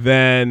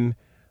than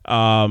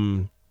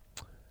what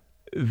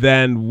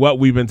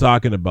we've been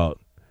talking about.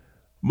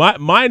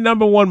 My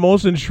number one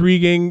most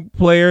intriguing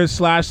player /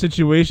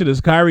 situation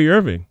is Kyrie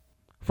Irving,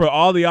 for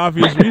all the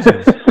obvious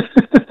reasons.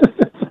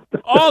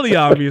 All the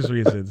obvious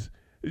reasons.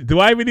 Do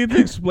I even need to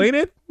explain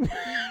it?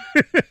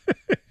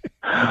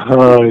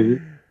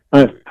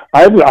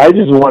 I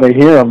just want to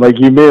hear him. Like,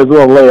 you may as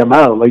well lay him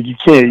out. Like, you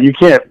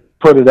can't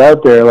put it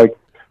out there. Like,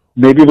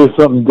 maybe there's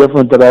something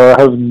different that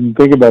I haven't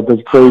think about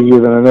that's crazier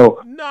than I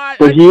know. No,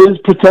 but he is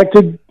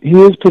protected. He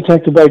is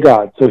protected by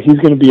God, so he's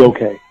going to be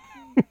okay.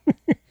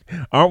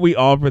 Aren't we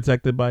all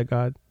protected by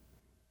God?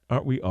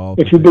 Aren't we all?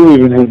 If you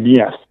believe in him,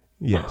 yes.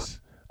 Yes.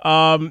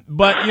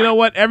 But you know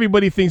what?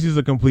 Everybody thinks he's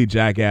a complete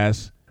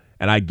jackass,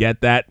 and I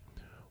get that.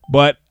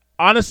 But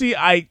honestly,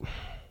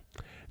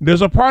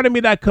 there's a part of me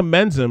that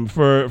commends him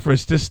for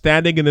just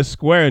standing in the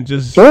square and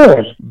just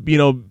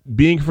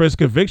being for his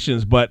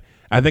convictions. But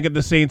I think at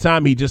the same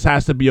time, he just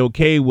has to be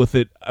okay with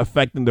it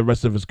affecting the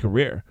rest of his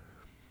career.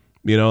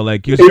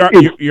 Like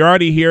you're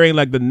already hearing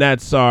like the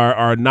Nets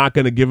are not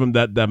going to give him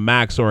the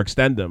max or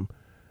extend him.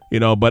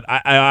 But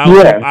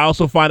I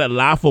also find it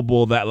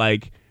laughable that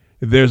like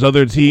there's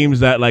other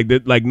teams that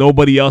like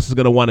nobody else is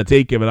going to want to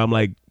take him, and I'm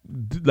like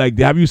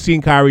have you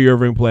seen Kyrie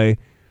Irving play?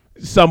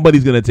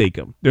 Somebody's going to take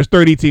him. There's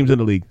 30 teams in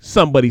the league.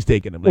 Somebody's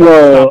taking him.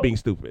 Stop being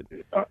stupid.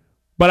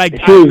 But I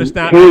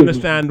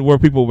understand where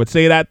people would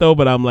say that, though,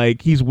 but I'm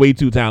like, he's way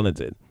too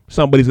talented.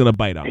 Somebody's going to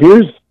bite on him.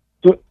 Here's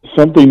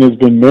something that's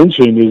been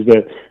mentioned is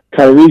that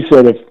Kyrie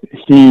said if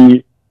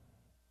he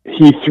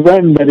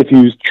threatened that if he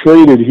was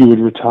traded, he would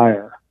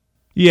retire.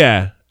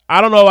 Yeah. I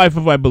don't know if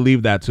I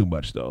believe that too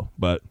much, though.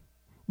 But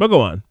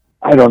go on.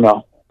 I don't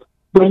know.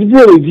 But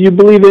really, do you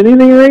believe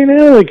anything right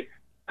now? Like,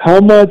 how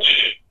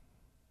much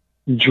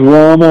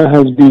drama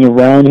has been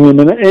around him,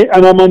 and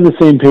I'm on the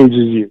same page as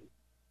you.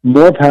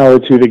 More power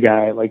to the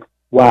guy. Like,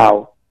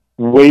 wow,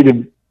 way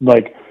to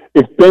like.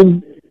 If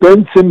Ben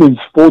Simmons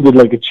folded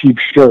like a cheap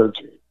shirt,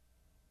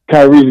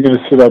 Kyrie's going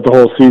to sit out the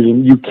whole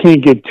season. You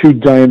can't get two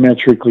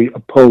diametrically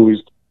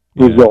opposed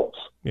results.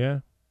 Yeah.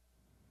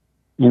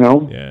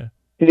 Yeah.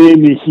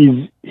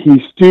 And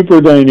he's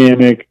super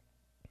dynamic,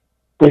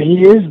 but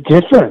he is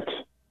different.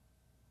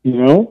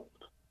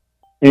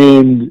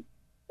 And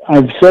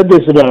I've said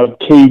this about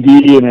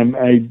KD, and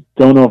I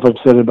don't know if I've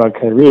said it about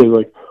Kyrie.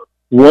 Like,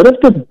 what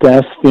if the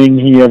best thing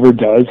he ever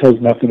does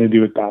has nothing to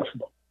do with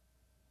basketball?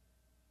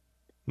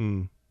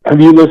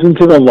 Have you listened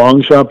to the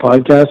Long Shot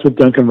podcast with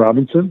Duncan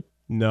Robinson?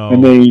 No,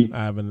 and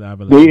I haven't.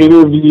 They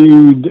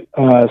interviewed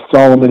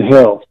Solomon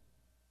Hill,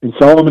 and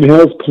Solomon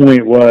Hill's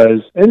point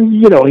was, and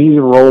he's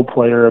a role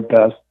player at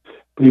best,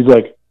 but he's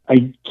like,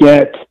 I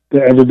get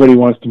that everybody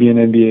wants to be an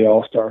NBA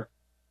All-Star.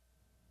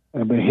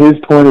 But his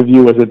point of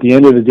view was, at the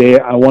end of the day,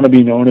 I want to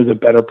be known as a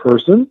better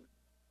person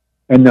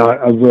and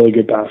not a really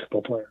good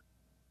basketball player.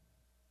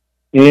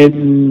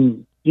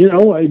 And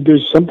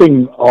there's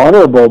something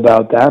honorable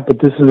about that, but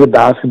this is a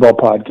basketball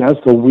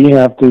podcast, so we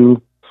have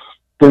to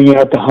bring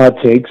out the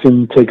hot takes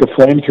and take a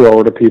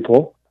flamethrower to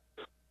people.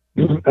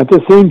 At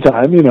the same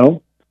time,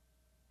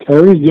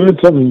 Kyrie's doing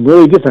something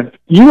really different.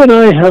 You and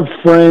I have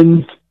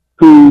friends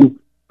who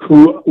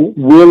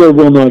will or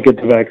will not get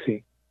the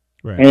vaccine.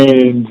 Right.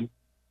 And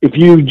if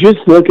you just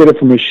look at it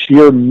from a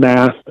sheer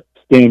math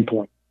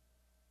standpoint,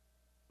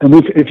 and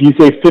if you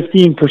say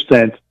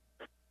 15%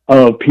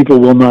 of people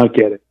will not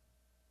get it,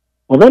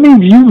 well, that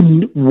means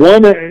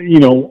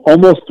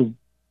almost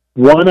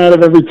 1 out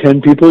of every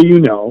 10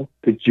 people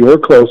that you're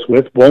close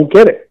with won't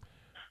get it.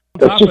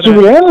 That's just a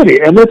reality,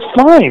 and that's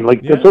fine.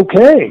 That's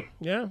okay.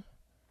 Yeah.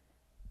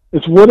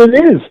 It's what it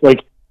is.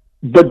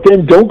 But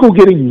then don't go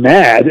getting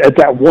mad at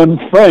that one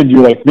friend.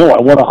 You're like, no,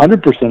 I want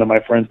 100% of my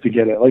friends to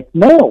get it.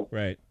 No.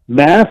 Right.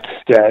 Math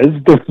says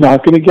they're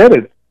not going to get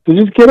it. So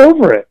just get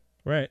over it.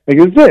 Right.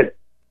 That's it.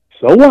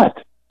 So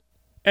what?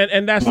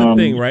 And that's the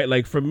thing,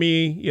 right? For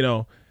me,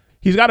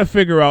 he's got to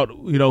figure out,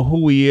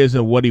 who he is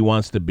and what he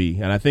wants to be.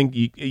 And I think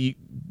he,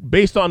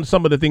 based on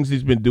some of the things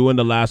he's been doing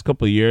the last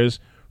couple of years,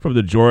 from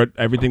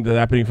everything that's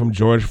happening from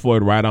George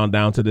Floyd right on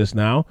down to this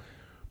now,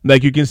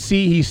 you can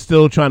see he's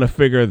still trying to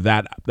figure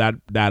that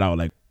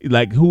out.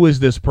 Like who is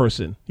this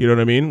person? You know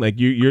what I mean?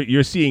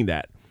 You're seeing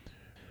that.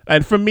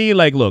 And for me,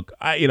 look,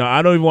 I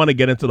don't even want to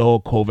get into the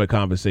whole COVID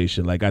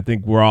conversation. I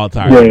think we're all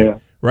tired of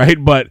it,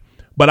 right? But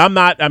I'm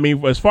not. I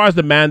mean, as far as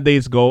the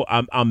mandates go,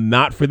 I'm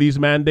not for these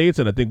mandates,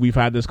 and I think we've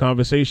had this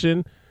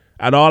conversation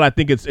at all. I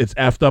think it's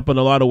effed up in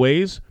a lot of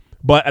ways,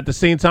 but at the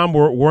same time,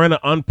 we're in an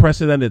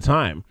unprecedented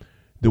time.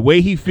 The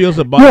way he feels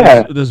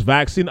about this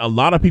vaccine, a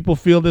lot of people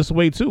feel this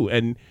way too,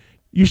 and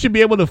you should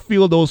be able to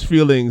feel those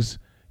feelings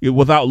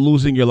without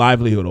losing your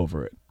livelihood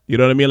over it. You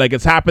know what I mean?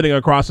 It's happening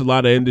across a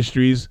lot of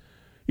industries.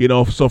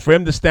 So for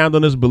him to stand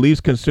on his beliefs,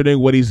 considering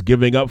what he's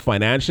giving up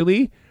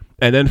financially,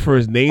 and then for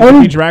his name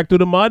to be dragged through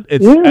the mud,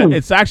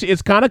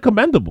 it's kind of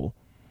commendable.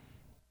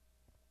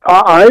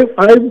 I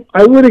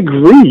would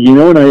agree,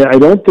 and I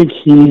don't think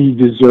he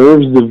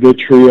deserves the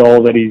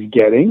vitriol that he's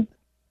getting.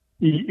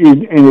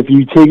 And if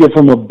you take it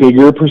from a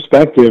bigger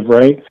perspective,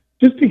 right,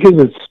 just because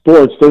it's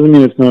sports doesn't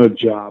mean it's not a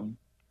job.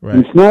 Right.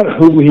 It's not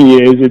who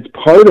he is. It's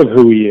part of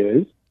who he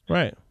is.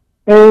 Right.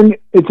 And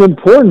it's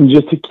important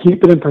just to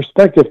keep it in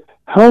perspective.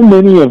 How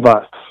many of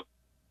us,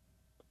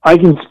 I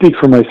can speak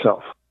for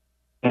myself,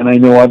 and I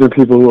know other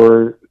people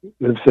who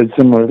have said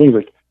similar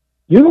things,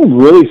 you don't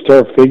really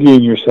start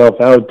figuring yourself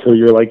out till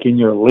you're in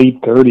your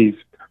late 30s,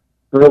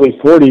 early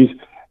 40s.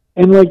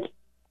 And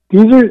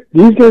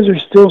these guys are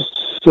still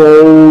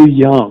so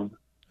young.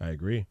 I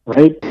agree.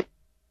 Right?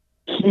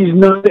 He's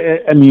not,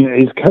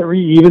 is Kyrie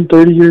even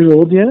 30 years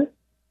old yet?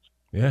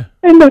 Yeah.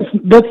 And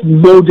that's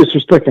no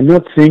disrespect. I'm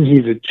not saying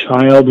he's a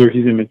child or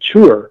he's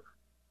immature,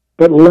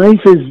 but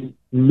life is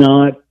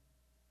not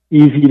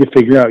easy to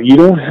figure out. You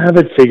don't have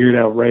it figured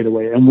out right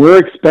away. And we're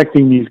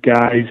expecting these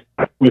guys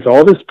with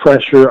all this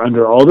pressure,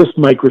 under all this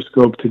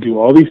microscope, to do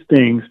all these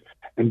things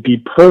and be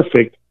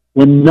perfect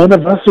when none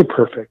of us are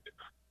perfect.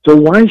 So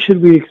why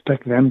should we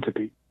expect them to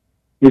be?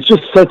 It's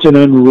just such an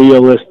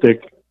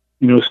unrealistic,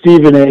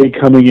 Stephen A.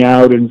 coming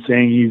out and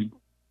saying he's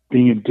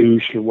being a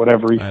douche or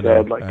whatever he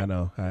said. I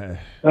know.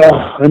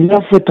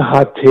 Enough with the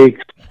hot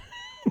takes.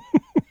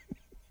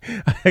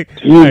 I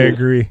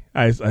agree.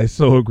 I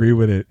so agree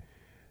with it.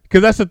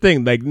 Because that's the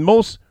thing.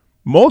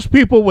 Most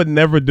people would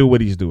never do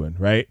what he's doing,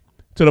 right?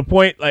 To the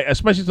point,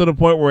 especially to the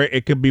point where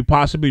it could be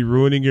possibly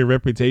ruining your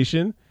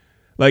reputation.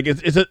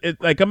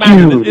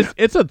 Imagine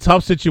it's a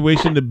tough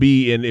situation to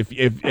be in if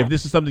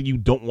this is something you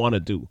don't want to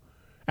do,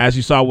 as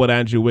you saw with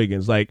Andrew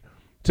Wiggins.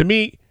 To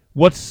me,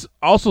 what's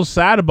also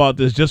sad about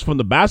this, just from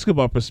the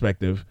basketball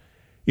perspective,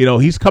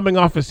 he's coming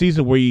off a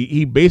season where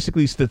he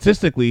basically,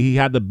 statistically, he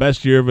had the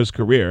best year of his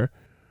career.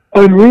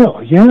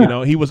 Unreal,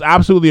 yeah. He was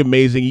absolutely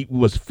amazing. He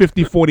was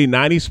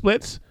 50-40-90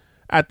 splits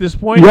at this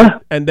point. Yeah.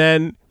 And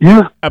then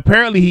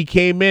apparently he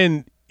came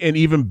in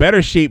even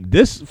better shape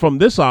from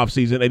this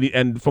offseason.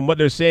 And from what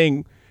they're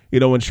saying,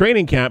 in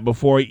training camp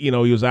before, he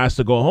was asked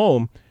to go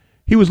home,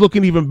 he was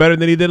looking even better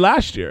than he did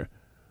last year.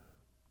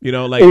 And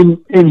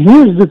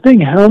here's the thing,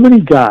 how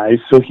many guys,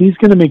 so he's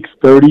going to make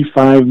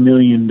 $35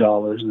 million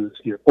this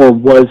year, or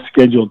was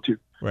scheduled to.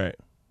 Right.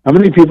 How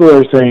many people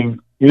are saying,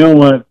 you know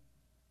what,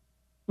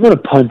 I'm going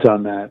to punt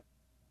on that.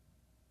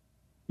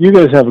 You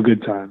guys have a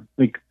good time.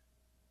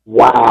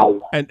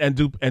 Wow. And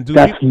do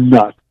that's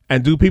nuts.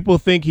 And do people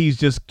think he's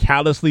just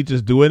callously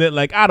just doing it?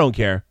 I don't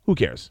care. Who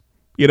cares?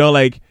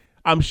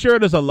 I'm sure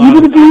there's a lot.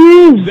 Even if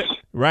he is.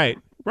 Right.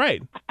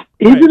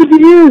 Even if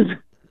he is,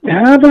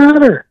 have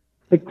at her.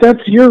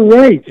 That's your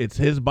right. It's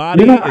his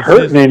body. You're not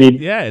hurting any.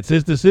 Yeah, it's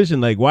his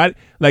decision. Why?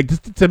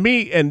 To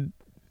me, and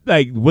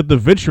with the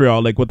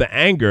vitriol, with the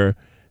anger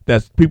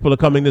that people are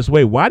coming this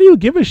way, why do you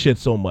give a shit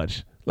so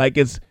much?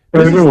 This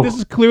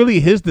is clearly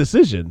his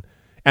decision.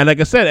 And like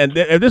I said, and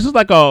if this is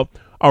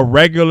a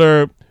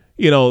regular,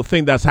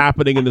 thing that's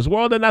happening in this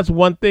world, then that's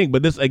one thing.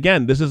 But this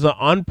is an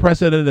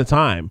unprecedented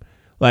time.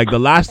 The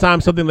last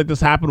time something like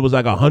this happened was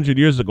 100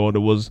 years ago, and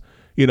it was,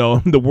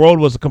 the world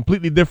was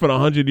completely different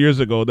 100 years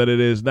ago than it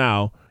is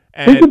now.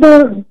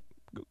 And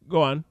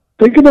go on.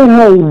 Think about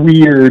how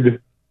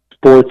weird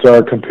sports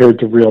are compared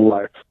to real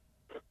life.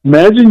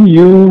 Imagine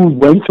you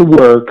went to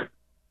work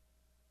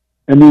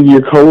and then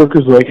your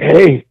coworker's like,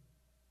 "Hey,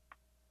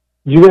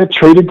 you got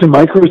traded to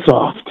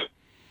Microsoft."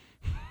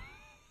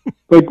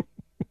 Like,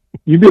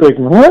 you'd be like,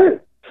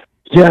 "What?"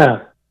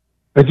 "Yeah,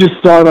 I just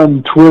saw it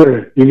on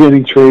Twitter. You're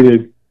getting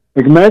traded."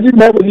 Like, imagine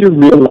that was your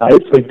real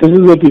life. Like, this is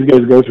what these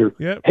guys go through.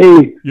 Yep.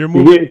 Hey,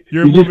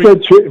 you just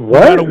got traded.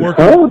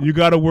 What? You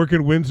got to work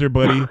in Windsor,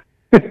 buddy.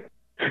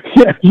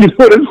 Yeah, you know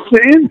what I'm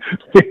saying?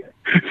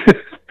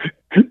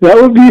 That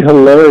would be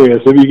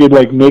hilarious if you could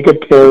like make a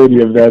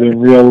parody of that in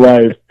real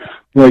life.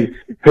 Like,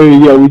 "Hey,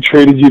 yeah, we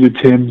traded you to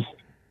Tim's.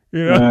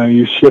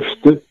 Your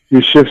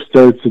shift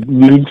starts at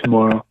noon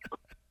tomorrow.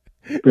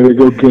 Better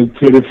go get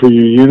fitted for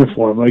your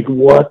uniform." Like,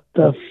 what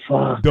the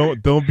fuck?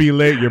 Don't be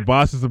late. Your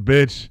boss is a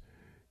bitch.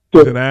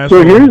 So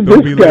here's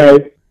this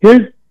guy.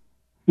 Here's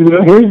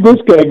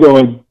this guy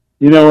going,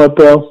 "You know what,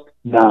 Bill?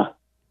 Nah,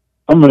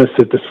 I'm gonna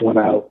sit this one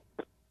out.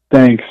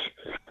 Thanks."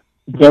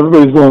 So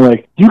everybody's going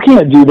like, "You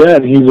can't do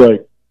that." And he's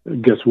like,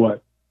 "Guess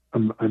what?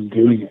 I'm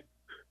doing it."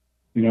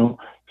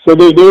 So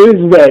there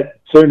is that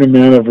certain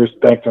amount of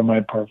respect on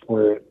my part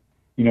for it.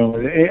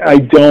 I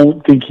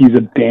don't think he's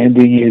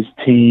abandoning his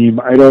team.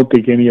 I don't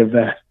think any of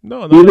that.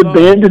 No, he's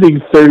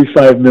abandoning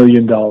 $35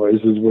 million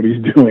is what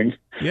he's doing.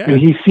 Yeah. And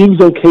he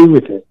seems okay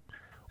with it.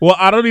 Well,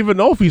 I don't even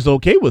know if he's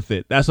okay with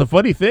it. That's a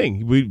funny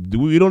thing. We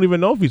don't even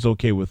know if he's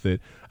okay with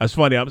it. That's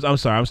funny. I'm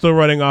sorry. I'm still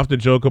running off the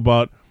joke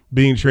about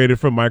being traded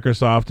from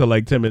Microsoft to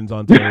like Timmins,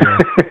 Ontario.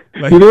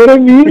 Like, you know what I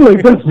mean?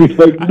 Like, that's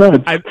like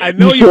nuts. I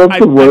know you show up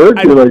to work.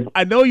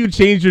 I know you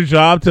changed your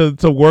job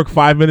to work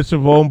 5 minutes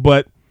from home,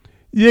 but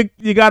you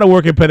got to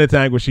work in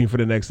Penetanguishene for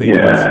the next 8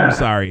 months. I'm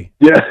sorry.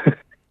 Yeah.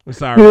 I'm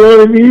sorry. You know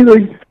what I mean?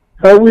 Like,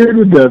 how weird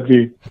would that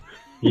be?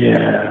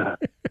 Yeah.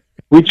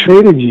 We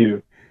traded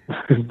you.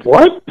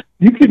 What?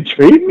 You can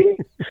trade me?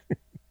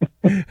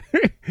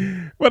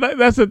 Well,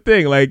 that's the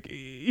thing. Like,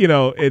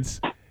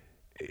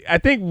 I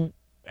think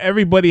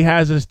everybody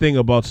has this thing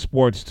about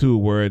sports too,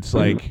 where it's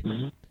like,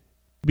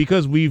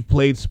 because we've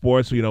played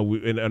sports,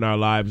 in our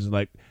lives,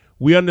 like,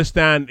 we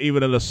understand,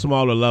 even at a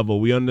smaller level,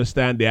 we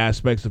understand the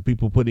aspects of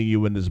people putting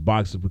you in this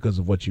box because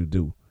of what you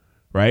do,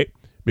 right?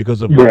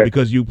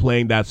 Because you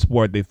playing that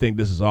sport, they think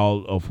this is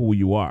all of who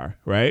you are,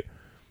 right?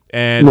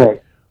 And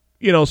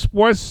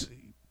sports,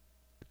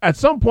 at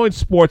some point,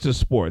 sports is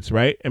sports,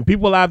 right? And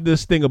people have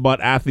this thing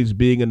about athletes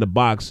being in the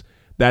box,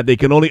 that they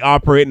can only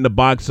operate in the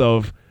box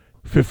of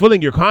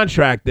fulfilling your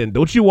contract. And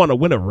don't you want to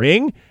win a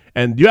ring?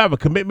 And you have a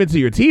commitment to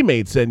your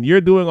teammates, and you're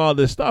doing all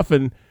this stuff.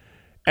 And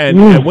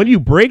when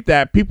you break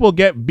that, people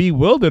get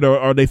bewildered,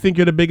 or they think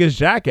you're the biggest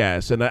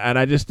jackass. And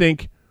I just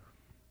think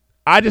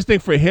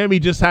for him, he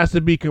just has to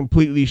be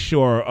completely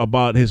sure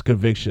about his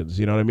convictions.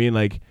 You know what I mean?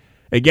 Like,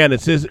 again,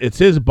 it's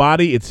his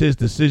body, it's his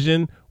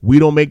decision. We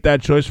don't make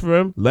that choice for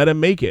him. Let him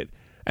make it,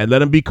 and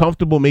let him be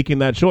comfortable making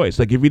that choice.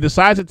 Like, if he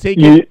decides to take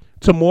it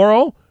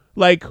tomorrow,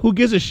 like, who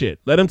gives a shit?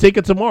 Let him take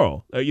it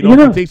tomorrow. If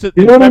he takes it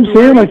in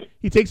February, like,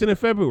 he takes it in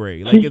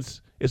February. Like,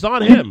 it's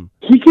on him.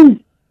 He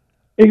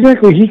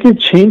can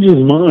change his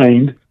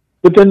mind,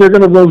 but then they're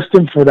going to roast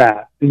him for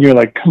that. And you're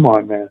like, come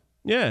on, man.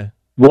 Yeah.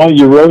 Well,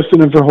 you're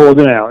roasting him for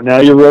holding out. Now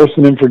you're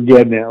roasting him for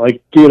getting it.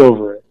 Like, get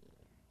over it.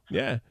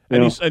 Yeah.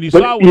 You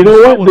saw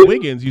with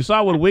Wiggins. You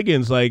saw with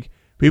Wiggins, like,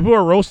 people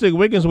were roasting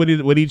Wiggins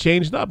when he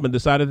changed up and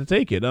decided to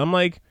take it. I'm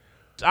like,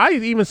 I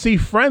even see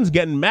friends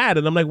getting mad,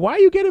 and I'm like, why are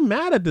you getting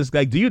mad at this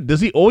guy?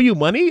 Does he owe you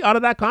money out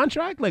of that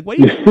contract? Like, what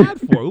are you getting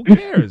mad for? Who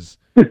cares?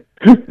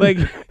 like,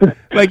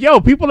 yo,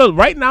 people are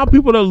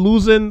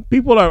losing.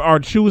 People are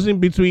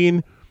choosing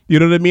between, you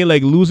know what I mean,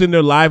 like, losing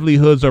their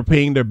livelihoods or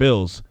paying their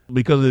bills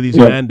because of these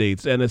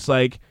mandates. And it's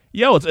like,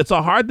 yo, it's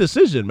a hard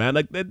decision, man.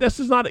 Like,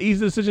 this is not an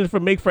easy decision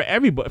for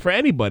everybody, for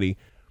anybody.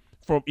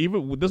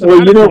 It doesn't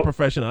matter if you're a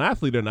professional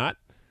athlete or not.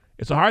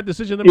 It's a hard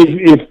decision to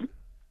make.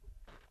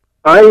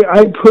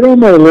 I put on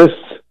my list,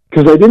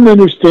 because I didn't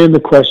understand the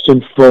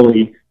question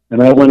fully,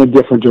 and I went a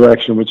different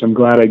direction, which I'm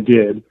glad I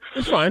did.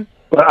 It's fine.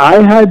 But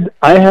I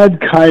had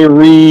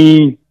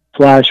Kyrie /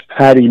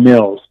 Patty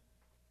Mills,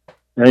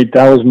 right?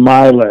 That was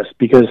my list,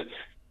 because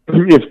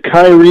if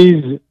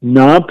Kyrie's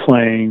not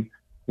playing,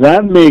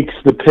 that makes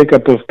the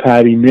pickup of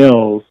Patty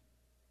Mills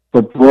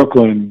for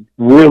Brooklyn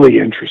really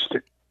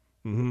interesting.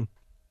 Mm-hmm.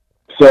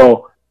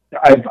 So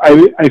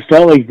I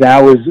felt like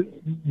that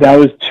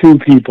was two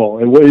people.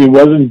 It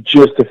wasn't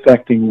just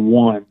affecting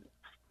one,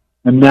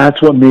 and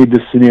that's what made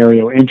the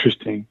scenario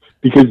interesting,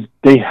 because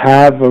they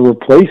have a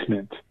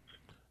replacement.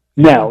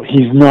 Now,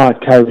 he's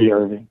not Kyrie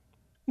Irving.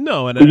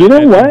 No, and you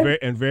know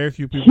what? And very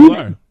few people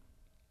are.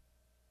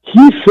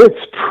 He fits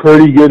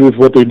pretty good with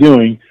what they're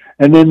doing.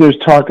 And then there's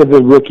talk of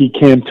the rookie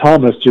Cam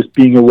Thomas just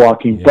being a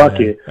walking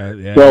bucket.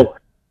 So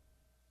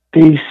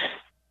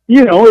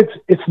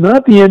it's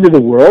not the end of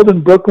the world,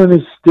 and Brooklyn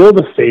is still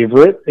the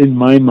favorite in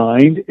my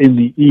mind in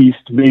the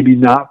East, maybe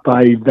not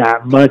by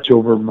that much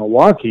over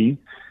Milwaukee.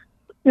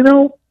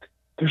 They're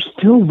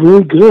still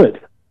really good.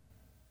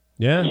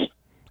 Yeah.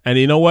 And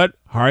you know what?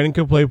 Harden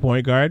can play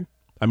point guard.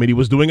 I mean, he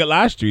was doing it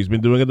last year. He's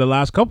been doing it the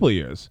last couple of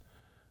years.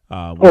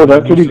 That's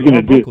what he's going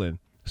to do. Brooklyn.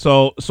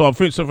 So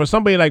for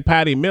somebody like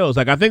Patty Mills,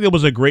 like I think it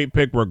was a great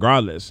pick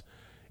regardless.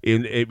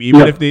 Even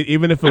if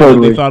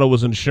they thought it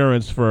was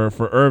insurance for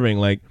Irving,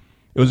 like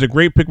it was a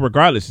great pick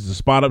regardless. He's a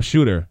spot up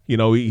shooter. You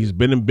know, he's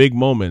been in big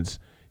moments.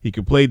 He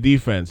can play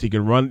defense. He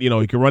can run. You know,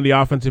 he can run the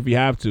offense if you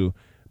have to.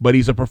 But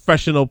he's a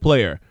professional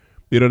player.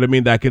 You know what I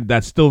mean?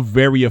 That's still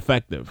very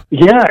effective.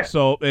 Yeah.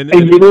 So and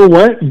you know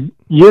what?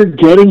 You're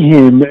getting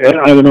him. I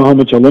don't know how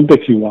much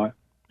Olympics you want,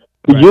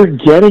 but you're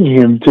getting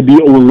him to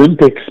be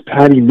Olympics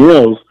Patty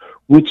Mills,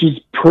 which is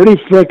pretty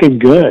freaking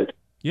good.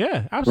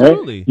 Yeah,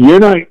 absolutely. Right? You're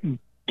not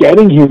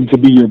getting him to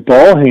be your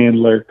ball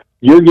handler.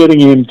 You're getting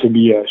him to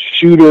be a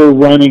shooter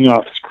running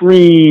off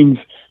screens.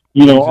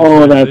 You know,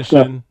 all of that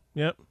stuff.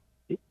 Yep.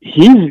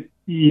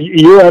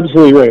 You're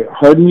absolutely right.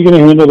 Harden's going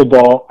to handle the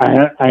ball.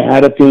 I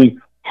had a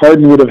feeling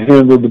Harden would have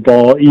handled the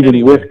ball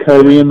even with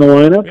Kyrie in the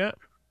lineup. Yeah.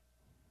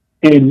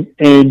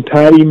 And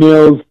Patty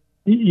Mills,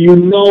 you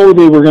know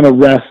they were going to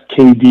rest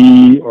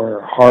KD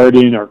or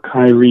Harden or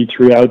Kyrie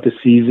throughout the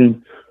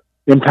season.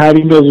 And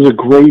Patty Mills is a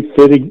great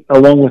fit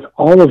along with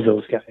all of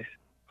those guys.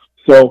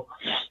 So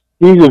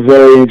he's a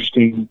very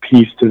interesting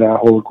piece to that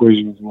whole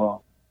equation as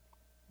well.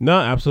 No,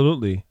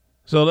 absolutely.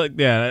 So, like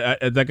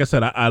I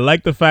said, I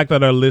like the fact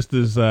that our list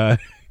is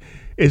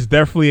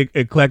definitely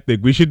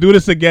eclectic. We should do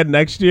this again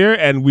next year,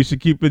 and we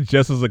should keep it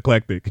just as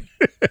eclectic.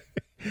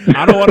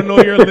 I don't want to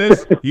know your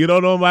list. You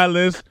don't know my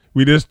list.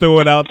 We just throw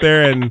it out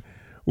there, and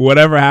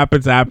whatever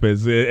happens,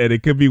 happens. And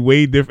it could be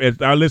way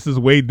different. Our list is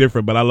way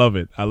different, but I love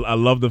it. I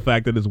love the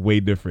fact that it's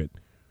way different.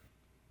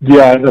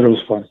 Yeah, I thought it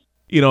was fun.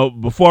 You know,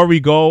 before we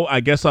go,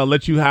 I guess I'll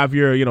let you have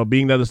your, you know,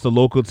 being that it's the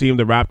local team,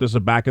 the Raptors are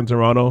back in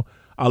Toronto.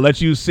 I'll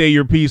let you say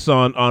your piece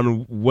on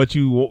what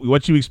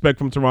you expect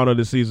from Toronto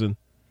this season.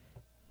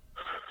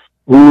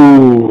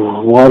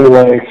 Ooh, what do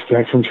I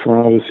expect from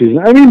Toronto this season?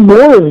 I mean,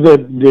 more of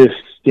the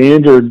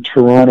standard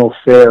Toronto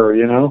fare,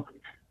 you know?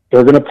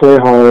 They're going to play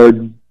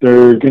hard.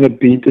 They're going to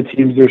beat the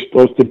teams they're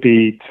supposed to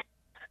beat.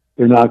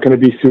 They're not going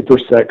to be super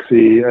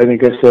sexy. I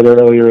think I said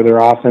earlier their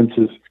offense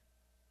is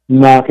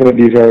not going to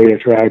be very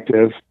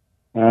attractive.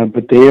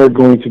 But they are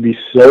going to be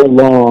so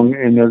long,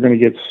 and they're going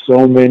to get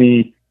so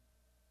many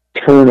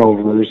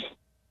turnovers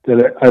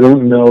that I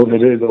don't know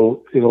that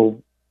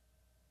it'll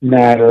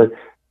matter.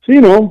 So,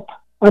 you know,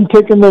 I'm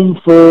picking them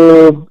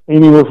for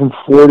anywhere from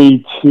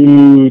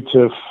 42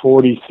 to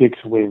 46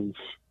 wins.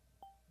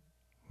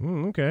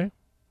 Okay.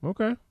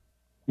 You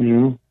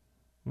know,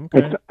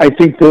 okay. I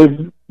think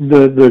the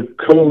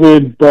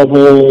COVID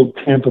bubble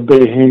Tampa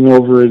Bay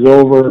hangover is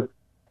over,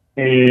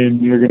 and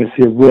you're going to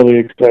see a really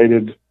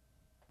excited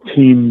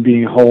team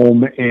being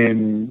home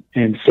and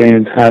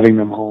fans having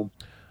them home.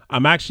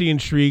 I'm actually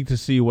intrigued to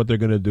see what they're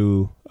going to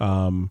do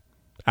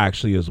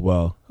actually as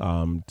well.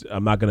 I'm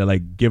not going to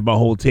like give my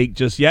whole take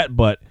just yet,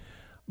 but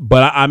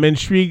I'm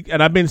intrigued,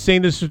 and I've been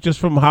saying this just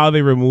from how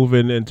they were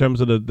moving in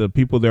terms of the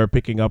people they're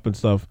picking up and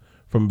stuff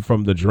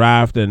from the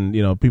draft, and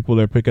you know, people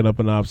they're picking up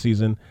in the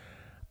offseason.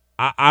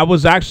 I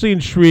was actually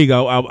intrigued.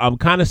 I'm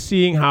kind of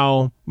seeing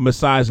how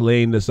Masai's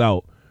laying this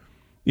out.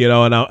 You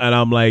know, and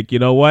I'm like, you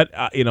know what?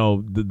 You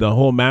know, the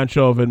whole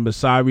mantra of "In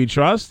Masai we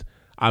trust."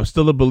 I'm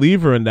still a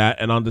believer in that,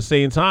 and on the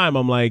same time,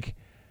 I'm like,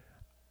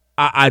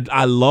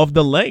 I love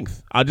the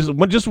length.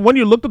 When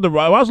you looked at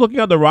I was looking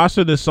at the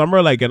roster this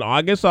summer, like in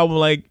August, I'm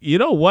like, you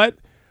know what?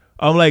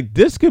 I'm like,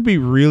 this could be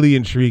really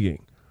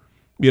intriguing.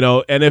 You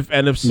know, and if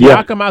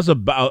Siakam has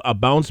a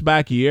bounce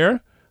back year,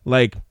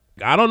 like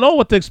I don't know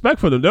what to expect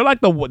from them. They're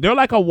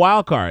like a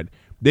wild card.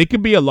 They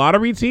could be a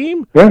lottery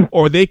team,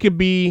 or they could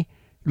be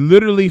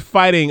literally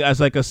fighting as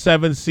like a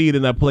 7th seed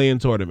in that play-in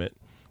tournament.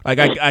 Like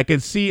I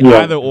could see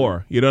either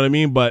or, you know what I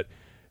mean? But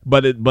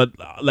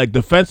like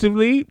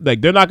defensively,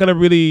 like they're not gonna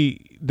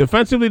really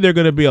defensively. They're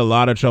gonna be a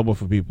lot of trouble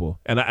for people,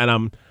 and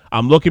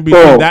I'm looking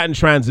between that and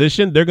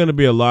transition. They're gonna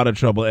be a lot of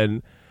trouble,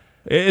 and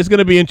it's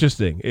gonna be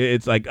interesting.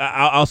 It's like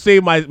I'll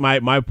save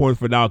my point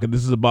for now because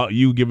this is about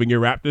you giving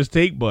your Raptors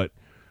take, but.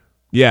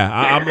 Yeah,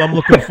 I'm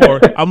looking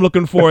forward. I'm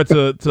looking forward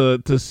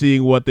to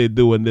seeing what they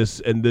do in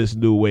this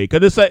new way,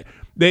 because it's like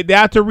they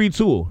had to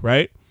retool,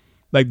 right?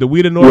 Like the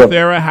We the North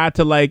era had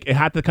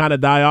to kind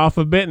of die off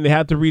a bit, and they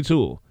had to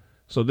retool.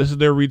 So this is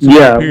their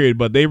retool period,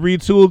 but they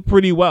retooled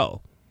pretty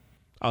well.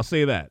 I'll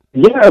say that.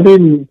 Yeah, I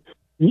mean,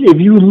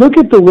 if you look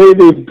at the way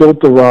they've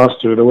built the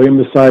roster, the way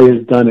Masai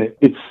has done it,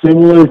 it's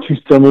similar to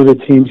some of the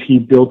teams he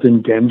built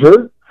in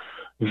Denver.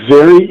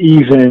 Very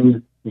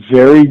even,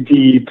 very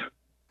deep.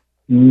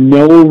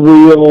 No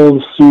real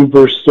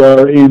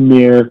superstar in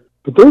there,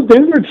 but those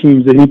Denver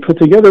teams that he put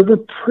together were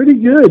pretty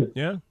good.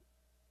 Yeah,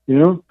 you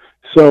know.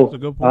 So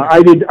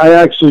I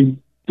actually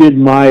did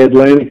my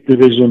Atlantic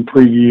Division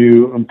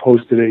preview and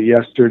posted it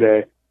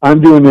yesterday.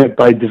 I'm doing it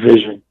by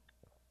division.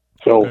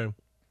 So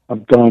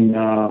I've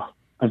done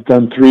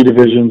 3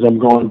 divisions. I'm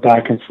going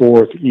back and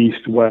forth,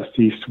 east, west.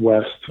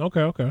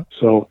 Okay.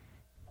 So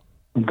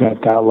I've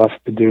got that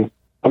left to do.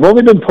 I've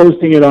only been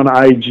posting it on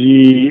IG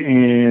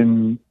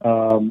and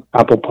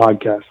Apple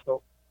Podcasts,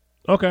 though.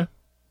 Okay.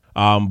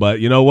 But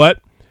you know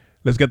what?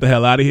 Let's get the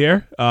hell out of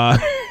here.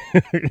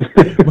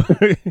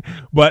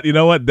 But you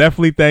know what?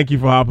 Definitely thank you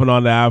for hopping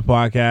on the Av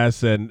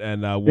podcast,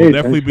 and we'll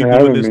definitely be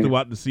doing this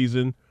throughout the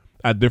season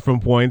at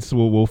different points.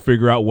 We'll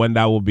figure out when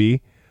that will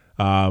be.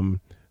 But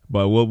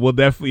we'll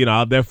definitely,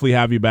 I'll definitely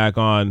have you back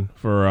on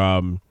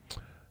for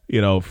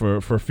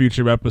for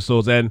future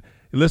episodes. And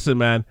listen,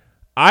 man,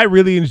 I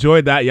really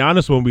enjoyed that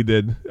Giannis one we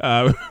did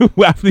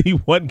after he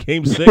won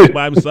Game 6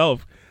 by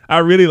himself. I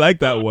really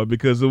liked that one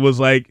because it was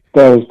like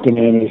that was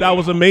bananas. That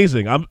was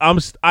amazing. I'm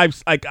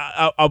like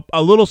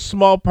a little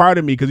small part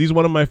of me, because he's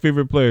one of my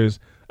favorite players.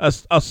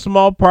 A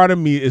small part of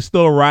me is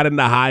still riding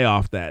the high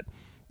off that.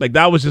 Like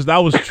that was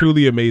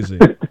truly amazing.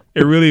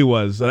 It really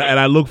was, and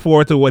I look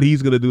forward to what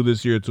he's gonna do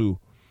this year too.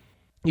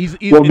 He's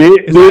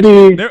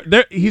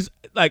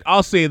like,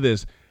 I'll say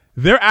this: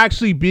 they're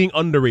actually being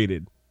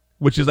underrated,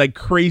 which is like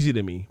crazy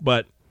to me,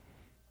 but.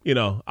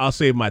 I'll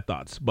save my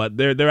thoughts, but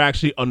they're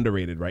actually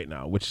underrated right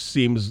now, which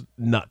seems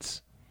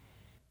nuts.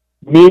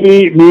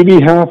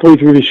 Maybe halfway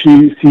through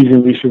the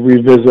season, we should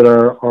revisit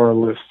our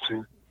list.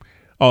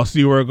 Oh,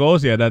 see where it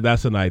goes? Yeah,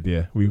 that's an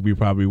idea. We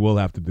probably will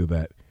have to do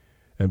that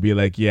and be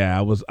like, yeah,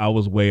 I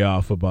was way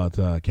off about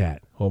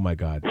Cat. Oh my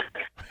God,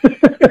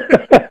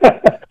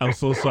 I'm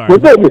so sorry.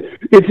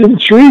 It's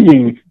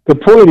intriguing. The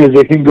point is,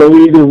 it can go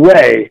either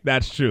way.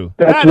 That's true.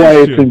 That's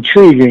why it's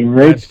intriguing,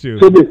 right? That's true.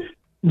 So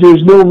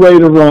there's no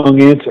right or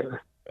wrong answer.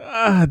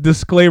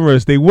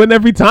 Disclaimers. They win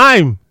every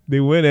time.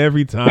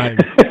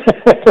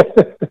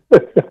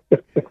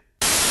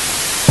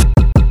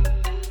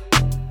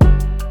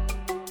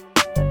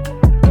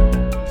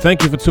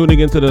 Thank you for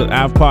tuning into the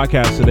Av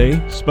podcast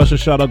today. Special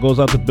shout out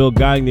goes out to Bill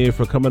Gagne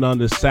for coming on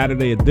this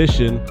Saturday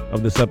edition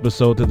of this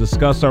episode to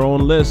discuss our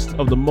own list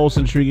of the most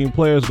intriguing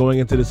players going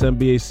into this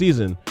NBA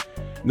season.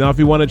 Now, if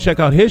you want to check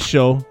out his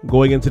show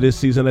going into this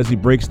season as he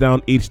breaks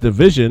down each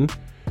division,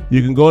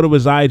 you can go to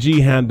his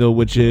IG handle,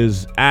 which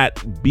is at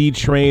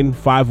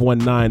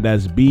btrain519.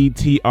 That's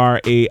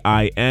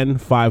BTRAIN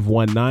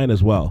 519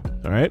 as well.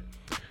 All right.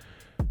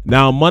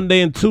 Now, Monday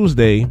and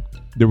Tuesday,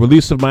 the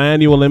release of my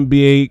annual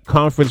NBA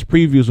conference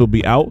previews will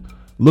be out.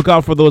 Look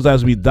out for those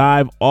as we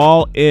dive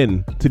all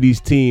in to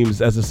these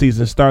teams as the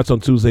season starts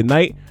on Tuesday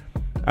night.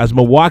 As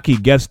Milwaukee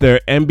gets their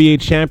NBA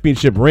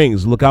championship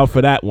rings, look out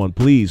for that one,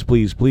 please,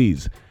 please,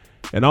 please.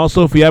 And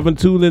also, if you haven't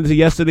tuned into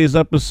yesterday's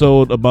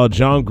episode about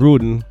John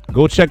Gruden,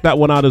 go check that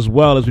one out as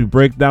well as we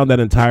break down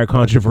that entire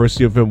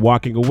controversy of him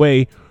walking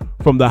away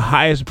from the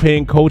highest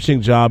paying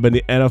coaching job in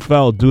the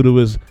NFL due to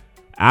his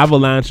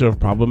avalanche of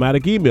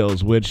problematic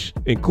emails, which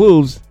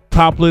includes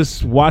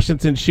topless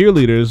Washington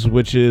cheerleaders,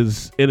 which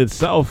is in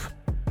itself,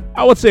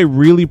 I would say,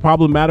 really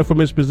problematic from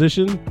his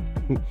position.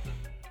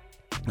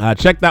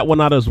 Check that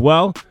one out as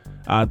well.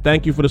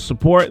 Thank you for the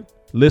support.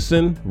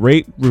 Listen,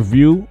 rate,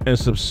 review, and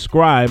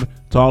subscribe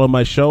to all of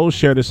my shows.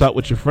 Share this out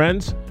with your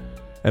friends.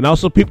 And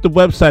also peep the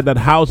website that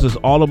houses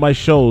all of my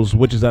shows,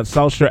 which is at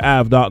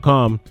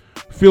SouthShoreAv.com.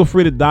 Feel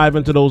free to dive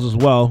into those as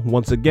well.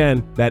 Once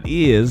again, that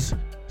is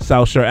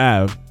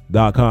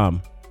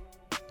SouthShoreAv.com.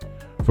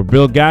 For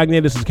Bill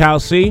Gagne, this is Cal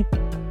C.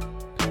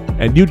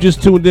 And you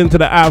just tuned into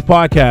the Av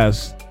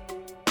podcast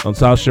on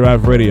South Shore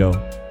Av Radio.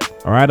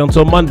 All right,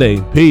 until Monday.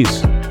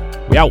 Peace.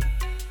 We out.